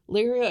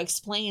 Lirio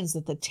explains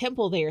that the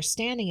temple they are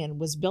standing in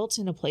was built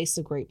in a place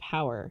of great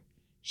power.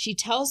 She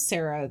tells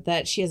Sarah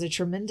that she has a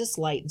tremendous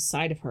light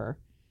inside of her.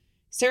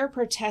 Sarah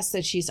protests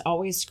that she's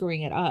always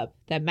screwing it up,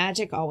 that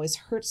magic always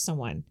hurts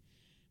someone.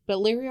 But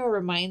Lirio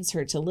reminds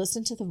her to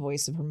listen to the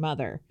voice of her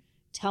mother,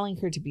 telling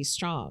her to be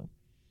strong.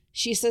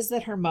 She says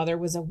that her mother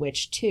was a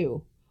witch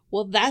too.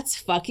 Well, that's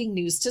fucking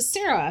news to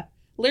Sarah.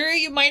 Lirio,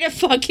 you might have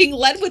fucking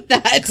led with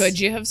that. Could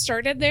you have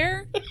started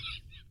there?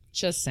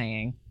 Just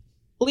saying.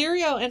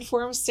 Lirio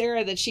informs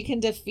Sarah that she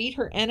can defeat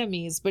her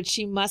enemies, but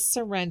she must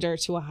surrender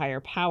to a higher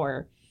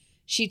power.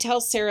 She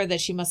tells Sarah that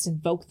she must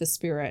invoke the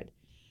spirit.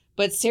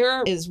 But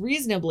Sarah is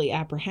reasonably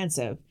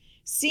apprehensive,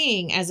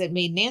 seeing as it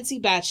made Nancy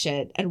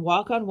batshit and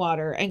walk on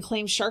water and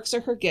claim sharks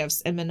are her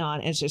gifts and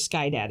Manon is her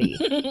sky daddy.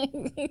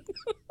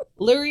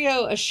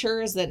 Lirio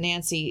assures that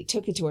Nancy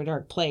took it to a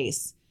dark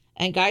place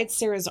and guides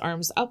Sarah's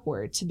arms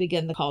upward to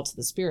begin the call to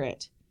the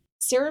spirit.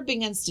 Sarah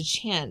begins to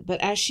chant, but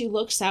as she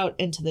looks out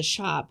into the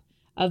shop,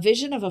 a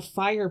vision of a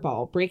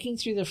fireball breaking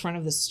through the front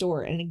of the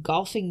store and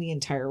engulfing the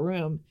entire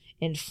room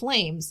in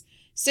flames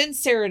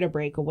sends Sarah to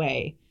break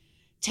away,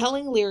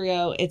 telling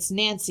Lirio it's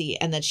Nancy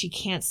and that she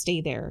can't stay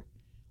there.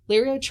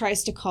 Lirio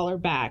tries to call her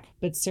back,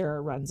 but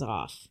Sarah runs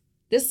off.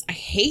 I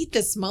hate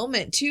this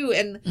moment too.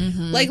 And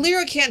like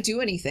Lirio can't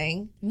do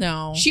anything.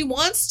 No. She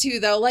wants to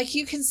though. Like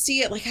you can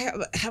see it. Like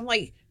I'm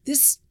like,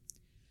 this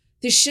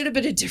should have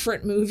been a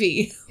different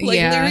movie. Like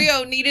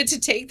Lirio needed to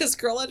take this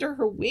girl under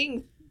her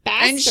wing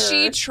faster.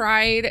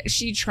 And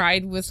she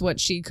tried with what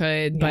she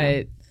could,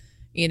 but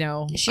you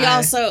know. She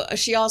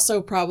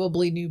also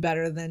probably knew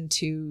better than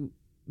to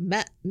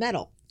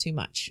meddle too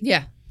much.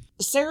 Yeah.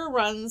 Sarah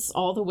runs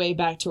all the way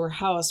back to her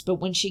house, but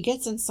when she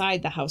gets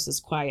inside, the house is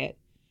quiet.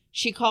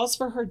 She calls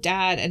for her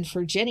dad and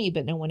for Jenny,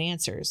 but no one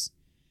answers.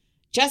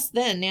 Just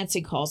then,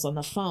 Nancy calls on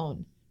the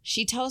phone.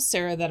 She tells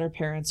Sarah that her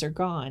parents are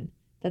gone,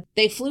 that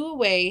they flew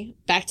away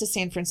back to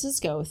San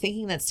Francisco,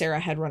 thinking that Sarah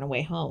had run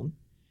away home.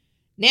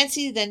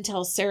 Nancy then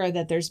tells Sarah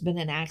that there's been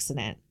an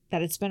accident,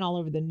 that it's been all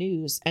over the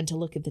news, and to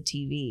look at the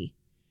TV.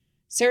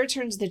 Sarah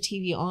turns the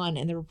TV on,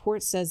 and the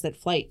report says that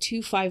Flight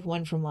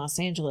 251 from Los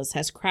Angeles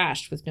has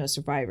crashed with no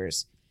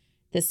survivors.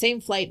 The same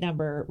flight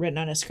number written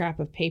on a scrap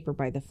of paper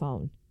by the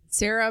phone.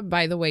 Sarah,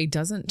 by the way,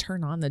 doesn't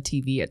turn on the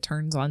TV. It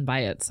turns on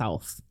by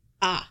itself.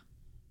 Ah.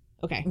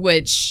 Okay.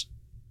 Which?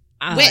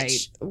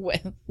 That's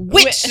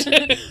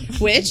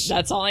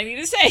all I need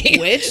to say.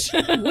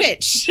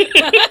 Which?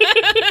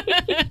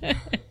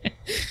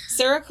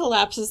 Sarah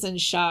collapses in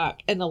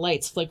shock and the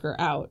lights flicker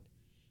out.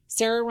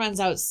 Sarah runs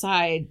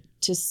outside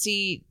to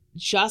see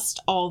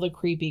just all the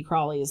creepy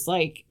crawlies,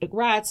 like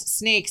rats,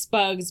 snakes,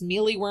 bugs,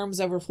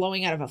 mealyworms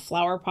overflowing out of a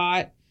flower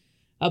pot,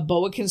 a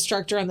boa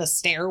constrictor on the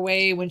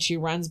stairway when she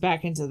runs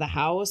back into the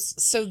house.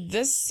 So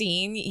this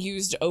scene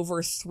used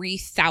over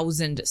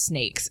 3,000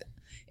 snakes.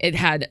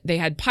 They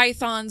had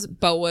pythons,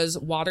 boas,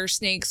 water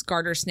snakes,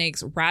 garter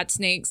snakes, rat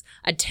snakes,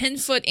 a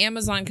 10-foot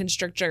Amazon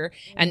constrictor,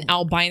 and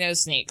albino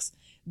snakes.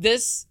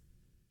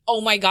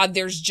 Oh my God,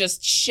 there's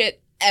just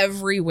shit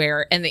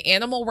everywhere, and the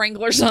animal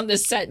wranglers on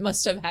this set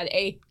must have had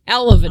a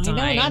hell of a time.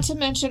 I know, not to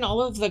mention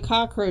all of the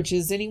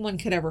cockroaches anyone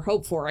could ever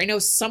hope for. I know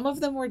some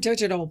of them were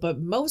digital, but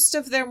most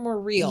of them were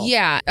real.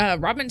 Yeah,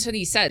 Robin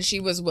Tunney said she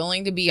was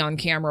willing to be on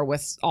camera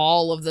with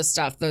all of the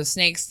stuff, the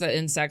snakes, the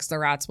insects, the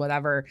rats,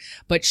 whatever,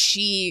 but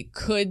she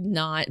could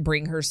not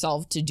bring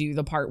herself to do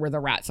the part where the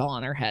rat fell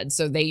on her head.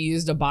 So they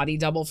used a body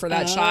double for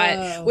that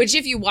shot, which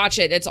if you watch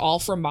it, it's all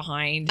from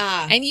behind.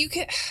 And you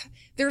can,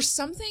 there's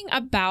something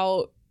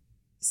about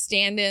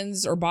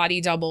stand-ins or body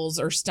doubles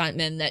or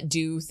stuntmen that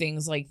do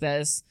things like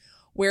this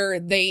where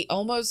they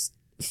almost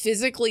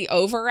physically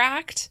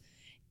overact.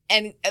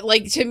 And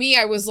like, to me,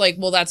 I was like,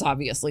 well, that's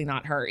obviously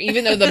not her.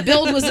 Even though the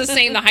build was the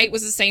same, the height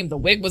was the same, the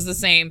wig was the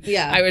same.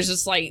 Yeah. I was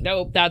just like,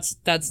 nope,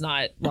 that's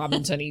not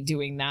Robin Tunney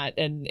doing that.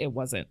 And it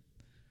wasn't.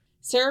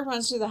 Sarah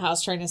runs through the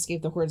house trying to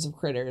escape the hordes of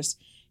critters.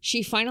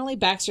 She finally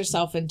backs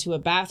herself into a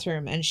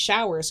bathroom and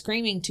showers,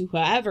 screaming to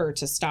whoever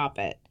to stop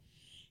it.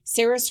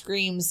 Sarah's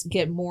screams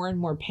get more and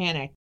more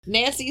panicked.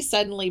 Nancy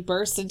suddenly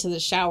bursts into the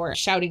shower,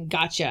 shouting,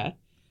 "Gotcha!"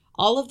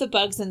 All of the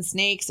bugs and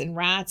snakes and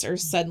rats are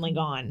suddenly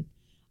gone.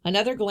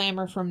 Another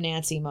glamour from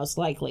Nancy, most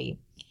likely.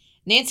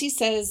 Nancy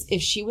says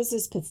if she was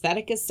as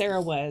pathetic as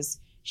Sarah was,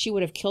 she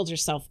would have killed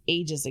herself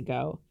ages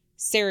ago.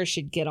 Sarah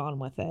should get on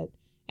with it.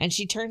 And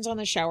she turns on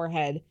the shower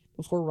head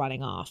before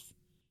running off.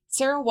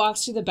 Sarah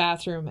walks through the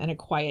bathroom in a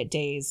quiet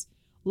daze,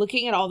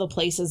 looking at all the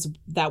places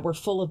that were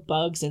full of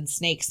bugs and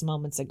snakes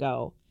moments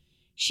ago.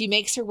 She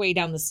makes her way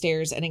down the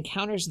stairs and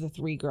encounters the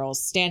three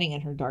girls standing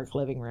in her dark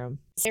living room.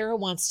 Sarah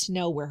wants to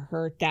know where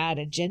her dad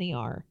and Jenny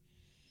are.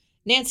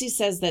 Nancy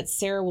says that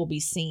Sarah will be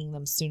seeing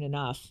them soon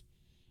enough,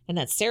 and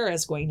that Sarah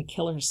is going to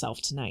kill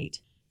herself tonight.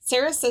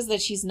 Sarah says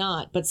that she's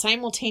not, but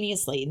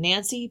simultaneously,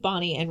 Nancy,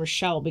 Bonnie, and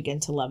Rochelle begin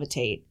to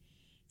levitate.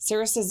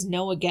 Sarah says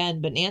no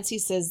again, but Nancy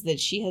says that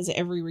she has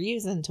every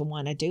reason to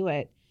want to do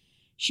it.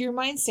 She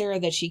reminds Sarah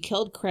that she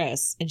killed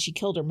Chris, and she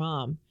killed her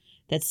mom.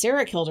 That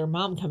Sarah killed her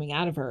mom coming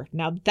out of her.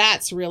 Now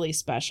that's really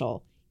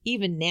special.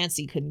 Even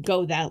Nancy couldn't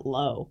go that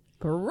low.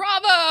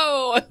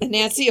 Bravo!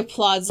 Nancy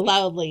applauds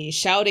loudly,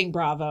 shouting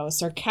bravo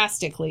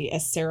sarcastically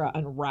as Sarah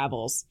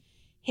unravels,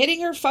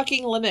 hitting her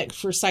fucking limit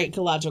for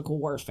psychological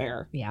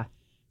warfare. Yeah.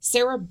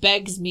 Sarah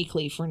begs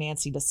meekly for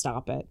Nancy to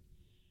stop it.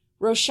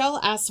 Rochelle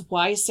asks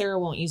why Sarah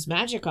won't use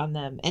magic on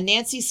them, and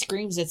Nancy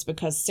screams it's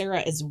because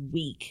Sarah is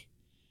weak.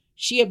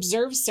 She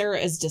observes Sarah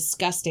as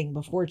disgusting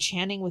before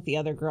chanting with the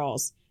other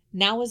girls,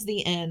 "Now is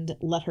the end,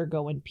 let her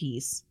go in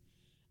peace."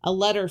 A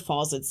letter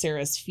falls at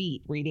Sarah's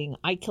feet, reading,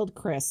 "I killed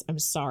Chris, I'm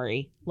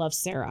sorry, love,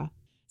 Sarah."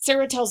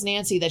 Sarah tells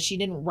Nancy that she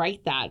didn't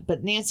write that,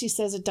 but Nancy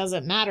says it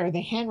doesn't matter,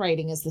 the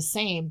handwriting is the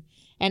same,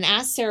 and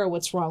asks Sarah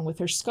what's wrong with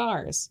her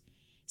scars.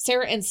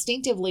 Sarah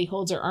instinctively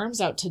holds her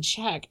arms out to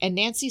check, and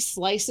Nancy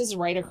slices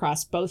right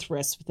across both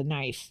wrists with a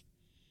knife.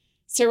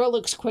 Sarah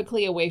looks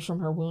quickly away from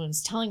her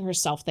wounds, telling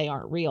herself they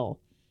aren't real.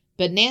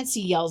 But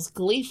Nancy yells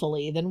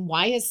gleefully, then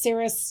why is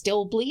Sarah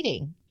still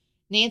bleeding?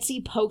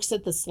 Nancy pokes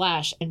at the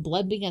slash, and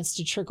blood begins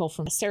to trickle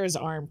from Sarah's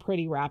arm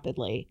pretty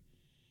rapidly.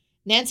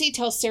 Nancy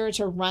tells Sarah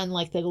to run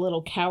like the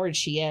little coward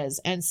she is,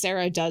 and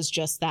Sarah does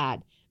just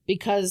that,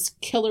 because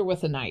kill her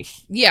with a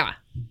knife. Yeah.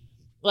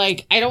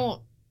 Like,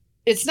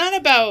 it's not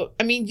about,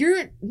 I mean,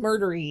 you're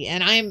murdery,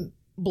 and I'm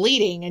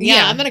bleeding, and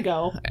yeah. I'm gonna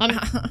go. I'm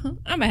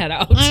gonna head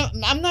out.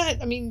 I'm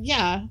not, I mean,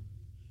 yeah.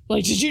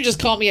 Like, did you just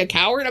call me a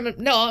coward? I'm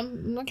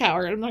a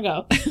coward. I'm gonna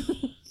go.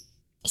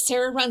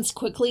 Sarah runs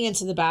quickly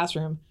into the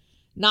bathroom,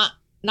 not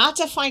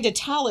to find a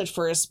towel at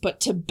first,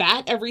 but to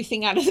bat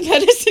everything out of the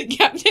medicine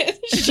cabinet.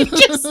 She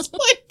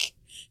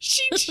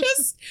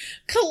just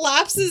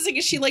collapses,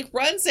 and she like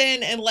runs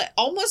in and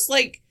almost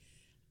like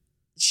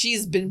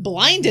she's been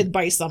blinded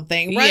by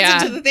something,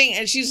 runs into the thing,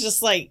 and she's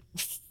just like,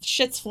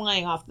 shit's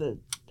flying off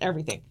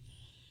everything.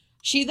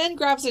 She then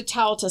grabs a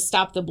towel to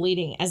stop the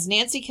bleeding, as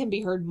Nancy can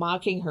be heard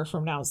mocking her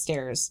from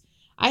downstairs.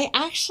 I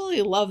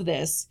actually love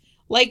this.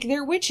 Like,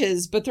 they're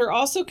witches, but they're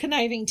also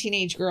conniving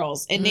teenage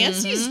girls. And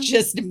Nancy's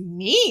just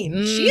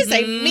mean. She is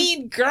a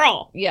mean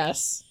girl.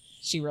 Yes,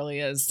 she really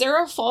is.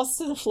 Sarah falls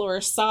to the floor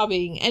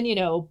sobbing and,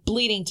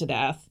 bleeding to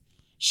death.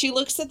 She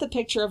looks at the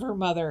picture of her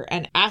mother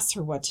and asks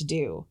her what to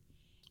do.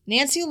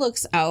 Nancy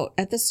looks out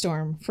at the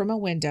storm from a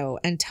window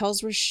and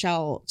tells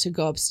Rochelle to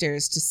go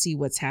upstairs to see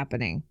what's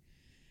happening.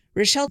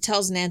 Rochelle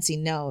tells Nancy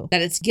no,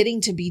 that it's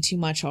getting to be too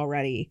much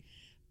already.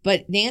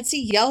 But Nancy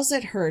yells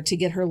at her to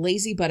get her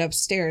lazy butt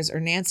upstairs or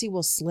Nancy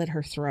will slit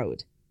her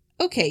throat.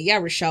 Okay, yeah,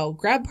 Rochelle,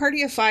 grab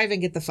party of 5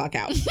 and get the fuck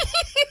out.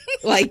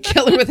 Like,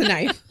 kill her with a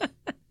knife.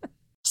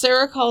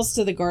 Sarah calls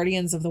to the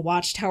guardians of the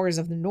watchtowers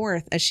of the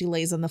north as she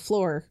lays on the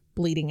floor,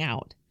 bleeding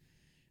out.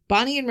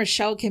 Bonnie and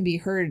Rochelle can be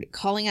heard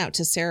calling out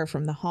to Sarah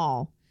from the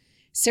hall.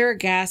 Sarah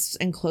gasps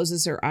and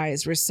closes her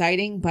eyes,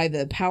 reciting by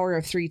the power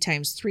of 3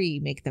 times 3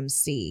 make them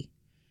see.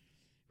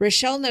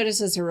 Rochelle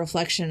notices her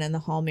reflection in the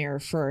hall mirror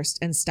first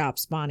and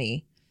stops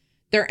Bonnie.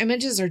 Their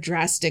images are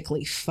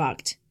drastically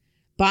fucked.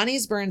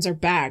 Bonnie's burns are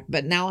back,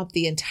 but now up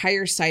the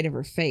entire side of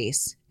her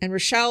face, and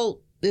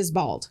Rochelle is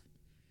bald.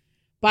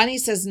 Bonnie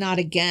says not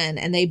again,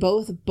 and they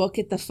both book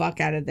it the fuck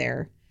out of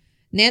there.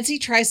 Nancy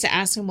tries to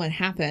ask him what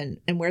happened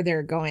and where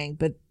they're going,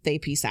 but they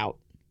peace out.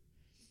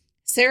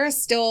 Sarah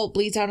still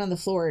bleeds out on the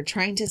floor,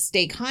 trying to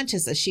stay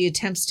conscious as she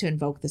attempts to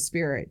invoke the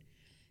spirit.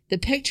 The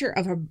picture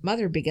of her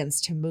mother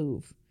begins to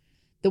move.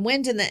 The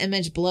wind in the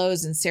image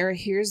blows, and Sarah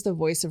hears the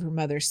voice of her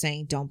mother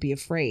saying, "Don't be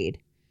afraid."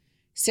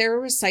 Sarah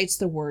recites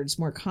the words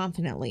more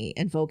confidently,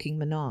 invoking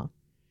Manon.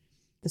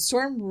 The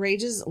storm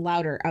rages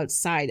louder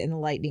outside and the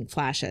lightning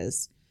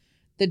flashes.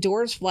 The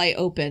doors fly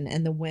open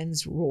and the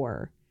winds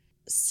roar.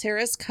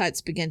 Sarah's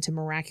cuts begin to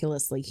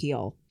miraculously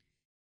heal.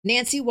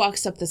 Nancy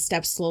walks up the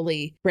steps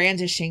slowly,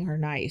 brandishing her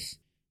knife.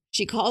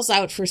 She calls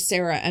out for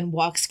Sarah and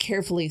walks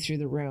carefully through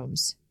the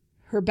rooms.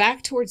 Her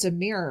back towards a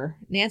mirror,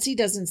 Nancy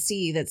doesn't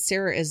see that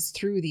Sarah is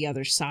through the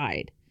other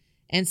side,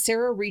 and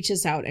Sarah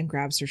reaches out and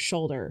grabs her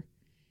shoulder.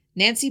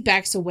 Nancy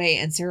backs away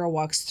and Sarah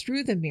walks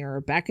through the mirror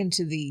back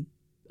into the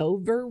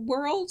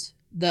overworld?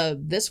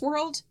 This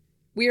world?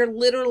 We are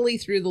literally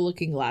through the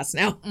looking glass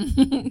now.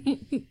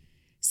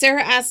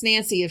 Sarah asks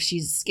Nancy if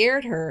she's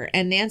scared her,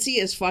 and Nancy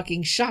is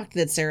fucking shocked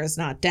that Sarah's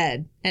not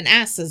dead and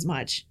asks as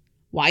much.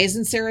 Why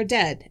isn't Sarah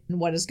dead? And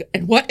what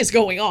is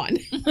going on?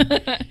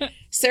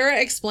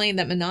 Sarah explained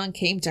that Manon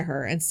came to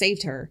her and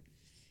saved her.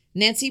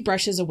 Nancy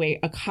brushes away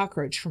a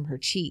cockroach from her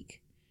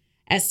cheek.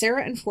 As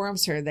Sarah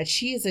informs her that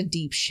she is in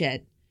deep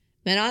shit,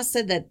 Manon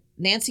said that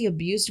Nancy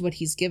abused what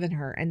he's given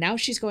her, and now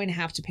she's going to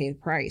have to pay the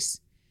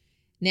price.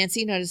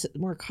 Nancy notices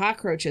more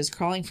cockroaches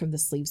crawling from the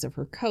sleeves of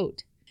her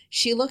coat.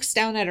 She looks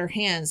down at her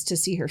hands to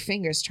see her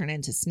fingers turn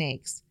into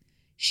snakes.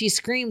 She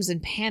screams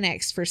and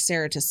panics for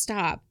Sarah to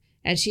stop,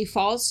 and she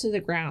falls to the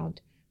ground,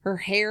 her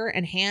hair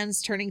and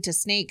hands turning to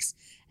snakes,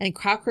 and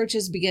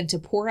cockroaches begin to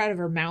pour out of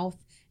her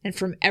mouth and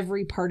from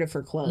every part of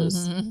her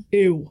clothes. Mm-hmm.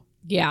 Ew.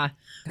 Yeah.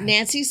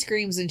 Nancy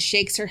screams and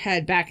shakes her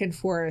head back and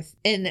forth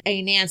in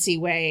a Nancy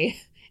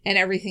way, and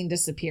everything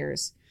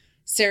disappears.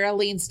 Sarah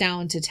leans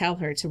down to tell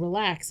her to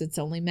relax. It's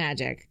only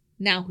magic.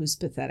 Now who's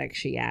pathetic,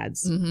 she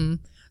adds. Mm-hmm.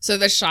 So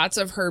the shots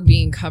of her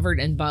being covered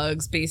in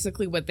bugs,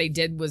 basically what they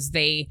did was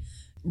they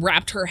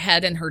wrapped her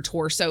head and her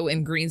torso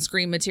in green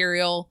screen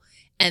material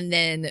and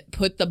then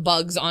put the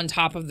bugs on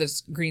top of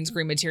this green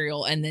screen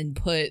material and then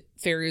put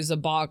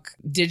Fairuza Balk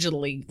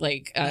digitally,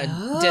 like a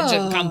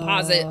digit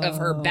composite of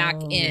her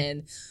back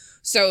in.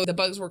 So the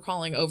bugs were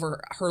crawling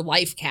over her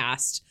life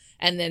cast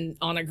and then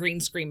on a green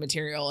screen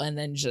material and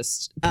then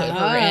just put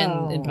her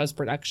in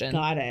post-production.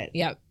 Got it.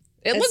 Yep.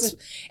 It looks,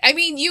 I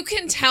mean, you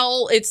can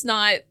tell it's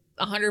not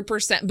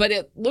 100%, but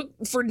it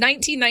looked for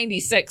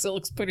 1996. It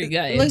looks pretty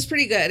good. It looks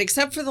pretty good,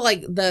 except for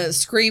the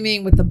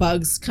screaming with the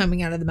bugs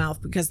coming out of the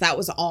mouth, because that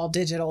was all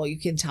digital. You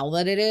can tell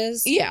that it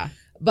is. Yeah,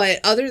 but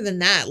other than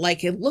that,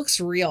 like, it looks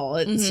real.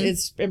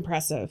 It's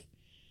impressive.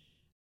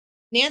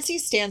 Nancy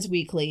stands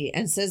weakly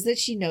and says that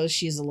she knows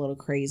she's a little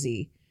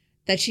crazy,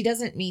 that she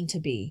doesn't mean to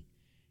be.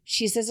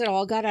 She says it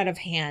all got out of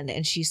hand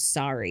and she's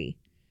sorry.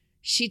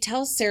 She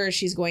tells Sarah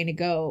she's going to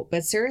go,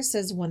 but Sarah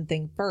says one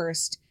thing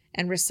first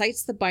and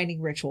recites the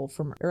binding ritual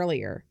from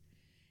earlier.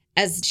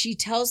 As she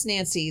tells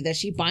Nancy that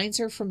she binds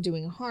her from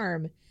doing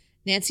harm,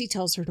 Nancy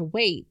tells her to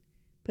wait,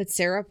 but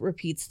Sarah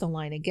repeats the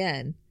line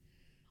again.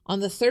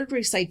 On the third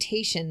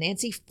recitation,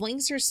 Nancy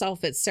flings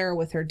herself at Sarah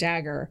with her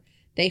dagger.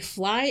 They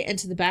fly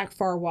into the back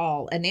far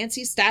wall, and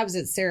Nancy stabs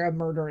at Sarah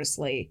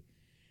murderously.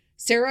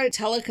 Sarah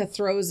Teleka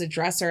throws a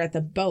dresser at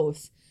them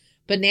both,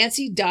 but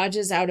Nancy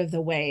dodges out of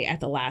the way at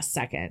the last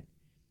second.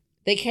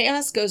 The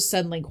chaos goes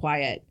suddenly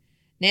quiet.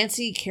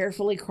 Nancy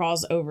carefully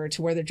crawls over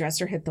to where the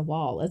dresser hit the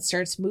wall and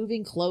starts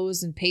moving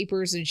clothes and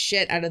papers and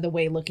shit out of the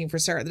way looking for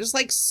Sarah. There's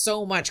like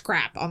so much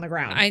crap on the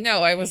ground. I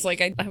know. I was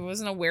like, I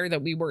wasn't aware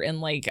that we were in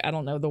like, I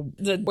don't know,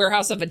 the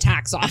warehouse of a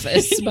tax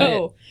office.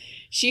 But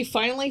she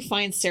finally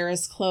finds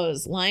Sarah's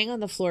clothes lying on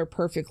the floor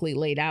perfectly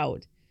laid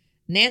out.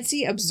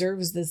 Nancy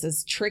observes this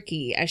as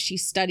tricky as she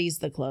studies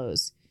the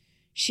clothes.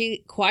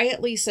 She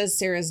quietly says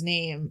Sarah's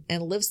name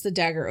and lifts the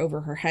dagger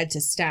over her head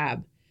to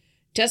stab.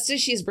 Just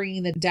as she's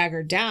bringing the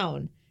dagger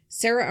down,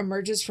 Sarah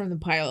emerges from the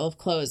pile of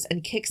clothes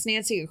and kicks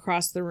Nancy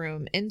across the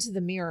room into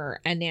the mirror,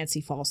 and Nancy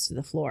falls to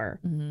the floor.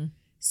 Mm-hmm.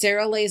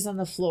 Sarah lays on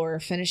the floor,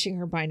 finishing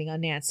her binding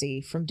on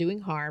Nancy from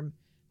doing harm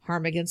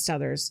against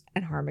others,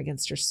 and harm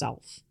against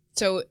herself.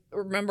 So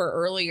remember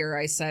earlier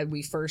I said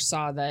we first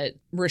saw that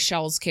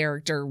Rochelle's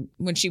character,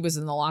 when she was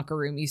in the locker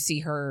room, you see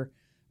her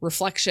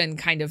reflection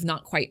kind of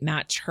not quite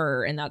match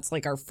her, and that's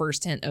like our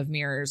first hint of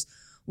mirrors.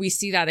 We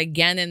see that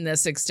again in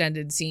this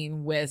extended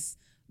scene with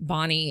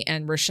Bonnie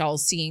and Rochelle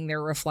seeing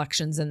their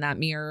reflections in that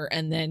mirror,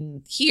 and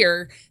then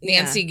here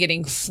Nancy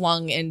getting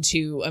flung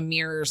into a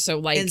mirror. So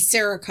like, and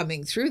Sarah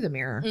coming through the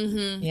mirror.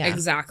 Mm-hmm, yeah,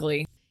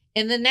 exactly.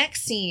 In the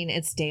next scene,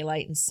 it's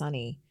daylight and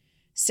sunny.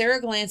 Sarah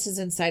glances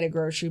inside a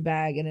grocery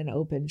bag in an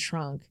open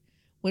trunk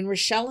when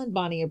Rochelle and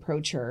Bonnie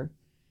approach her.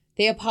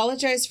 They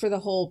apologize for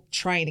the whole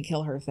trying to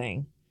kill her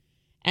thing.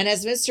 And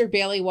as Mr.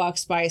 Bailey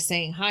walks by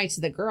saying hi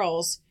to the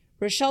girls,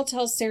 Rochelle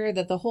tells Sarah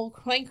that the whole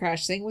plane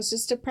crash thing was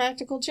just a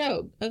practical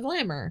joke, a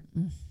glamour.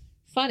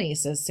 Funny,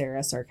 says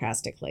Sarah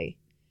sarcastically.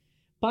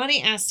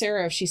 Bonnie asks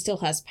Sarah if she still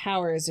has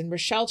powers, and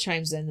Rochelle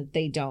chimes in that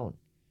they don't.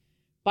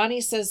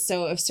 Bonnie says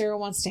so if Sarah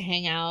wants to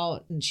hang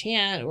out and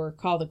chant or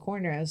call the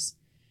corners.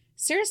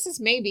 Sarah says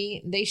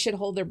maybe they should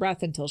hold their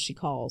breath until she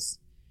calls.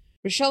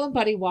 Rochelle and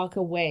Buddy walk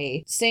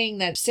away, saying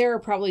that Sarah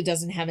probably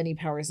doesn't have any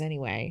powers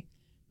anyway.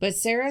 But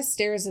Sarah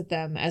stares at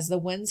them as the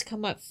winds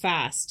come up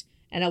fast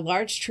and a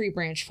large tree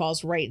branch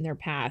falls right in their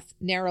path,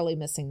 narrowly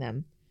missing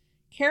them.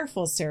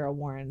 Careful, Sarah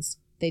warns.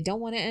 They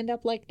don't want to end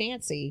up like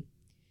Nancy.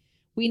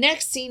 We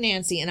next see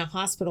Nancy in a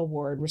hospital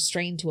ward,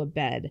 restrained to a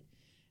bed.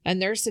 A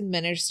nurse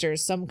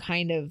administers some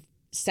kind of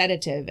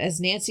sedative as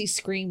Nancy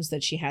screams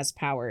that she has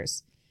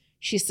powers.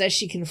 She says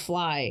she can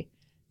fly.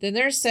 The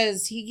nurse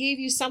says, he gave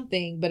you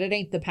something, but it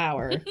ain't the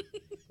power.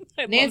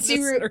 I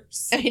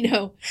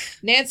know.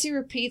 Nancy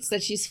repeats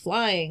that she's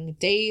flying,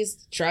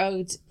 dazed,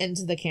 drugged,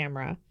 into the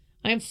camera.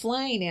 I'm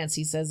flying,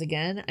 Nancy says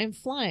again. I'm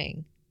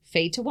flying.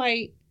 Fade to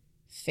white,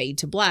 fade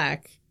to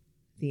black.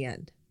 The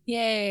end.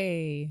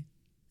 Yay.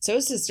 So,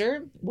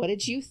 sister, what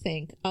did you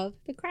think of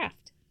The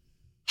Craft?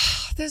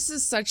 This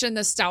is such a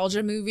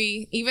nostalgia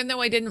movie. Even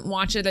though I didn't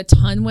watch it a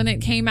ton when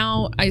it came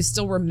out, I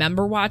still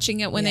remember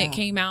watching it when it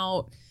came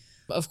out.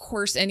 Of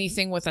course,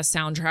 anything with a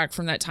soundtrack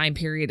from that time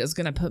period is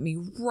going to put me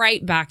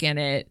right back in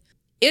it.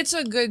 It's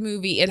a good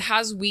movie. It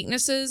has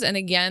weaknesses. And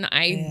again,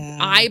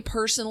 I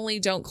personally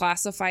don't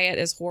classify it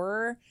as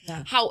horror.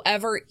 Yeah.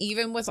 However,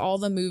 even with all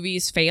the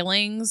movie's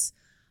failings,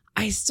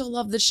 I still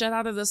love the shit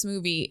out of this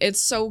movie.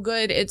 It's so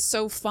good. It's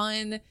so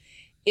fun.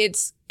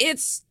 It's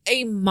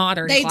a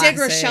modern classic. They did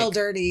Rochelle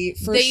dirty,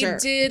 for sure.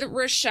 They did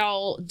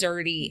Rochelle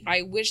dirty.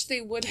 I wish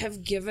they would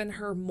have given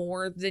her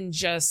more than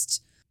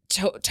just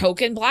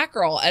token black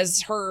girl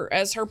as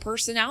her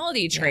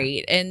personality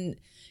trait. Yeah. And,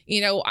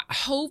 you know,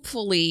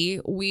 hopefully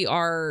we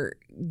are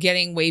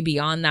getting way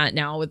beyond that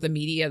now with the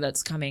media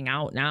that's coming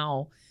out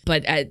now.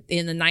 But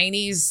in the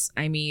 90s,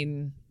 I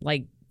mean,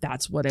 like,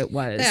 that's what it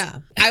was. Yeah.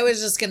 I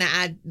was just going to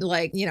add,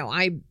 like, you know,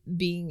 I,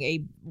 being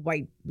a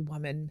white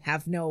woman,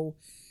 have no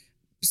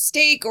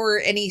stake or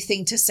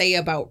anything to say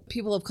about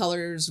people of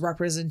color's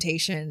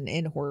representation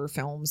in horror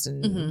films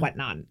and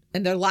whatnot.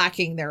 And they're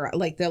lacking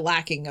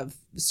of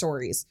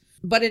stories.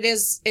 But it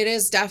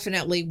is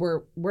definitely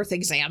worth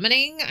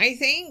examining, I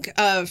think,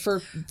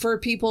 for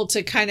people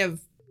to kind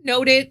of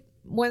note it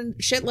when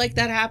shit like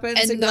that happens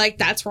and be like,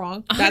 that's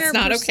wrong. That's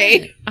not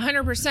okay.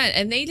 100%.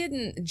 And they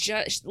didn't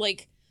just,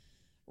 like,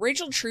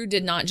 Rachel True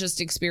did not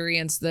just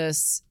experience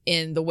this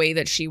in the way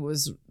that she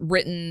was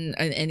written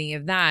and any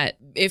of that.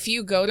 If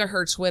you go to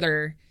her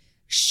Twitter,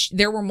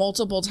 there were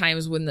multiple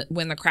times when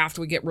the Craft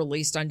would get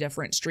released on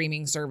different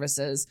streaming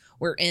services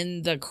where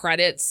in the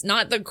credits,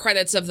 not the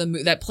credits of the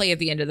that play at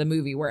the end of the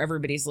movie where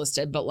everybody's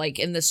listed, but like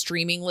in the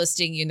streaming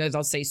listing, you know,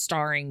 they'll say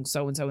starring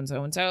so-and-so and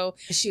so-and-so.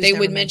 They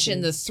would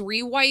mention the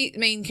 3 white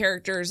main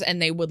characters and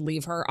they would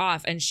leave her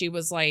off. And she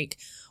was like,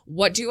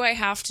 what do I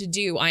have to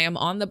do? I am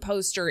on the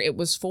poster. It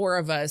was 4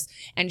 of us.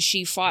 And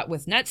she fought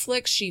with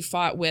Netflix. She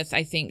fought with,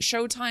 I think,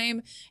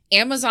 Showtime.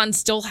 Amazon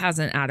still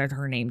hasn't added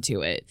her name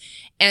to it.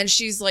 And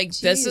she's like,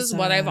 this is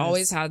what I've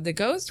always had to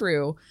go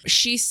through.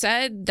 She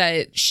said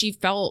that she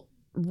felt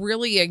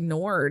really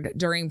ignored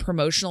during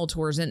promotional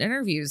tours and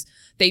interviews.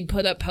 They'd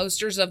put up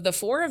posters of the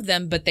 4 of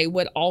them, but they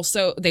would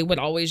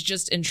always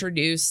just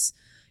introduce,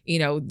 you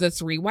know, the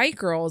 3 white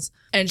girls.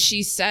 And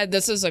she said,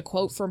 this is a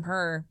quote from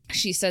her.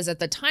 She says, at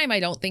the time, I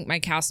don't think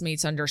my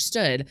castmates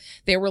understood.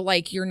 They were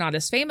like, you're not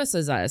as famous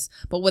as us.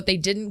 But what they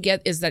didn't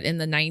get is that in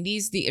the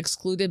 90s, the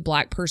excluded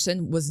black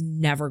person was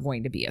never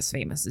going to be as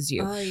famous as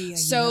you.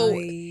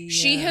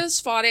 She has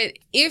fought it.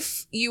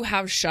 If you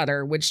have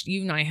Shudder, which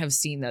you and I have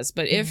seen this,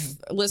 but if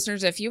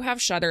listeners, if you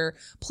have Shudder,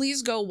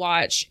 please go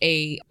watch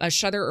a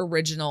Shudder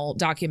original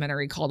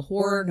documentary called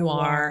Horror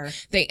Noir.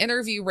 They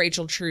interview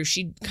Rachel True.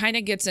 She kind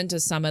of gets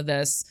into some of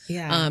this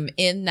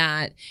in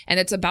that. And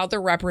it's about the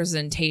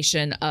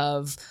representation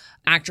of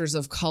actors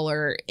of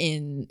color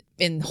in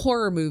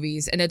horror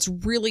movies. And it's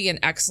really an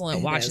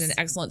excellent watch and an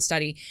excellent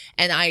study.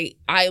 And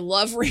I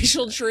love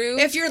Rachel True.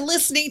 If you're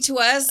listening to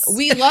us,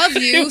 we love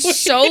you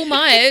so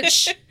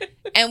much.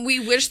 And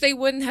we wish they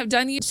wouldn't have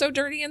done you so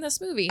dirty in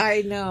this movie.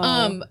 I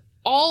know.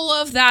 All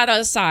of that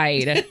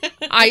aside,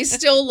 I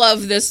still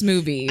love this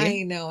movie.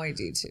 I know I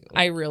do too.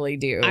 I really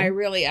do. I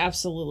really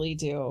absolutely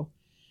do.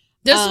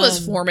 This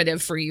was formative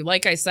for you.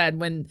 Like I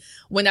said,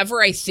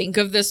 whenever I think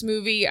of this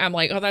movie, I'm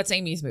like, oh, that's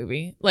Amy's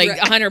movie. Like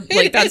 100,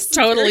 like that's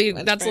totally,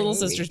 that's Little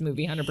Sister's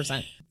movie,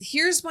 100%.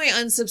 Here's my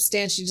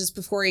unsubstantiated, just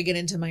before I get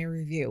into my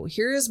review,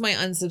 here is my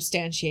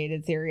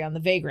unsubstantiated theory on the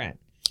Vagrant.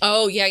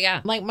 Oh,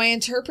 yeah. Like, my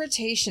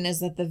interpretation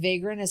is that the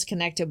Vagrant is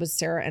connected with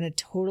Sarah in a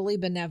totally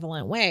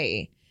benevolent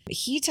way.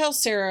 He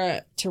tells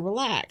Sarah to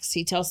relax.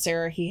 He tells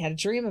Sarah he had a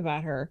dream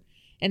about her.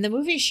 In the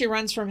movie, she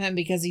runs from him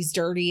because he's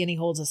dirty and he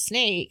holds a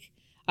snake.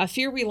 A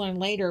fear we learn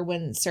later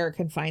when Sarah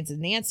confides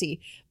in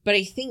Nancy. But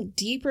I think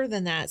deeper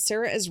than that,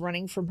 Sarah is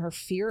running from her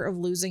fear of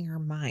losing her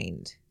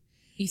mind.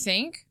 You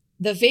think?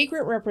 The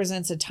Vagrant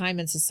represents a time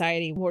in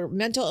society where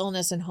mental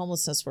illness and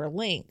homelessness were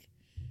linked.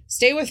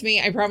 Stay with me.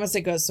 I promise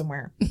it goes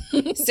somewhere.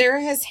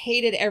 Sarah has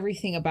hated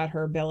everything about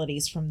her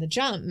abilities from the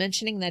jump,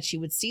 mentioning that she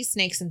would see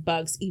snakes and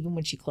bugs even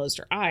when she closed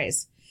her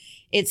eyes.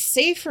 It's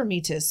safe for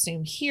me to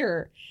assume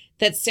here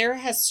that Sarah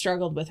has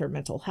struggled with her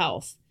mental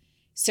health.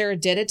 Sarah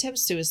did attempt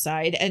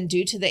suicide, and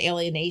due to the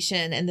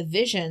alienation and the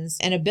visions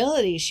and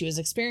abilities she was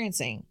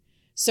experiencing.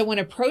 So when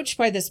approached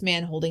by this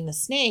man holding the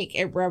snake,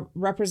 it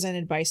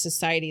represented by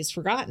society's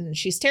forgotten,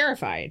 she's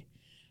terrified.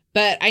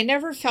 But I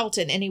never felt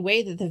in any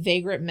way that the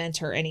vagrant meant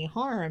her any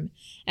harm.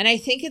 And I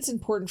think it's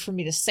important for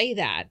me to say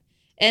that.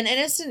 An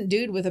innocent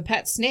dude with a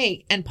pet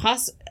snake and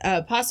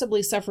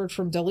possibly suffered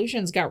from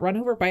delusions got run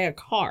over by a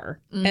car.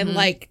 And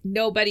like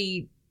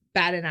nobody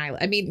bat an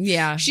eyelid. I mean,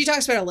 Yeah. she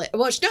talks about it.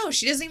 Well, no,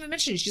 she doesn't even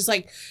mention it. She's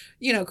like,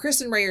 you know, Chris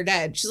and Ray are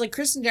dead. She's like,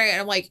 Chris and Ray. And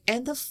I'm like,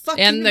 and the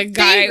fucking And the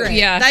guy, vagrant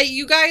yeah. that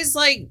you guys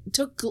like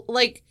took,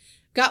 like,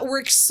 were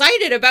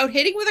excited about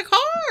hitting with a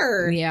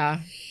car. Yeah.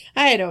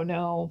 I don't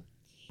know.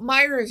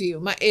 My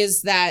review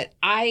is that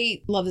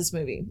I love this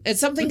movie. It's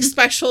something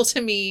special to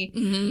me.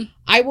 Mm-hmm.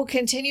 I will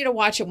continue to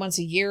watch it once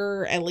a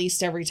year, at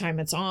least every time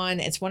it's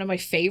on. It's one of my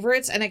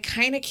favorites, and I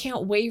kind of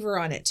can't waver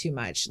on it too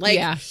much. Like,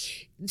 Yeah.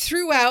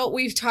 throughout,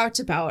 we've talked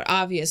about,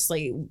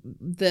 obviously,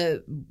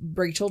 the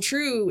Rachel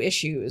True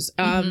issues.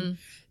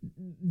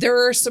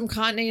 There are some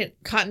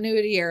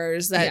continuity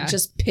errors that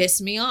just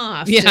piss me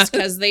off just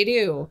because they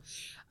do.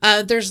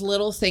 There's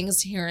little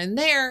things here and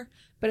there.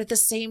 But at the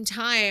same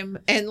time,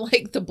 and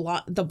like the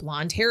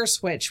blonde hair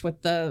switch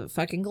with the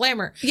fucking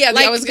glamour. Yeah,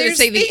 like, I was going to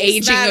say the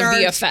aging of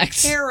the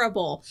effects.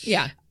 Terrible.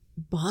 Yeah.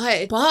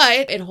 But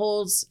it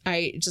holds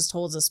a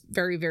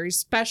very, very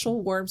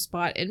special warm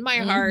spot in my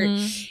heart.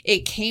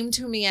 It came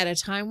to me at a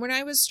time when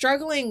I was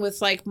struggling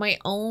with like my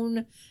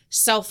own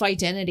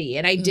self-identity,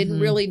 and I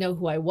didn't really know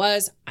who I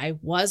was. I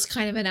was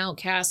kind of an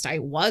outcast. I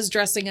was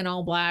dressing in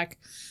all black.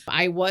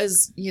 I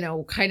was, you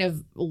know, kind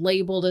of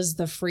labeled as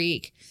the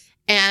freak.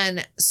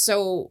 And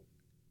so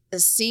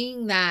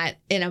seeing that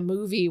in a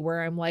movie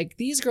where I'm like,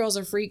 these girls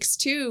are freaks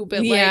too,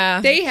 but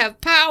like they have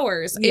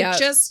powers. It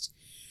just,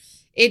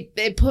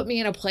 it put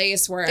me in a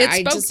place where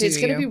it's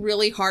going to be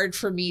really hard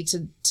for me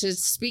to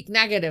speak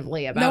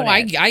negatively about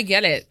it. I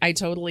get it. I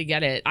totally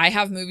get it. I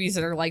have movies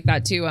that are like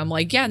that too. I'm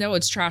like, yeah, no,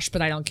 it's trash,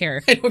 but I don't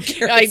care. I don't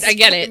care. I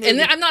get it. And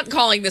I'm not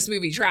calling this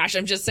movie trash.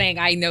 I'm just saying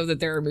I know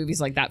that there are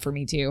movies like that for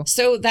me too.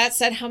 So that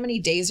said, how many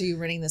days are you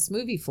renting this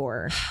movie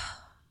for?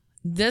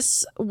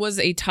 This was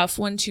a tough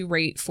one to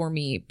rate for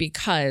me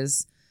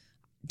because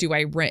do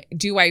I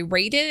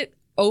rate it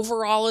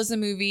overall as a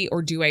movie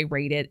or do I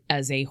rate it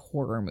as a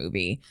horror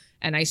movie?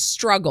 And I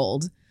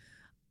struggled.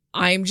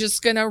 I'm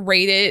just going to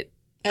rate it.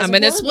 I'm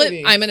going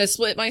to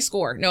split my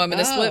score. No, I'm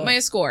going to split my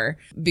score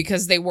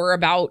because they were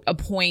about a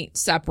point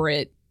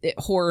separate,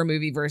 horror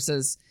movie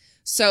versus.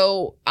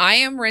 So I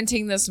am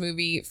renting this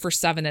movie for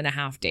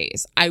 7.5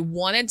 days. I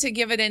wanted to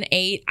give it an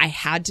 8. I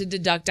had to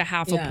deduct a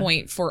half a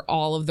point for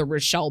all of the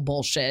Rochelle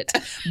bullshit,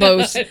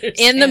 both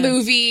in the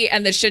movie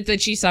and the shit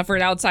that she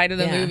suffered outside of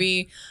the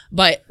movie.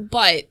 But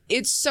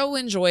it's so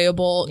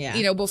enjoyable. Yeah.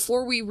 You know,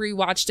 before we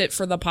rewatched it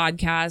for the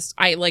podcast,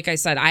 like I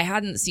said, I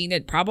hadn't seen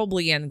it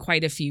probably in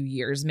quite a few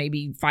years,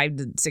 maybe 5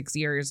 to 6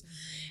 years.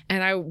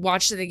 And I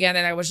watched it again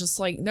and I was just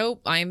like,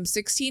 nope, I'm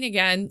 16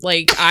 again.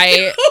 Like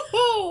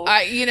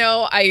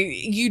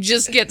you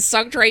just get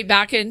sucked right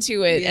back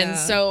into it. Yeah. And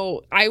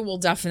so I will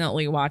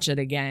definitely watch it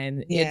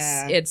again.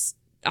 Yeah.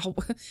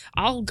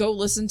 I'll go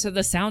listen to the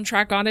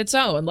soundtrack on its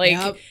own.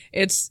 Like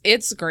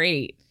it's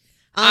great.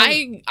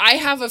 I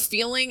have a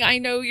feeling I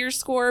know your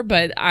score,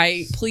 but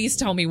please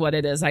tell me what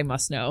it is. I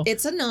must know.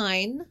 It's a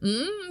 9.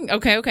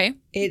 Okay.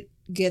 It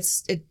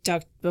gets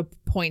a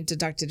point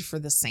deducted for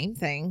the same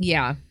thing.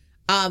 Yeah.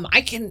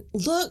 I can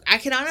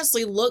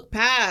honestly look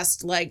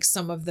past like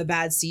some of the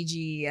bad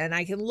CG, and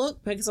I can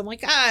look because I'm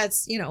like,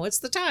 it's, you know, it's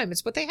the time,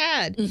 it's what they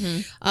had.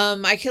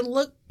 I can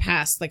look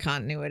past the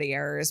continuity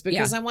errors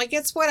because I'm like,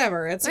 it's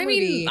whatever. It's a movie.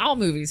 Mean, all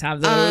movies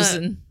have those.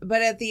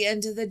 But at the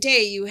end of the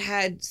day, you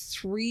had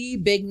 3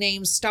 big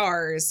name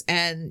stars,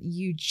 and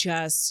you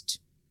biffed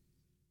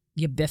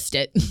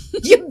it.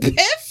 You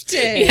biffed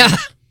it. Yeah.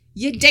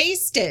 You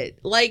daced it.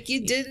 Like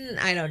you didn't,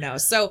 I don't know.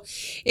 So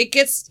it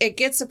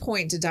gets a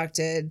point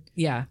deducted.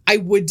 Yeah. I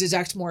would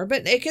deduct more,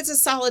 but it gets a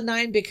solid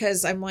 9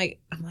 because I'm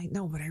like,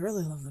 no, but I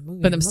really love the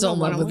movie. But I'm still in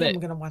love with it.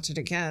 I'm going to watch it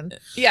again.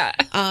 Yeah.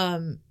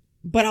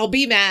 But I'll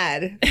be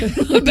mad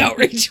about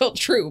Rachel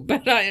True,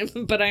 but I'm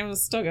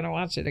still going to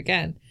watch it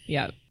again.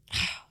 Yeah.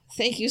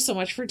 Thank you so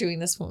much for doing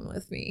this one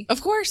with me.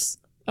 Of course.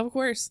 Of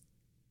course.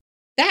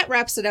 That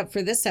wraps it up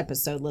for this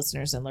episode,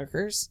 listeners and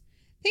lurkers.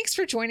 Thanks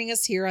for joining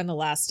us here on The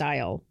Last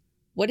Dial.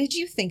 What did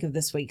you think of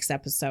this week's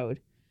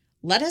episode?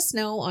 Let us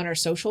know on our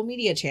social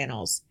media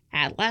channels,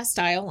 at Last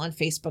Dial on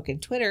Facebook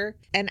and Twitter,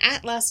 and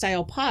at Last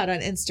Dial Pod on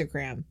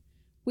Instagram.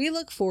 We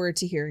look forward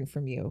to hearing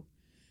from you.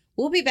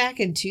 We'll be back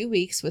in 2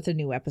 weeks with a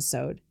new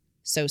episode.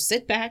 So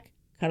sit back,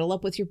 cuddle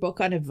up with your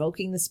book on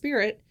invoking the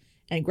spirit,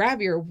 and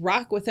grab your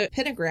rock with a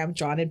pentagram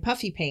drawn in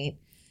puffy paint,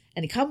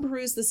 and come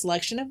peruse the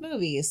selection of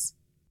movies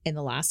in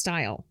The Last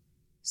Dial.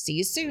 See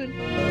you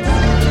soon.